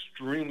 I'm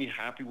extremely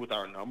happy with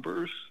our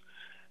numbers.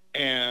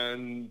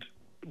 And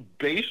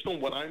based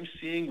on what I'm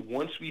seeing,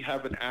 once we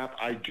have an app,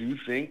 I do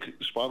think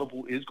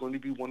Spoutable is going to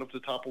be one of the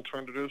top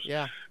alternatives.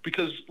 Yeah.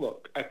 Because,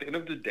 look, at the end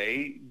of the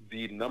day,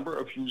 the number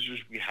of users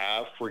we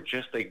have for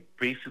just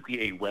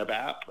basically a web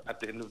app at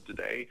the end of the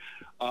day,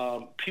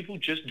 people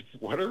just, for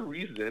whatever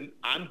reason,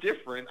 I'm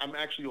different. I'm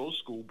actually old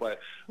school,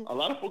 but a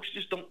lot of folks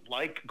just don't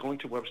like going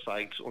to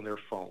websites on their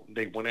phone.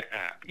 They want an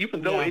app,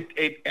 even though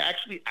it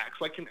actually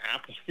acts like an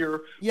app on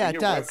your web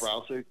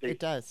browser. It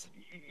does.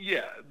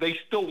 Yeah, they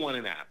still want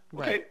an app.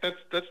 Okay, Right.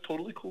 that's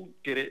totally cool.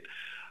 Get it.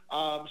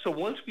 So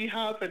once we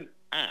have an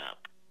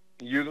app,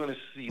 you're going to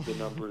see the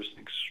numbers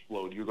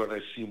explode. You're going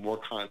to see more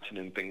content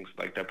and things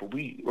like that. But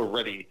we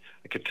already,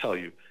 I could tell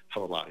you,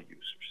 have a lot of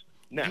users.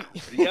 Now,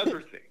 the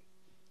other thing,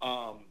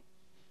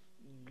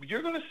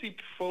 you're going to see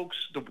folks,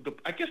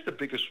 I guess the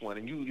biggest one,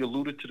 and you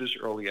alluded to this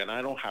earlier, and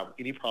I don't have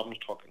any problems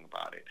talking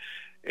about it,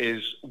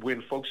 is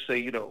when folks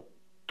say,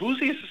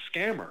 Boozy is a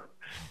scammer,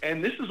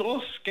 and this is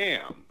all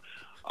scam.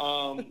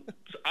 So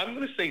I'm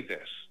going to say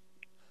this.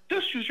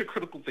 Just use your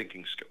critical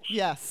thinking skills.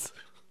 Yes.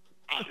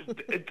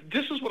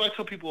 This is what I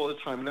tell people all the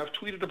time, and I've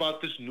tweeted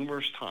about this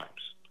numerous times.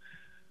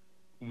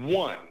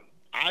 One,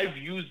 I've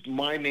used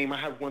my name. I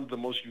have one of the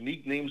most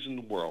unique names in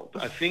the world.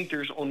 I think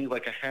there's only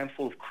like a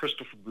handful of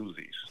Christopher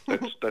Boozies.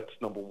 That's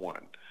number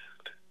one.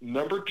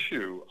 Number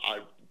two,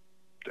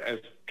 as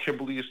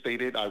Kimberly has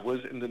stated, I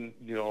was in the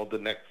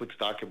Netflix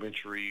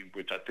documentary,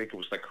 which I think it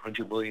was like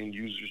 100 million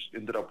users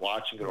ended up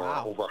watching it, or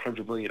over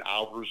 100 million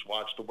hours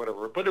watched, or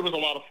whatever. But it was a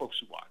lot of folks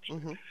who watched.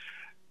 Mm-hmm.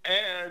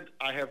 And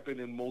I have been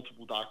in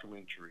multiple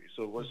documentaries,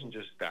 so it wasn't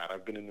just that.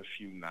 I've been in a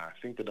few now. I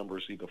think the number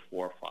is either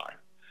 4 or 5.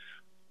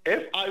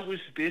 If I was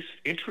this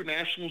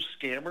international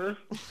scammer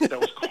that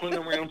was going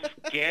around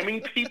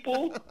scamming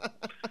people,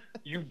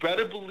 you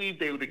better believe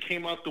they would have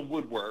came out the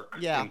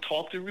woodwork and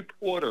talked to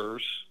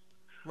reporters.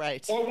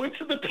 Right. Or went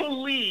to the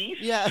police.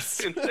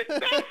 Yes. And said,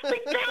 that's the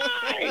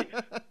guy.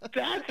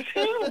 That's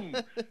him.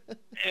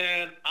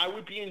 And I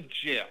would be in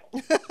jail.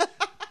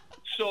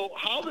 So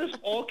how this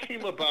all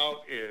came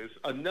about is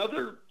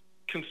another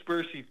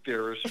conspiracy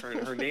theorist,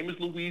 her name is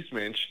Louise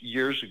Minch,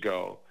 years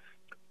ago,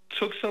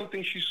 took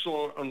something she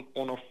saw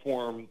on a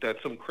forum that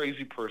some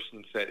crazy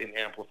person said and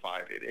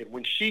amplified it. And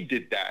when she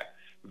did that,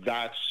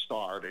 that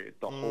started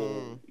the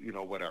whole,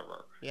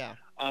 whatever. Yeah.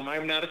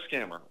 I'm not a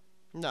scammer.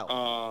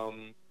 No.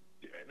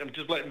 I'm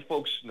just letting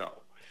folks know.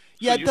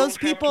 Yeah, so those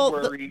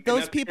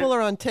people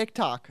are on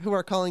TikTok who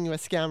are calling you a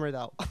scammer,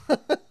 though.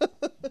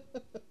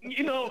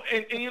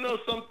 and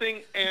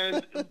something.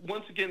 And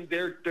once again,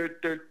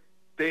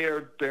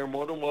 they're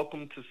more than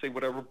welcome to say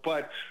whatever.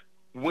 But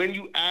when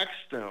you ask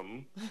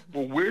them,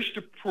 well, where's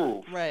the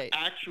proof? Right.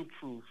 Actual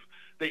proof.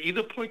 They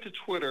either point to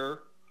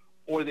Twitter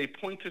or they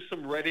point to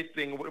some Reddit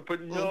thing.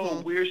 But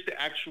no, where's the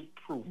actual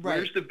proof? Right.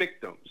 Where's the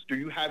victims? Do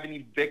you have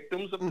any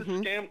victims of the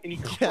scam? Any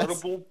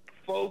credible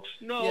folks?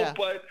 No,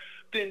 but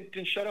then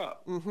shut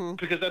up.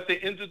 Because at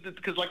the end of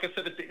because like I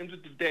said, at the end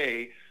of the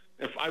day,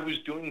 if I was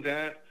doing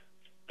that,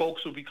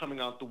 folks would be coming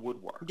out the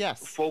woodwork.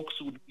 Yes. Folks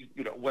would,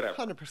 whatever.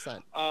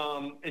 100%.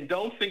 And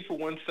don't think for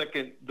one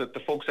second that the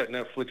folks at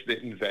Netflix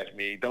didn't vet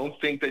me. Don't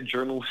think that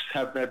journalists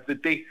have that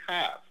they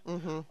have.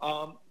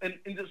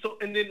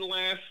 And then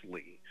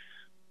lastly,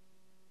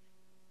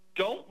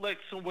 don't let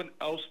someone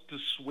else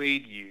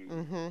dissuade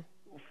you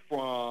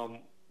from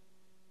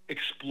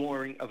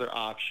exploring other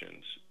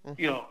options.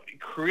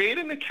 Create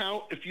an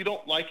account. If you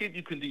don't like it,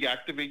 you can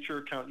deactivate your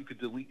account. You could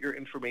delete your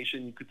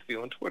information. You could stay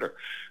on Twitter.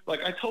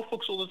 Like I tell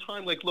folks all the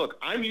time, like, look,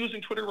 I'm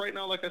using Twitter right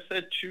now, like I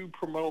said, to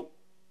promote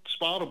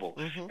Spoutable.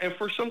 And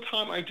for some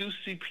time, I do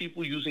see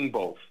people using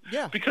both.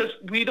 Yeah. Because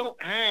we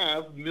don't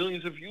have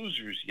millions of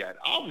users yet.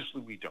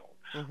 Obviously, we don't.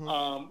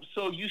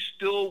 So you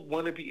still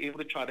want to be able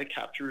to try to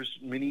capture as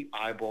many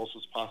eyeballs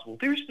as possible.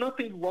 There's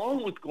nothing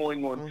wrong with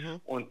going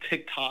on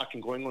TikTok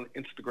and going on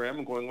Instagram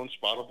and going on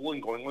Spotify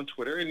and going on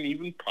Twitter and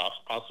even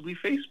possibly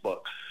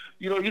Facebook.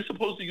 You're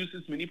supposed to use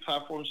as many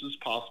platforms as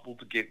possible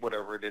to get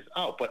whatever it is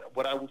out. But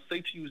what I will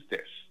say to you is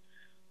this.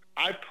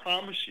 I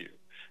promise you,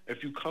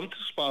 if you come to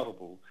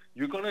Spotify,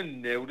 you're going to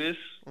notice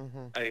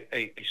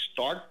a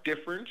stark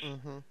difference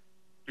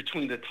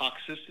between the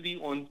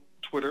toxicity on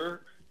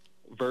Twitter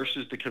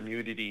versus the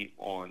community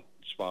on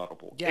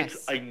Spotify. Yes.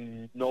 It's a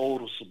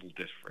noticeable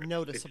difference.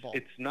 Noticeable.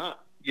 It's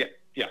not. Yeah.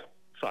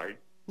 Sorry.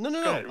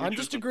 No. I'm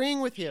just agreeing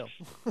with you.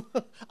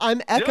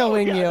 I'm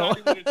echoing you.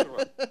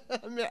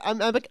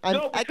 I'm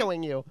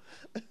echoing you.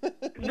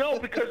 No,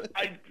 because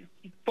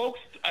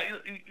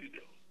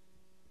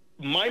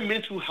my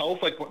mental health,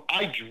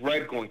 I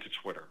dread going to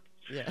Twitter.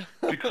 Yeah.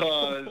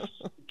 Because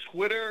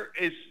Twitter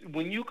is,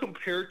 when you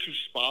compare to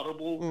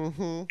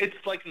Spotify,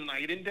 it's like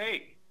night and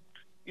day.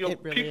 Really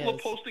people are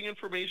posting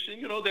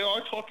information. They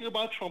are talking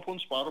about Trump on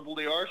Spotify.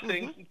 They are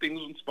saying some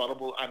things on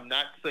Spotify. I'm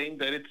not saying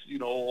that it's,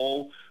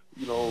 all,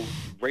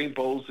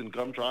 rainbows and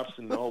gumdrops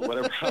and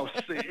whatever else.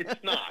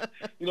 It's not.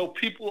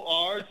 People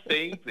are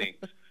saying things,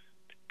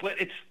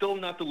 but it's still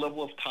not the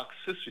level of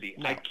toxicity.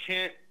 No. I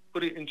can't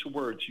put it into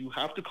words. You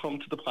have to come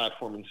to the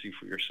platform and see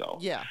for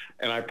yourself. Yeah.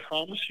 And I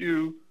promise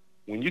you,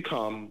 when you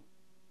come,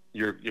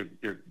 you're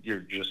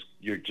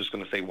just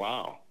going to say,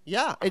 wow.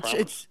 Yeah,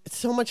 it's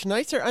so much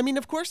nicer. I mean,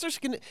 of course,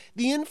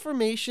 the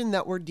information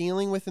that we're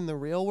dealing with in the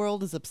real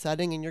world is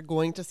upsetting, and you're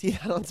going to see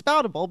that on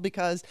Spoutable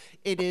because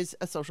it is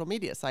a social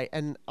media site,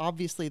 and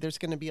obviously there's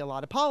going to be a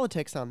lot of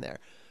politics on there.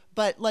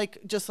 But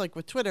just like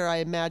with Twitter, I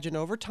imagine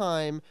over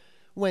time,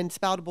 when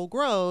Spoutable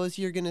grows,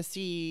 you're going to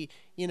see,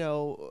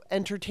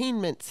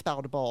 entertainment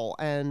Spoutable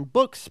and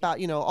books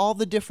all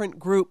the different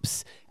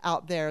groups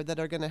out there that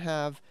are going to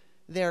have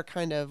their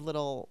kind of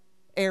little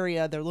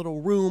area, their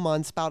little room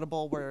on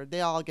Spoutable where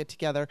they all get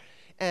together.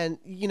 And,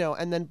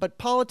 but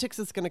politics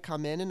is going to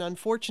come in. And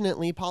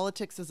unfortunately,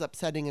 politics is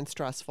upsetting and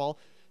stressful.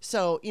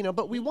 So,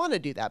 but we want to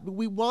do that. But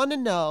we want to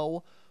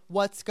know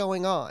what's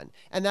going on.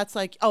 And that's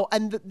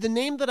and the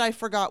name that I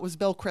forgot was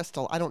Bill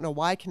Kristol. I don't know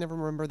why I can never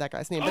remember that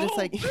guy's name, but it's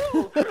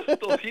Bill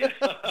Kristol, yeah.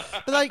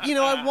 But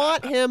I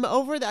want him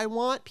over there. I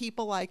want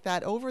people like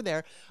that over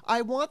there.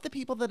 I want the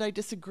people that I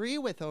disagree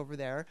with over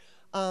there.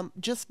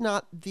 Just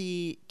not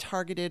the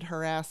targeted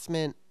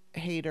harassment,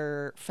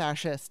 hater,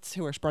 fascists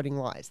who are spreading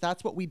lies.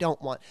 That's what we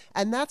don't want.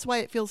 And that's why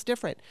it feels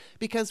different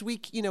because we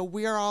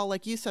are all,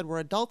 like you said, we're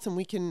adults and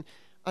we can,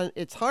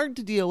 it's hard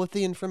to deal with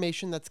the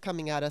information that's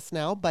coming at us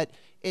now, but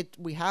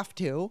we have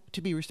to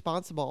be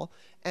responsible.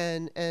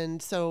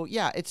 And so,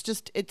 yeah, it's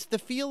the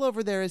feel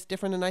over there is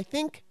different. And I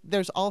think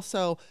there's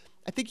also,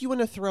 I think you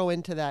want to throw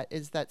into that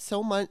is that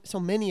so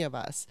many of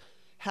us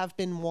have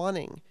been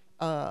wanting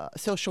a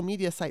social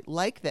media site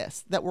like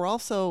this, that we're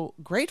also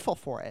grateful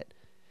for it,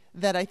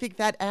 that I think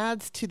that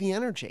adds to the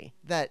energy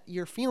that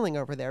you're feeling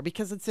over there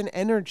because it's an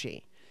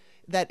energy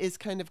that is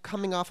kind of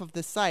coming off of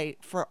the site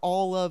for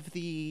all of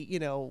the,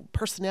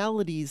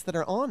 personalities that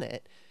are on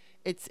it.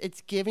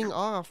 It's giving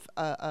off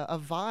a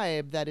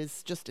vibe that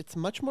is just, it's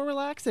much more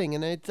relaxing.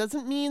 And it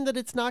doesn't mean that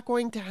it's not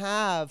going to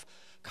have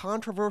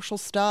controversial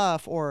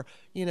stuff or,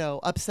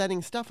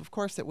 upsetting stuff. Of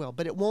course it will,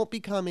 but it won't be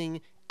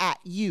coming at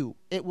you.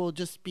 It will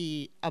just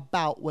be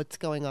about what's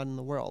going on in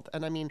the world.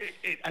 And I mean,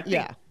 I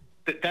think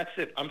that's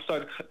it. I'm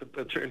sorry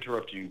to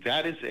interrupt you.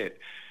 That is it.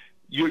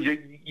 You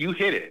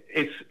hit it.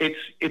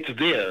 It's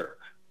there,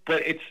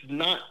 but it's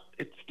not.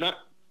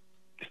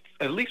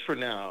 At least for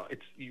now,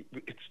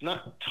 it's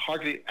not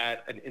targeted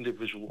at an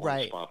individual on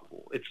Spotify.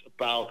 It's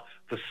about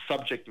the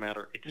subject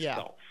matter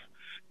itself.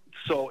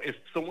 Yeah. So if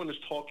someone is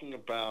talking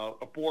about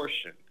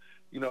abortion,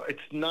 it's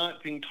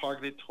not being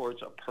targeted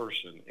towards a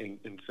person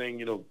and saying,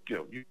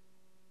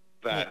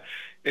 that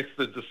it's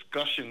the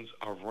discussions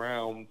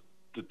around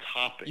the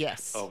topic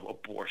of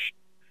abortion.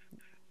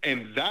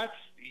 And that's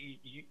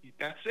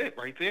it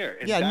right there.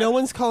 And no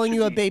one's calling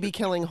you a baby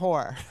killing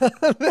whore.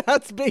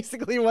 That's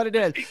basically what it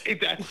is.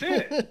 That's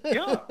it.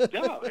 Yeah.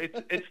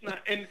 It's not.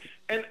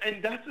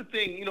 And that's the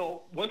thing,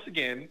 once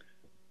again,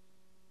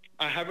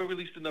 I haven't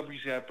released the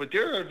numbers yet, but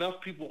there are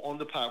enough people on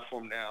the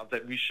platform now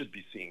that we should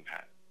be seeing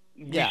that.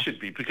 We should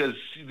be, because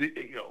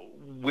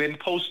when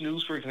Post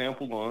News, for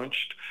example,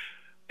 launched,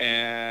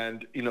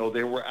 and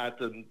they were at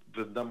the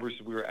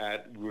numbers we were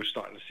at, we were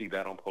starting to see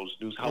that on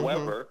Post News.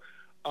 However,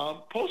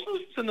 Post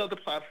News is another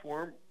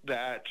platform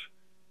that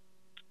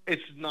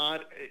it's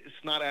not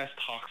as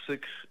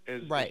toxic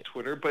as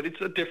Twitter, but it's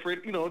a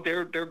different.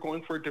 They're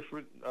going for a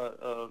different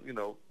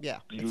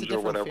views or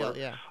whatever.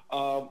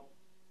 Field,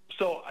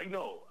 so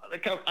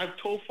I've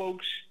told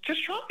folks,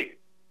 just try it.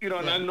 And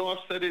I know I've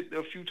said it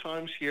a few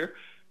times here.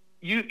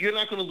 You're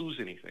not going to lose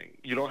anything.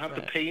 You don't have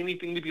to pay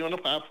anything to be on the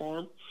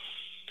platform.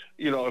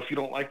 If you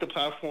don't like the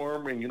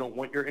platform and you don't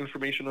want your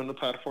information on the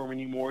platform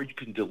anymore, you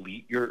can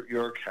delete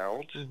your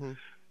account. Mm-hmm.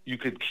 You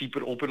could keep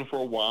it open for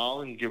a while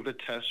and give it a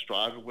test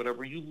drive or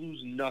whatever. You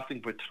lose nothing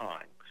but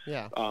time.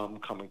 Yeah.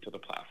 coming to the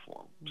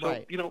platform. So,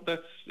 Right.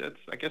 that's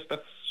I guess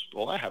that's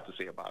all I have to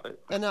say about it.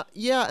 And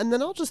yeah, and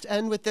then I'll just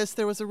end with this.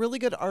 There was a really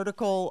good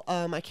article.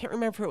 I can't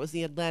remember if it was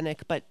the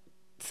Atlantic, but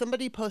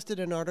somebody posted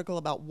an article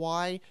about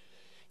why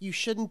you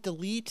shouldn't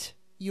delete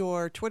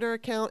your Twitter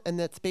account, and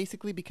that's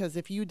basically because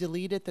if you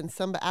delete it, then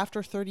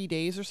after 30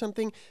 days or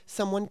something,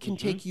 someone can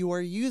take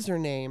your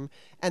username,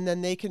 and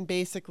then they can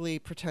basically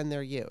pretend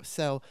they're you.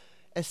 So,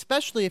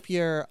 especially if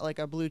you're like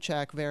a blue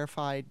check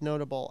verified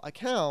notable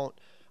account,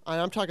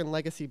 and I'm talking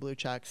legacy blue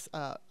checks,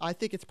 I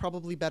think it's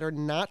probably better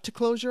not to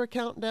close your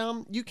account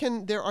down.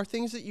 There are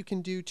things that you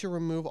can do to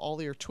remove all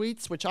your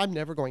tweets, which I'm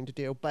never going to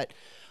do, but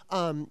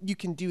you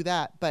can do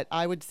that. But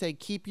I would say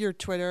keep your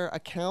Twitter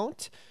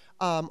account,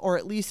 or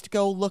at least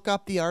go look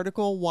up the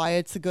article why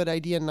it's a good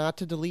idea not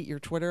to delete your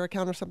Twitter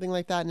account or something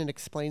like that, and it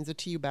explains it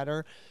to you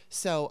better.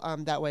 So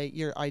that way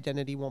your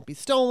identity won't be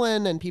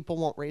stolen and people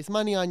won't raise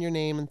money on your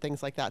name and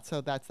things like that. So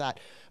that's that.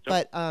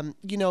 Yep.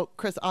 But,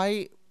 Chris,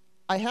 I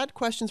had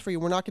questions for you.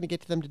 We're not going to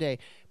get to them today,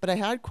 but I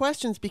had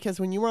questions because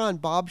when you were on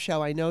Bob's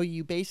show, I know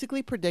you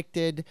basically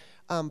predicted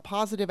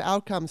positive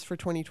outcomes for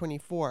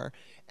 2024.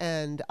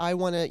 And I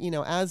want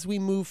to, as we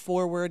move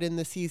forward in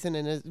the season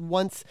and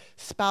once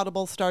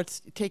Spoutable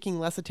starts taking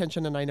less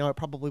attention, and I know it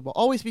probably will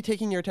always be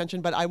taking your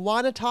attention, but I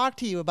want to talk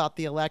to you about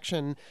the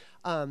election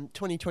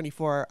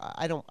 2024.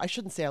 I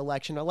shouldn't say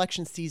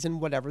election season,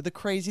 whatever, the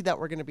crazy that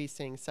we're going to be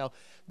seeing. So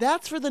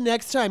that's for the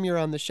next time you're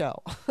on the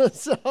show.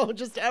 So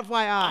just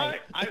FYI.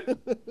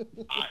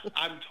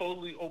 I'm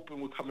totally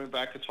open with coming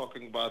back and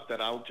talking about that.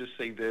 I'll just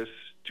say this: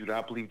 do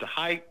not believe the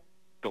hype.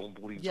 Don't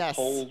believe the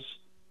polls.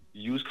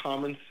 Use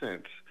common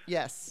sense.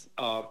 Yes.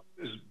 As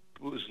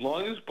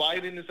long as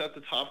Biden is at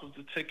the top of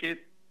the ticket,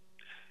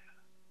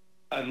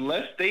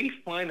 unless they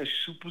find a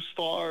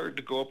superstar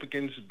to go up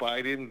against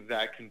Biden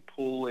that can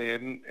pull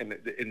in, and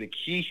the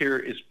key here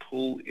is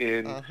pull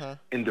in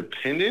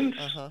independents,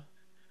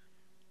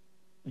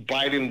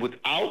 Biden,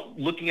 without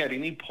looking at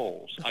any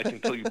polls, I can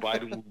tell you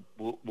Biden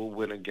will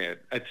win again.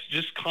 It's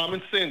just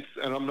common sense,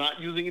 and I'm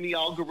not using any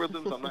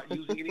algorithms. I'm not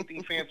using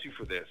anything fancy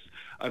for this.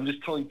 I'm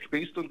just telling you,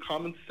 based on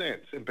common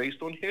sense and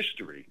based on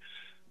history,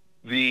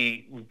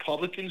 the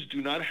Republicans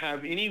do not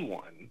have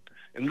anyone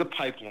in the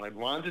pipeline.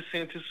 Ron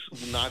DeSantis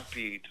will not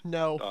beat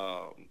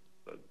Biden.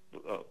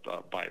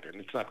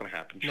 It's not going to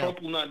happen. No.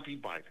 Trump will not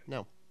beat Biden.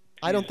 No,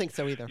 I don't think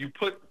so either.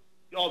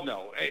 Oh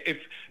no! If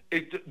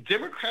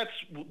Democrats,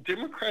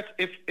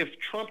 if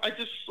Trump, I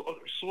just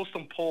saw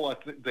some poll I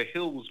think the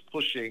Hill was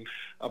pushing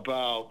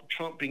about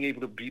Trump being able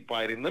to beat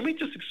Biden. Let me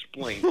just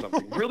explain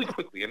something really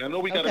quickly, and I know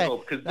we got to go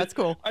because that's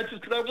cool. I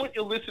want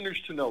your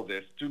listeners to know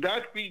this. Do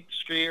not be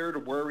scared or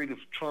worried if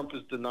Trump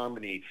is the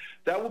nominee.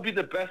 That will be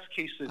the best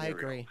case scenario. I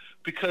agree.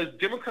 Because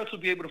Democrats will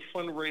be able to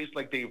fundraise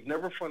like they've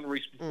never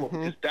fundraised before.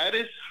 Because that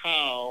is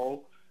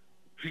how.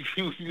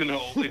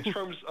 In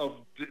terms of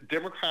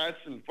Democrats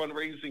and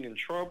fundraising and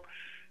Trump,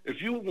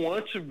 if you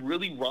want to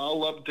really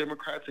rile up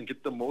Democrats and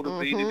get them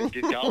motivated and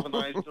get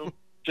galvanized them,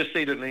 just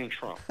say the name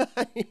Trump.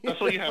 That's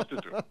all you have to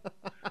do.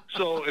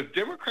 So if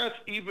Democrats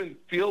even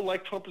feel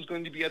like Trump is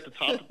going to be at the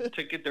top of the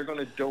ticket, they're going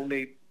to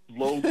donate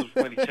loads of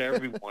money to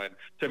everyone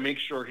to make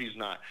sure he's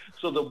not.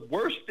 So the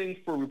worst thing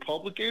for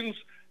Republicans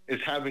is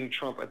having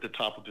Trump at the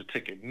top of the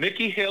ticket.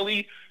 Nikki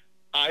Haley,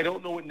 I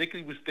don't know what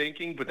Nikki was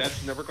thinking, but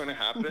that's never going to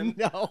happen.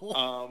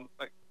 No.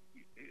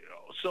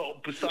 So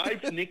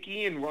besides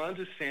Nikki and Ron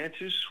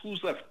DeSantis,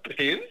 who's left?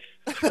 Pence?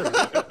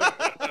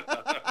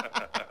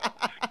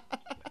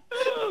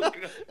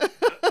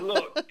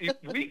 Look, if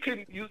we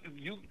can,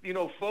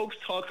 folks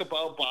talk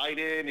about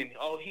Biden and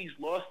he's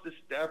lost a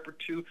step or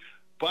two.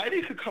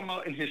 Biden could come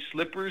out in his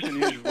slippers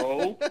and his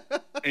robe,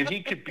 and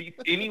he could beat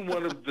any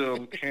one of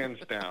them hands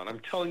down.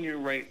 I'm telling you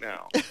right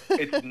now,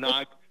 it's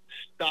not.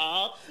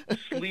 Stop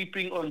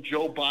sleeping on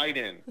Joe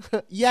Biden.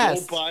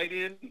 Yes. Joe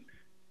Biden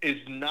is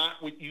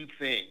not what you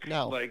think.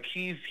 No. Like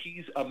he's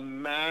a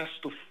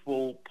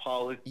masterful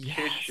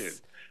politician.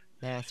 Yes.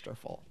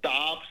 Masterful.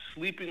 Stop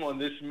sleeping on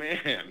this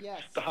man.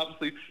 Yes. Stop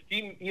sleeping.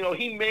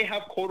 He may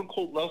have quote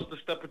unquote lost a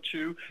step or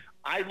two.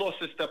 I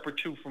lost a step or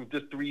two from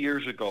just 3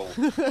 years ago,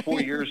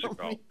 4 years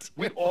ago.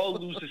 We all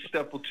lose a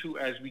step or two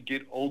as we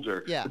get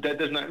older. Yeah. But that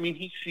does not mean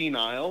he's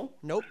senile.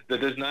 Nope. That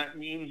does not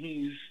mean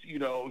he's,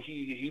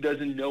 he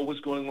doesn't know what's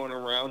going on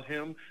around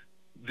him.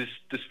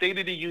 The State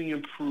of the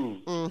Union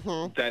proved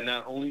that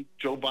not only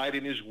Joe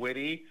Biden is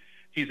witty,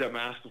 he's a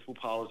masterful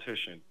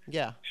politician.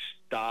 Yeah.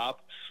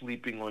 Stop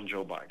sleeping on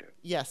Joe Biden.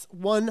 Yes,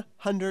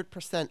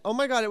 100%. Oh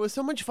my God, it was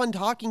so much fun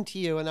talking to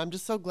you, and I'm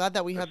just so glad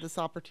that we had this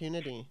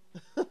opportunity.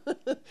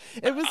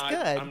 It was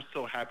good. I'm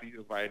so happy you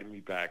invited me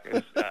back.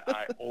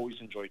 I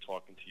always enjoy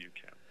talking to you,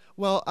 Kim.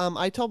 Well,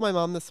 I told my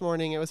mom this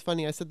morning, it was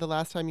funny, I said the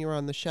last time you were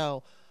on the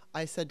show,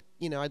 I said,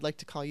 I'd like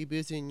to call you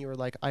Boozy, and you were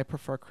like, I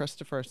prefer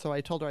Christopher. So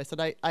I told her, I said,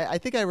 I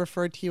think I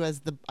referred to you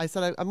as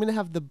I'm going to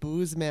have the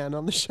booze man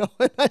on the show.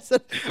 And I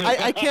said,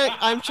 I can't,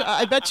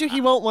 I bet you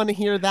he won't want to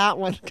hear that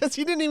one because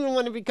he didn't even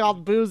want to be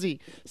called Boozy.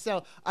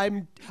 So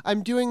I'm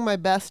doing my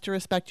best to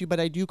respect you, but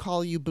I do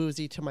call you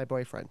Boozy to my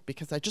boyfriend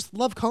because I just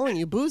love calling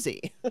you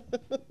Boozy.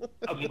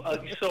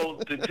 So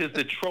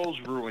the trolls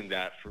ruined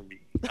that for me.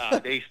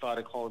 They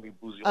started calling me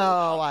Boozy.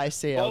 Oh, I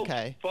see. Folks,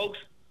 Okay.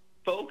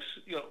 Folks,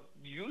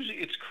 usually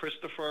it's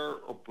Christopher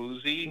or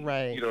Boozy.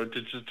 Right.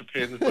 It just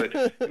depends. But,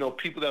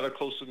 people that are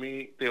close to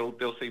me, they'll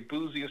say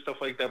Boozy and stuff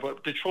like that.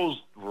 But the trolls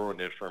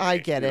ruined it for me. I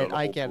get it.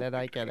 I get it.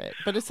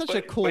 But it's such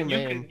a cool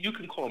name. You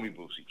can call me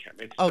Boozy, Kim.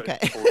 It's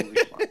totally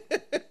fine.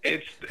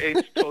 It's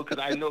because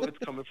I know it's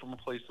coming from a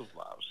place of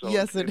love. So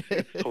yes, it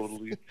is. It's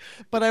totally.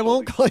 But I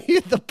won't call you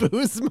the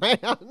Booze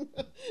Man.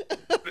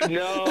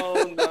 No,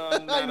 I'm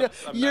not a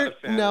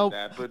fan of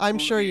that. But I'm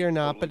Boozy, sure you're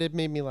not, but it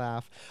made me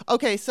laugh.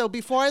 Okay, so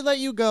before I let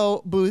you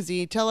go,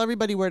 Boozy, tell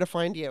everybody where to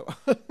find you.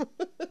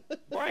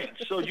 Right.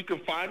 So you can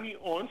find me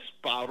on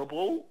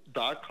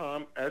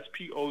Spoutible.com,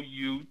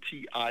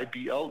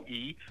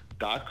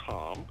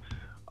 SPOUTIBLE.com.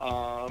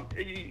 At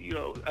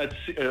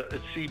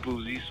C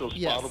Boozy, so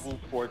Spoutible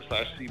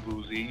 /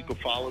 Boozy. You can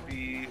follow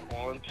me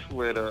on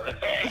Twitter,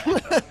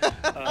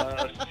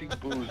 C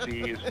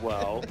Boozy as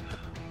well.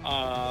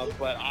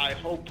 But I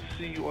hope to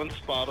see you on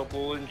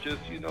Spoutible and just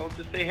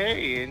say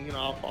hey, and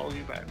I'll follow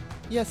you back.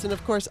 Yes, and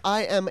of course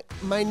I am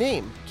my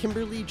name,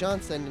 Kimberly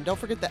Johnson, and don't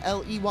forget the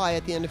LEY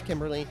at the end of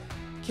Kimberly.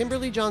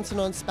 Kimberly Johnson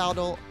on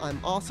Spoutible. I'm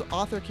also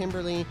author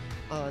Kimberly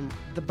on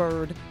The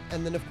Bird,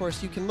 and then of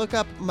course you can look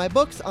up my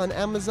books on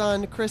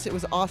Amazon. Chris, it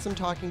was awesome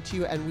talking to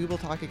you, and we will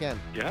talk again.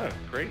 Yeah,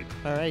 great.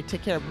 All right,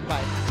 take care.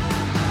 Bye.